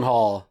Jake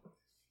Gyllenhaal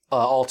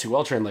All Too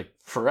Well train like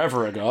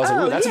forever ago. I was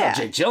like, ooh, that's about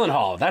Jake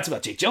Gyllenhaal. That's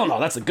about Jake Gyllenhaal.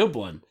 That's a good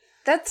one.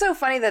 That's so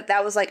funny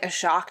that was like a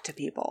shock to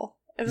people.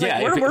 It was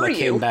like, where were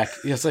you? Came back.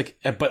 It's like,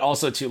 but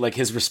also to like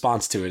his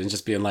response to it and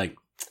just being like,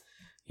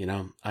 you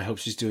know, I hope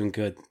she's doing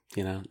good.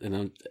 You know,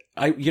 and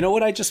you know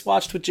what I just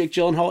watched with Jake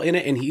Gyllenhaal in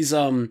it, and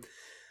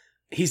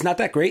he's not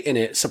that great in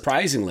it,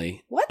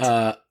 surprisingly.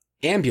 What?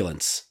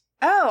 Ambulance.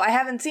 Oh, I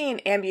haven't seen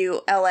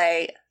Ambulance.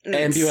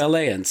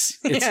 Ambulance.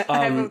 Yeah,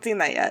 I haven't seen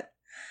that yet.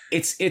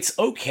 It's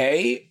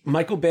okay.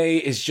 Michael Bay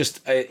is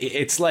just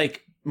it's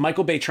like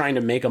Michael Bay trying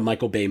to make a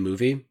Michael Bay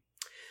movie.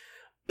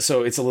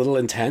 So it's a little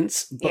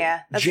intense. But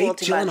yeah, that's Jake a little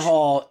too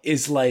Gyllenhaal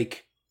is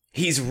like,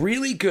 he's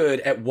really good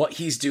at what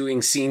he's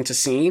doing scene to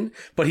scene,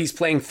 but he's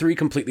playing 3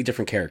 completely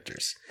different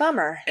characters.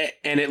 Bummer.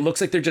 And it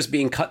looks like they're just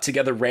being cut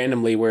together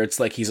randomly, where it's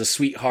like he's a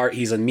sweetheart,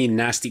 he's a mean,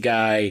 nasty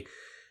guy.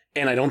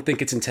 And I don't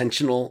think it's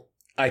intentional.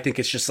 I think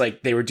it's just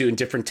like they were doing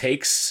different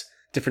takes,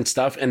 different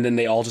stuff, and then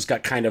they all just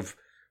got kind of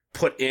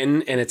put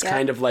in, and it's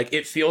kind of like,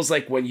 it feels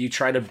like when you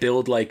try to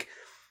build like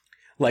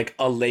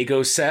a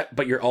Lego set,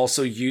 but you're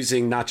also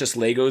using not just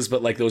Legos,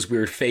 but like those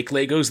weird fake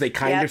Legos. They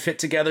kind of fit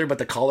together, but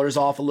the color's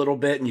off a little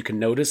bit, and you can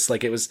notice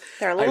like it was.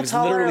 They're a little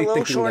taller, a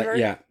little shorter.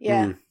 Yeah,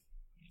 yeah,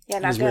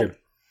 not good. Weird.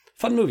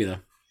 Fun movie though.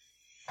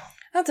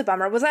 That's a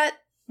bummer. Was that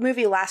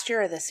movie last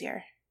year or this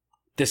year?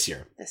 This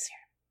year. This year.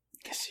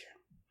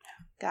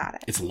 Got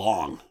it. It's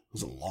long. It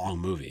was a long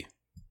movie.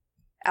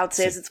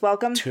 Outstays its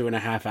welcome.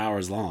 2.5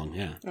 hours long.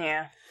 Yeah.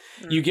 Yeah.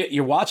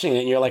 You're watching it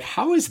and you're like,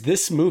 how is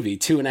this movie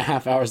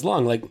 2.5 hours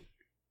long? Like,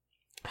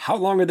 how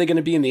long are they going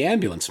to be in the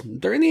ambulance?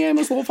 They're in the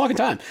ambulance the whole fucking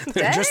time.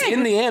 They're just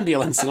in the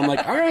ambulance. And I'm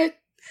like, all right.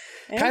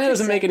 Kind of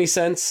doesn't make any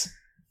sense.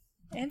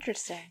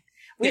 Interesting.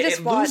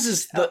 It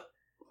loses the...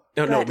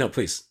 No,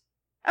 please.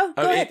 Oh,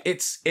 go ahead.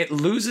 It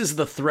loses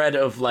the thread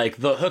of like,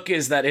 the hook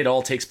is that it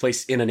all takes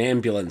place in an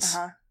ambulance.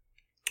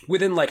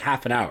 Within like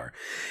half an hour.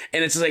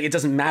 And it's like, it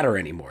doesn't matter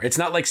anymore. It's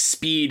not like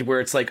Speed where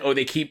it's like, oh,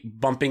 they keep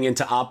bumping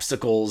into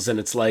obstacles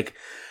and it's like,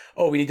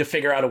 oh, we need to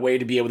figure out a way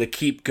to be able to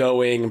keep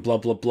going, blah,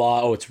 blah,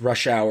 blah. Oh, it's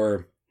rush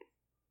hour.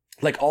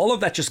 Like all of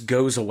that just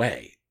goes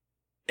away.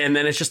 And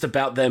then it's just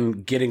about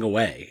them getting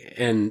away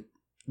and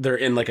they're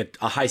in like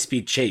a high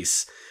speed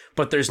chase,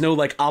 but there's no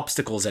like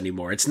obstacles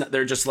anymore. It's not,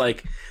 they're just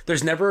like,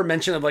 there's never a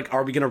mention of like,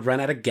 are we going to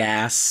run out of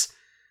gas?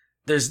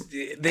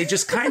 They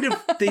just kind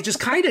of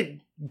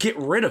get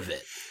rid of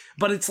it.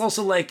 But it's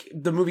also like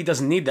the movie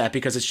doesn't need that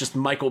because it's just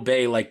Michael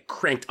Bay like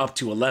cranked up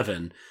to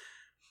 11.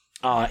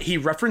 He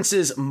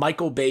references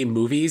Michael Bay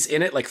movies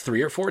in it like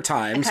 3 or 4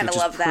 times, which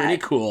is pretty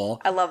cool.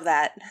 I love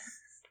that.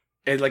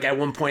 And like at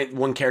one point,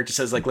 one character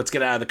says like, "Let's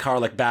get out of the car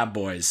like bad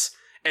boys,"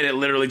 and it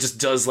literally just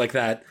does like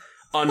that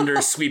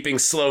under sweeping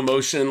slow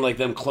motion, like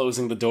them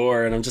closing the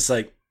door, and I'm just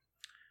like,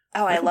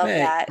 oh, I love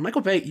that.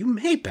 Michael Bay, you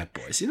hate Bad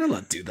Boys. You're not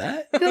allowed to do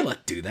that. You're not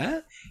allowed to do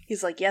that.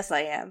 He's like, yes,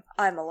 I am.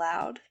 I'm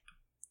allowed.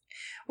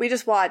 We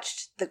just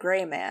watched The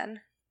Gray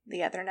Man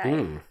the other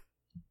night.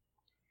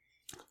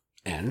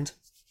 And?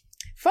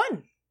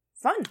 Fun.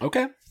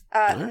 Okay.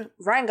 Right.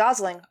 Ryan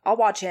Gosling, I'll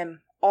watch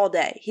him all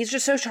day. He's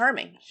just so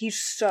charming. He's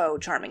so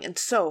charming and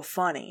so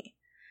funny.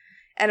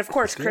 And of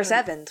course, Chris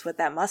Evans with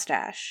that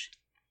mustache.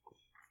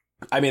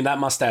 I mean, that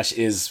mustache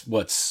is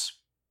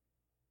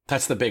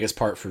that's the biggest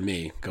part for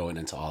me going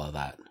into all of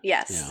that.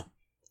 Yes.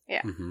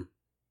 Yeah. Mm-hmm.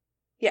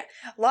 Yeah.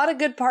 A lot of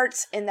good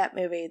parts in that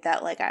movie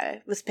that like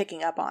I was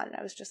picking up on. And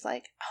I was just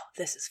like, oh,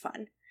 this is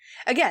fun.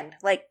 Again,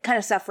 like kind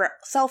of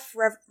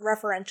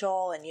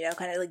self-referential and, you know,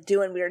 kind of like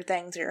doing weird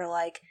things. You're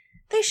like,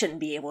 they shouldn't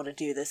be able to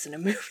do this in a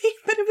movie,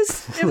 but it was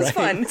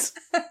fun.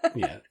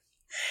 Yeah.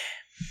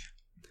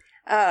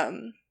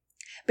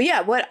 But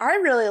yeah, what I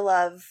really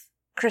love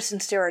Kristen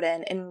Stewart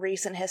in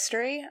recent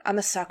history, I'm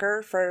a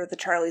sucker for the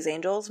Charlie's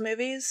Angels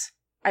movies.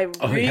 I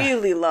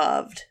really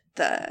loved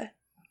the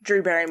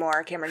Drew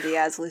Barrymore, Cameron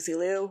Diaz, Lucy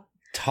Liu.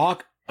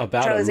 Talk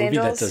about Charlie's a movie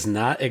Angels. That does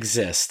not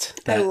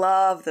exist. I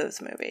love those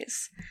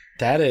movies.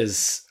 That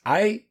is,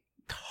 I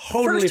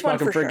totally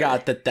fucking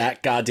forgot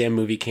that goddamn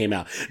movie came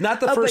out. Not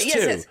the first two.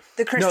 Yes,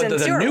 the Kristen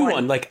Stewart new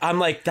one. Like, I'm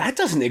like, that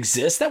doesn't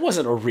exist. That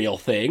wasn't a real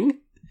thing.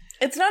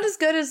 It's not as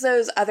good as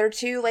those other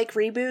two, like,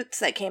 reboots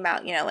that came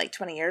out, you know, like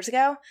 20 years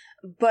ago,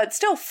 but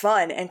still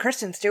fun, and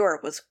Kristen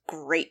Stewart was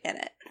great in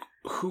it.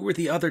 Who were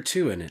the other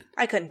two in it?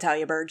 I couldn't tell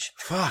you, Burge.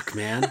 Fuck,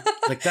 man.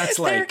 Like, that's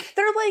like...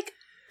 They're like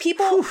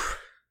people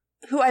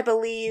who I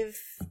believe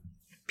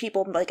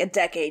people like a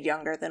decade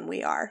younger than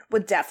we are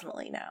would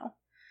definitely know.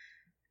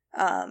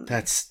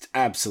 That's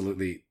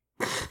absolutely...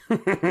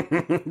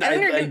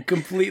 I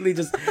completely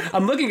just...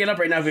 I'm looking it up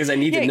right now because I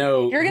need to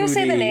know. You're going to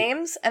say the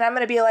names, and I'm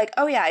going to be like,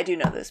 oh yeah, I do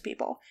know those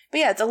people. But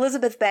yeah, it's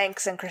Elizabeth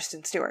Banks and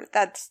Kristen Stewart.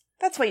 That's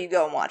why you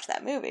go and watch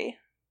that movie.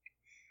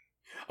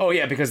 Oh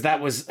yeah, because that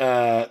was...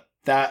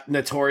 that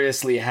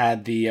notoriously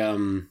had the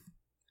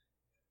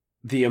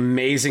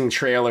amazing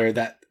trailer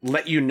that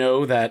let you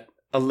know that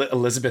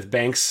Elizabeth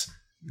Banks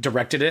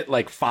directed it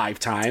like 5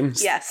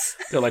 times. Yes.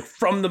 They're like,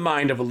 from the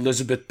mind of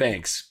Elizabeth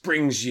Banks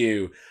brings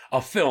you a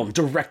film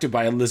directed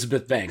by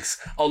Elizabeth Banks.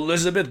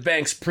 Elizabeth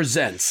Banks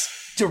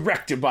presents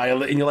directed by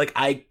and you're like,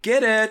 I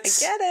get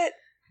it.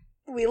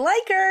 We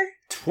like her.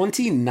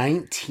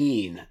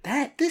 2019.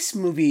 This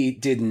movie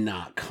did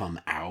not come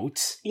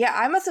out. Yeah,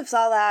 I must have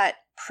saw that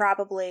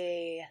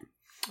probably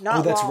not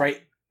Oh, that's long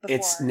right. before.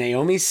 It's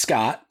Naomi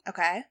Scott,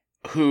 Okay.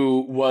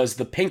 who was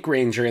the Pink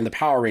Ranger in the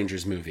Power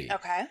Rangers movie.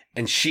 Okay.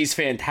 And she's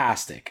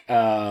fantastic.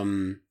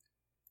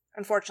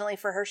 Unfortunately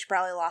for her, she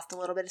probably lost a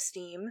little bit of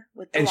steam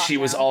with the And she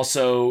was lockdown.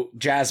 also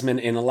Jasmine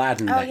in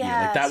Aladdin that year.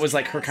 Like that yes, was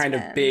like her kind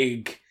of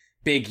Jasmine.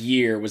 big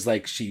year. Was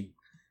like she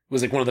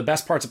was like one of the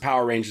best parts of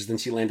Power Rangers. Then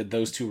she landed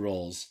those two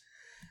roles.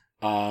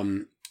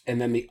 And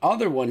then the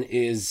other one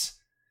is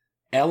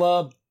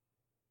Ella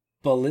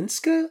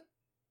Balinska,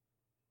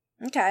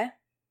 Okay.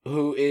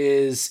 who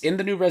is in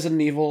the new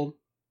Resident Evil.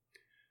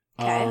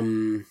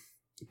 Okay.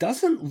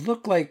 Doesn't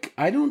look like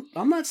I'm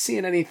not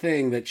seeing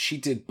anything that she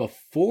did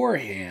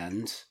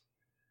beforehand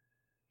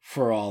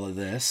for all of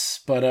this.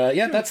 But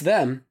yeah, that's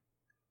them.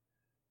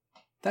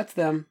 That's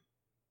them.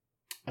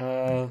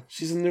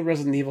 She's in the new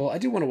Resident Evil. I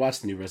do want to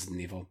watch the new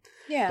Resident Evil.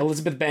 Yeah.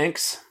 Elizabeth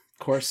Banks, of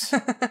course.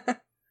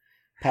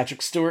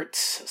 Patrick Stewart,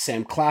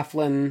 Sam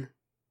Claflin,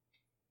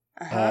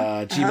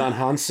 Jimon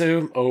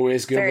Hansu,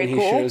 always good Very when he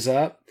cool. shows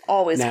up.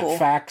 Always Nat cool.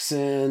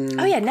 Faxon.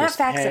 Oh, yeah, Nat Chris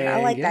Faxon. I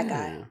Pegg, like that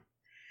guy. yeah.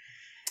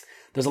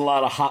 There's a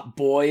lot of hot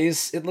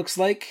boys, it looks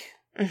like.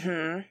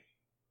 Mm-hmm.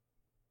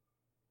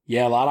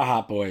 Yeah, a lot of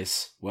hot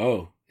boys.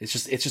 Whoa. It's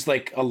just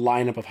like a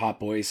lineup of hot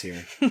boys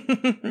here.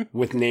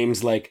 With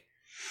names like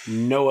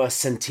Noah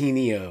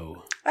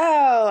Centineo.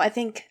 Oh, I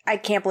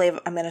can't believe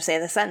I'm going to say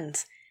the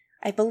sentence.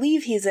 I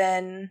believe he's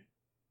in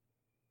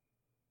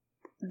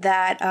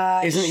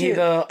that, Isn't he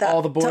the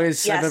All the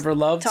Boys I've Ever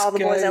Loved To All the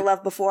guy? Boys I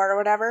Loved Before or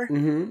whatever?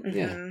 Mm-hmm.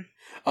 Yeah.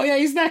 Oh, yeah,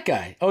 he's that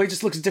guy. Oh, he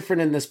just looks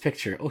different in this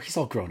picture. Oh, he's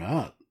all grown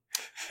up.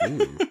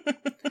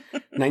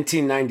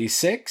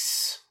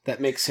 1996. That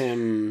makes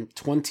him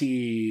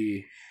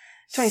 26.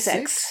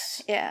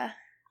 26. Yeah.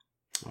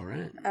 All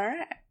right. All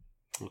right.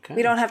 Okay.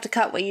 We don't have to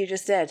cut what you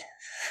just did.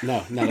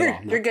 No, not at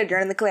all. No. You're good. You're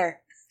in the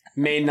clear.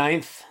 May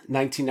 9th,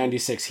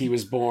 1996. He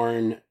was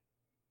born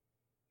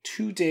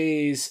 2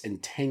 days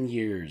and 10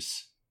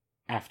 years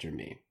after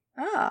me.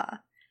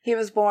 Ah. He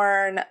was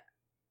born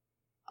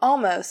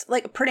almost,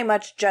 like pretty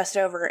much just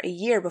over a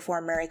year before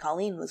Mary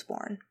Colleen was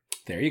born.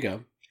 There you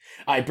go.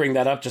 I bring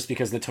that up just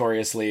because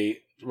notoriously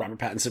Robert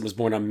Pattinson was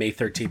born on May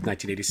 13th,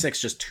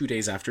 1986, just 2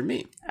 days after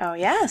me. Oh,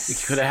 yes.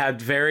 You could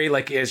have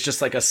had it's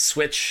just like a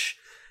switch,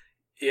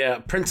 yeah,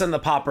 Prince and the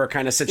Pauper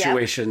kind of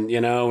situation, you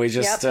know? We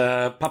just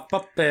pop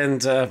up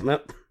and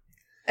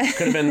could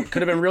have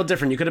been real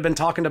different. You could have been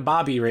talking to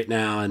Bobby right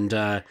now and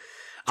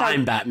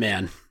I'm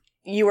Batman.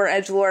 You were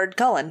Edgelord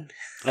Cullen.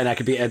 And I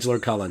could be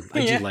Edgelord Cullen.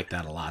 I do like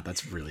that a lot.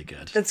 That's really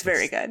good. That's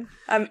very good.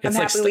 I'm it's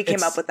happy like we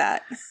came up with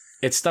that.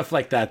 It's stuff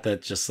like that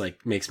that just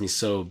like makes me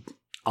so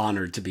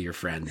honored to be your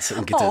friend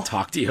and get to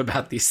talk to you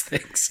about these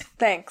things.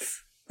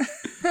 Thanks.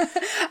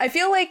 I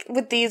feel like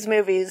with these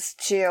movies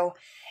too,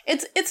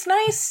 it's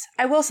nice.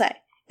 I will say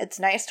it's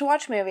nice to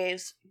watch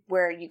movies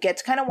where you get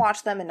to kind of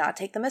watch them and not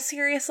take them as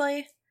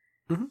seriously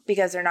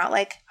because they're not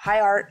like high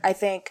art. I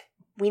think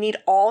we need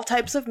all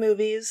types of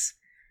movies.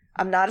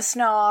 I'm not a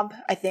snob.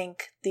 I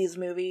think these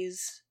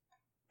movies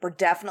were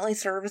definitely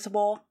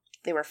serviceable.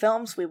 They were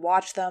films, we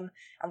watched them,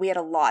 and we had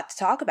a lot to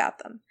talk about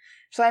them.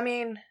 So, I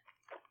mean,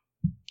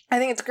 I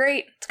think it's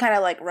great to kind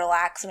of like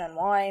relax and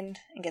unwind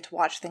and get to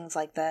watch things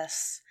like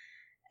this.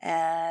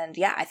 And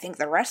yeah, I think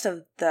the rest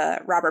of the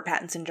Robert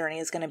Pattinson journey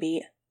is going to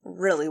be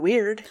really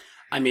weird.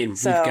 I mean,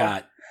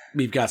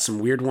 we've got some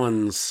weird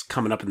ones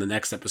coming up in the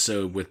next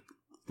episode with,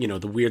 you know,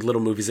 the weird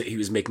little movies that he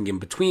was making in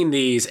between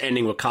these,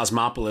 ending with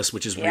Cosmopolis,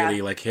 which is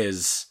really like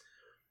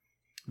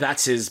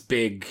that's his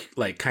big,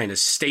 like, kind of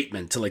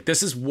statement to, like,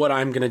 this is what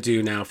I'm going to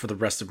do now for the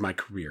rest of my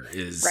career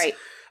is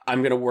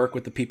I'm going to work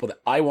with the people that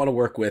I want to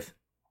work with,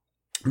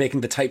 making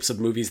the types of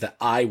movies that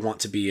I want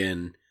to be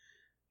in,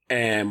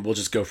 and we'll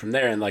just go from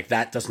there. And, like,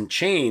 that doesn't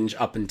change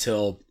up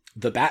until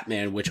The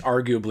Batman, which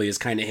arguably is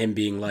kind of him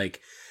being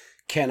like,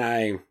 can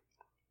I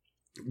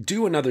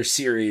do another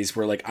series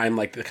where, like, I'm,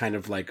 like, the kind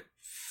of, like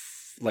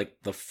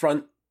the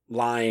front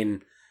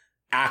line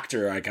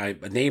actor, like,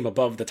 a name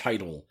above the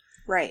title.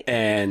 Right.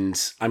 And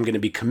I'm going to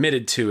be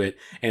committed to it.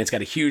 And it's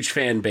got a huge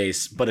fan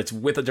base, but it's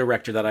with a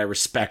director that I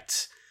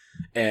respect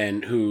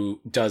and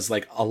who does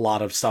like a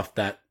lot of stuff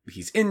that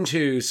he's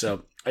into.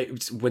 So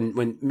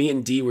when me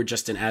and Dee were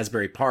just in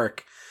Asbury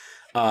Park,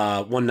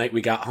 one night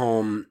we got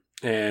we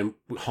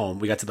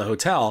got to the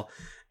hotel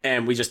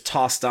and we just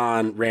tossed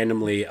on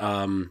randomly,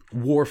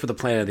 War for the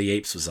Planet of the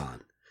Apes was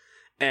on.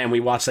 And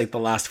we watched like the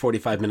last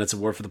 45 minutes of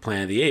War for the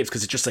Planet of the Apes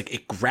because it just like,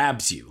 it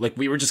grabs you. Like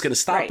we were just going to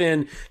stop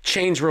in,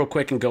 change real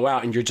quick and go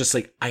out. And you're just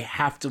like, I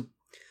have to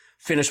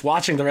finish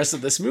watching the rest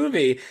of this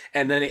movie.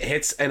 And then it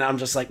hits and I'm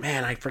just like,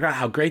 man, I forgot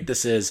how great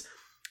this is.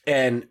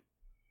 And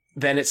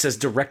then it says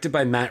directed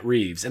by Matt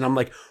Reeves. And I'm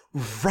like,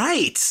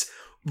 right.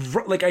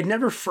 Like I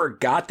never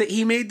forgot that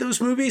he made those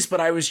movies, but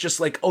I was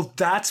just like, oh,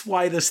 that's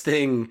why this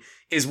thing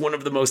is one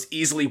of the most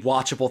easily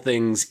watchable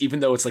things, even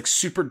though it's like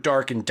super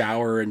dark and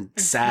dour and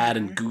sad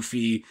and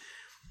goofy.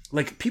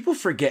 like, people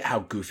forget how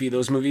goofy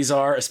those movies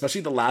are,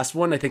 especially the last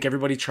one. I think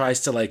everybody tries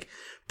to, like,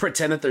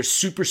 pretend that they're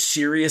super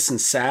serious and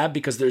sad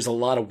because there's a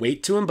lot of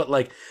weight to them. But,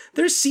 like,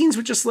 there's scenes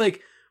with just,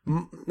 like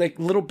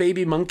little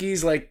baby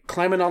monkeys, like,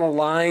 climbing on a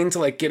line to,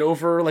 like, get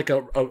over, like,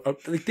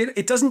 like,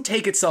 it doesn't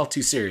take itself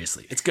too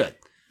seriously. It's good.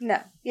 No.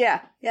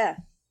 Yeah. Yeah.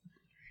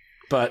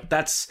 But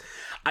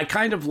I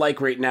kind of like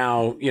right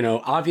now, you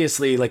know,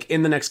 obviously, like,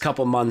 in the next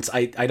couple months,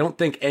 I don't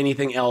think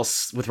anything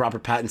else with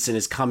Robert Pattinson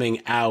is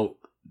coming out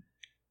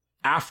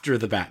after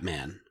the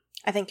Batman.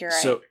 I think you're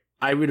right. So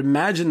I would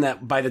imagine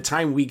that by the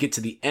time we get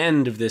to the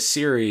end of this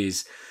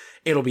series,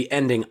 it'll be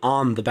ending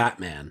on the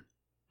Batman.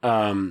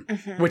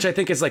 Which I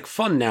think is, like,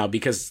 fun now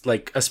because,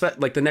 like,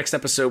 the next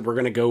episode, we're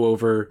going to go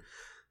over,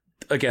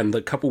 again,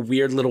 the couple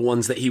weird little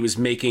ones that he was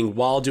making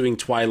while doing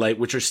Twilight,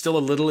 which are still a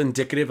little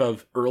indicative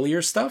of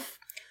earlier stuff.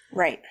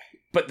 Right.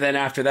 But then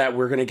after that,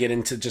 we're going to get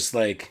into just,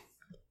 like,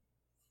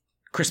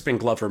 Crispin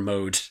Glover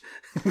mode,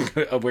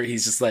 where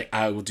he's just like,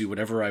 I will do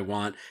whatever I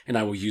want, and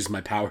I will use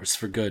my powers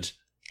for good.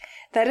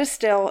 That is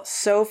still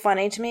so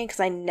funny to me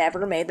because I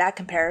never made that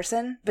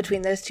comparison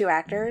between those two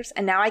actors,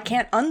 and now I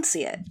can't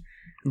unsee it.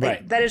 Like,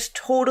 Right. That is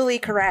totally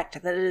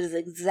correct. That is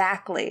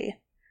exactly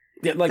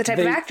the type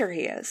of actor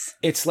he is.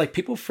 It's like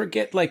people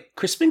forget, like,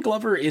 Crispin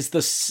Glover is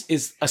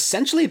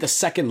essentially the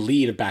second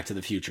lead of Back to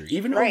the Future,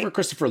 even over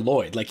Christopher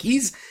Lloyd. Like,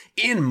 he's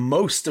in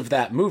most of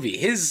that movie.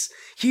 He's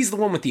the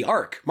one with the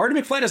arc. Marty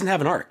McFly doesn't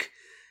have an arc.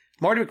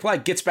 Marty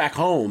McFly gets back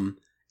home,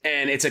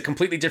 and it's a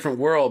completely different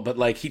world, but,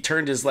 like, he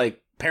turned his,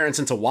 like, parents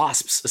into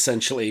wasps,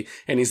 essentially,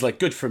 and he's like,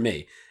 good for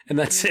me. And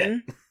that's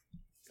it.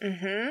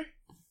 Mm-hmm.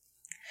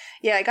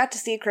 Yeah, I got to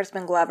see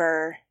Crispin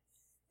Glover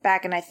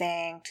back in, I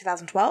think,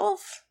 2012,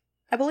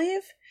 I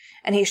believe.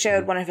 And he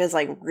showed one of his,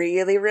 like,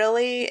 really,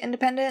 really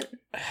independent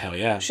Hell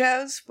yeah.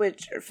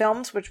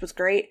 films, which was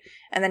great.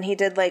 And then he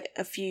did, like,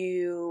 a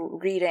few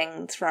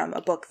readings from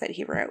a book that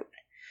he wrote.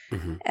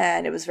 Mm-hmm.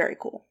 And it was very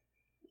cool.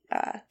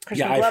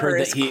 Crispin Glover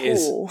is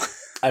cool.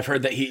 I've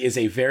heard that he is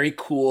a very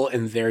cool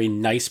and very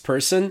nice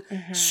person.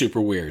 Mm-hmm.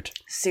 Super weird.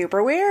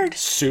 Super weird.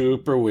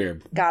 Super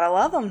weird. Gotta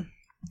love him.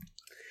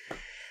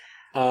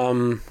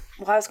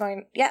 Well, I was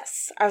going to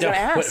ask. I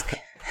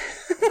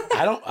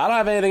don't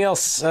have anything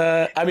else.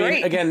 I mean,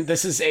 Great. Again,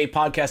 this is a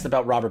podcast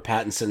about Robert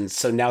Pattinson.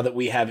 So now that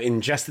we have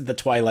ingested the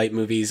Twilight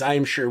movies, I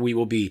am sure we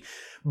will be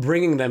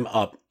bringing them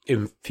up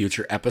in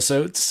future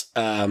episodes.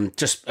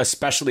 Just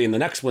especially in the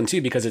next one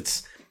too, because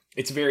it's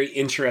very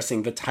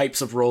interesting the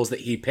types of roles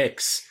that he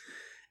picks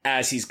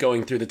as he's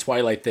going through the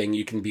Twilight thing.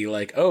 You can be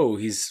like, oh,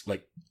 he's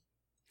like,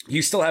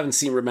 you still haven't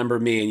seen Remember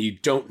Me, and you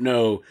don't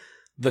know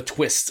the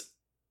twist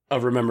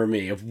of Remember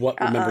Me, of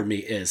what Remember Me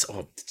is.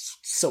 Oh, it's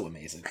so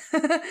amazing.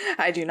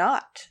 I do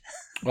not.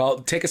 Well,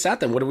 take us out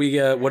then. What do we,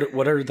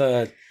 what are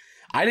the,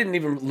 I didn't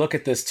even look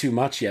at this too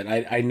much yet.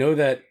 I know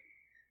that,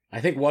 I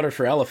think Water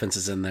for Elephants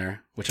is in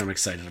there, which I'm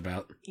excited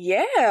about.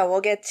 Yeah,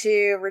 we'll get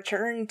to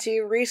return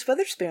to Reese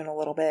Witherspoon a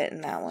little bit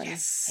in that one.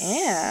 Yes.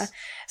 Yeah.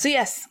 So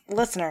yes,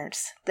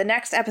 listeners, the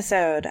next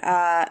episode,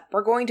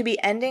 we're going to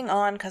be ending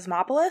on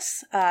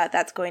Cosmopolis.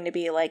 That's going to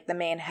be like the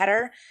main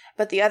header.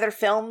 But the other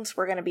films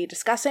we're going to be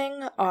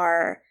discussing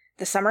are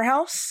The Summer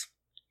House,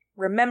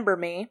 Remember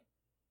Me,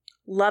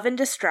 Love and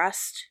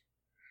Distrust,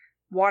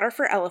 Water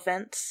for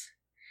Elephants,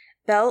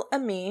 Belle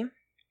Ami,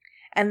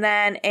 and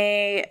then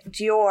a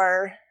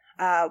Dior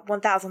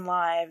 1,000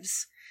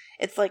 Lives.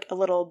 It's like a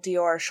little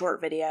Dior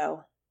short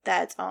video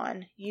that's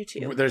on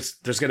YouTube.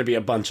 There's going to be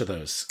a bunch of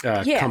those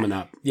coming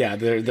up. Yeah,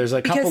 there's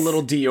a couple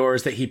little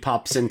Diors that he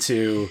pops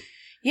into.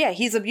 Yeah,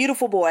 he's a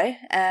beautiful boy,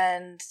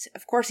 and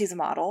of course he's a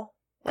model.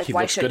 Like, he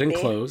looks good in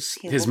clothes.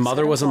 His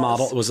mother was a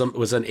model,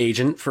 was an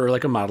agent for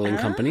like a modeling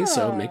company,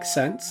 so it makes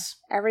sense.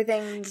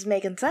 Everything's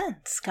making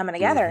sense, coming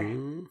together.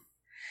 Mm-hmm.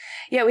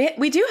 Yeah,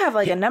 we do have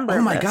like a number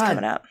of those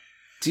coming up.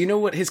 Do you know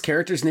what his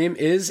character's name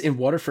is in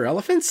Water for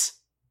Elephants?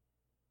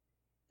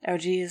 Oh,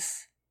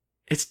 geez.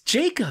 It's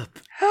Jacob.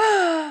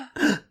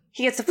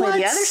 He gets to play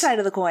the other side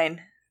of the coin.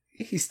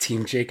 He's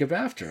Team Jacob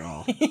after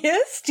all. He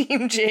is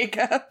Team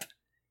Jacob.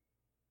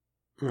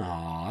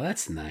 Aw,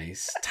 that's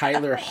nice.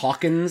 Tyler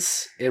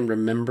Hawkins in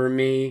Remember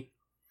Me.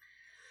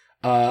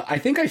 I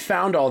think I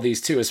found all these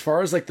too. As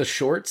far as like the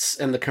shorts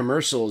and the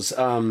commercials,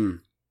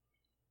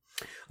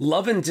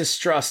 Love and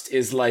Distrust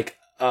is like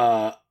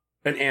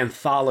an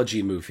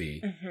anthology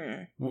movie,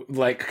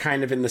 like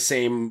kind of in the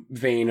same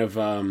vein of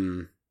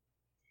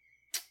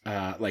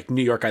like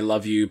New York, I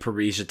Love You,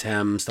 Paris, Je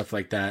T'aime, stuff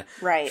like that.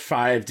 Right.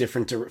 5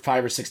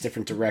 or 6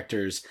 different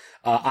directors.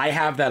 I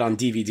have that on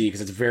DVD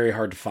because it's very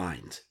hard to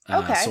find.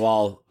 Okay.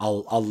 So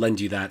I'll lend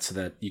you that so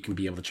that you can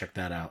be able to check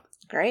that out.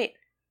 Great.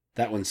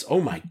 That one's, oh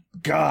my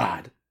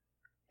God.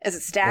 Is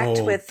it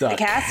stacked with the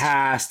cast?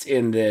 Cast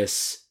in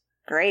this.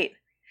 Great.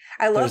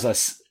 I love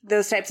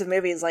those types of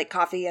movies, like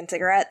Coffee and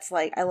Cigarettes.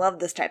 Like, I love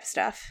this type of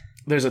stuff.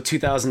 There's a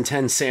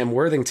 2010 Sam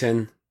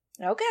Worthington.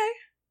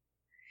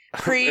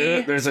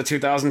 Okay. There's a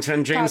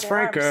 2010 James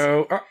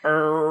Franco.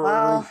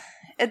 Well,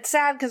 It's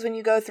sad because when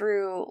you go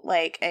through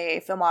like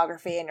a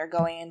filmography and you're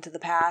going into the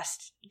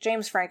past,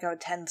 James Franco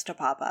tends to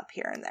pop up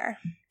here and there.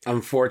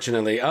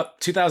 Unfortunately.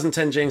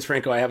 2010 James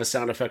Franco, I have a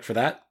sound effect for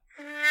that.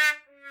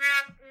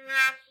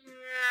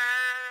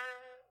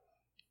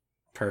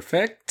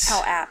 Perfect.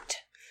 How apt.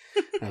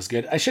 That was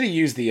good. I should have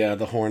used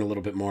the horn a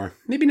little bit more.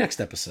 Maybe next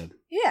episode.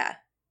 Yeah.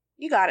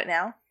 You got it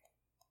now.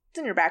 It's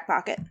in your back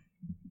pocket.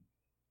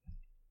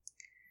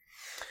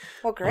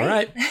 Well, great. All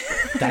right.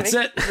 That's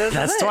it.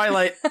 That's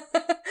Twilight.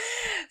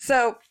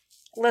 So,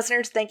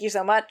 listeners, thank you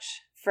so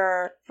much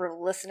for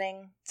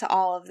listening to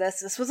all of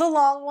this. This was a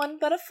long one,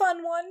 but a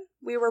fun one.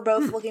 We were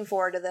both looking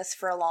forward to this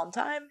for a long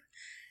time,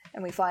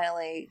 and we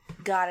finally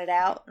got it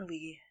out. And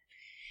the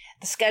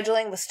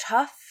scheduling was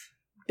tough.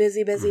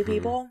 Busy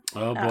people.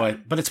 Oh boy.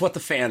 But it's what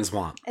the fans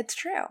want. It's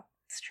true.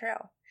 It's true.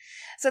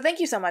 So thank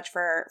you so much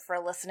for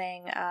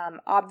listening.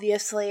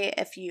 Obviously,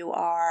 if you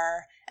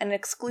are an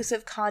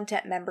exclusive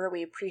content member,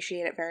 we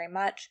appreciate it very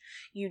much.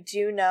 You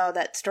do know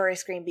that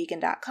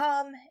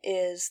StoryScreenBeacon.com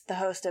is the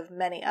host of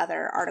many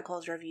other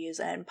articles, reviews,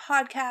 and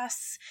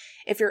podcasts.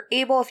 If you're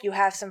able, if you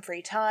have some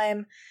free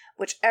time,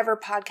 whichever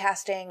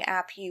podcasting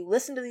app you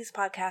listen to these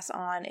podcasts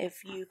on,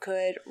 if you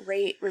could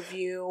rate,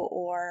 review,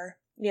 or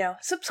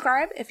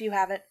subscribe if you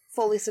haven't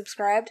fully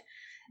subscribed.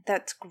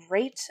 That's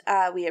great.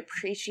 We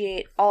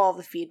appreciate all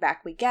the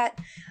feedback we get.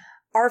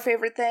 Our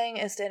favorite thing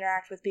is to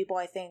interact with people.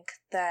 I think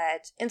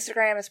that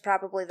Instagram is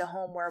probably the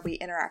home where we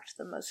interact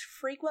the most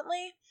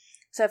frequently.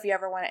 So if you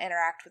ever want to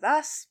interact with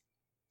us,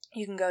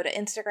 you can go to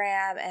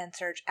Instagram and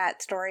search at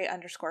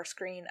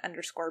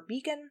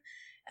story_screen_beacon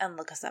and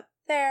look us up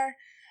there.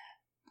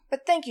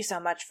 But thank you so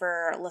much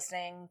for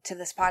listening to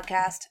this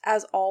podcast.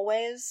 As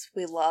always,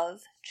 we love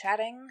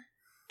chatting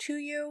to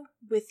you,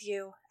 with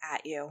you,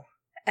 at you.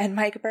 And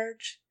Mike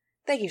Burge,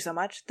 thank you so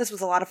much. This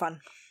was a lot of fun.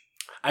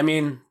 I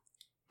mean,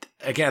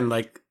 again,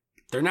 like,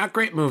 they're not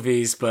great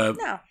movies, but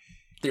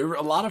they're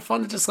a lot of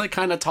fun to just like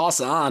kind of toss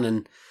on.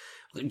 And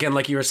again,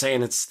 like you were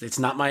saying, it's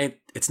not my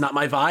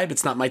vibe.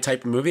 It's not my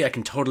type of movie. I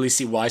can totally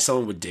see why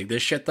someone would dig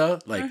this shit though.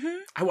 Like,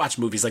 I watch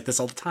movies like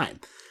this all the time.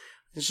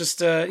 It's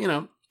just,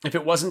 if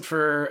it wasn't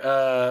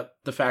for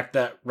the fact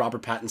that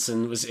Robert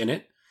Pattinson was in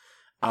it,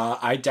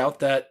 I doubt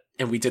that.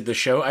 And we did the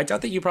show, I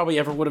doubt that you probably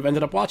ever would have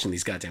ended up watching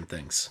these goddamn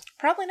things.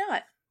 Probably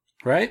not.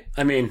 Right?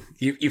 I mean,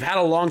 you've had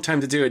a long time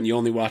to do it and you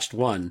only watched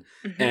one.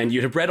 And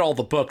you have read all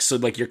the books, so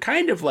like you're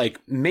kind of like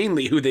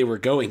mainly who they were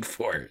going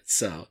for.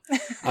 So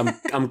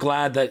I'm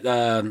glad that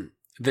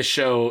the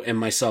show and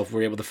myself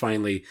were able to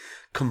finally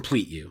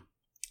complete you.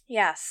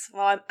 Yes.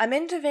 Well, I'm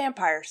into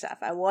vampire stuff.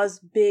 I was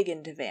big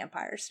into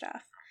vampire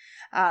stuff.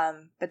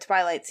 But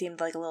Twilight seemed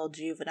like a little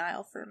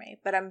juvenile for me.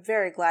 But I'm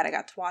very glad I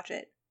got to watch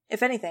it.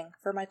 If anything,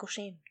 for Michael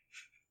Sheen.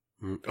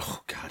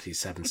 Oh, God,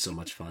 he's having so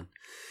much fun.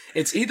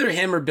 It's either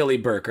him or Billy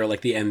Burke are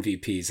like the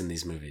MVPs in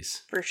these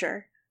movies. For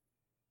sure.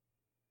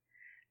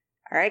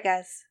 All right,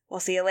 guys. We'll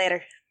see you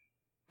later.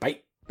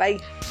 Bye. Bye.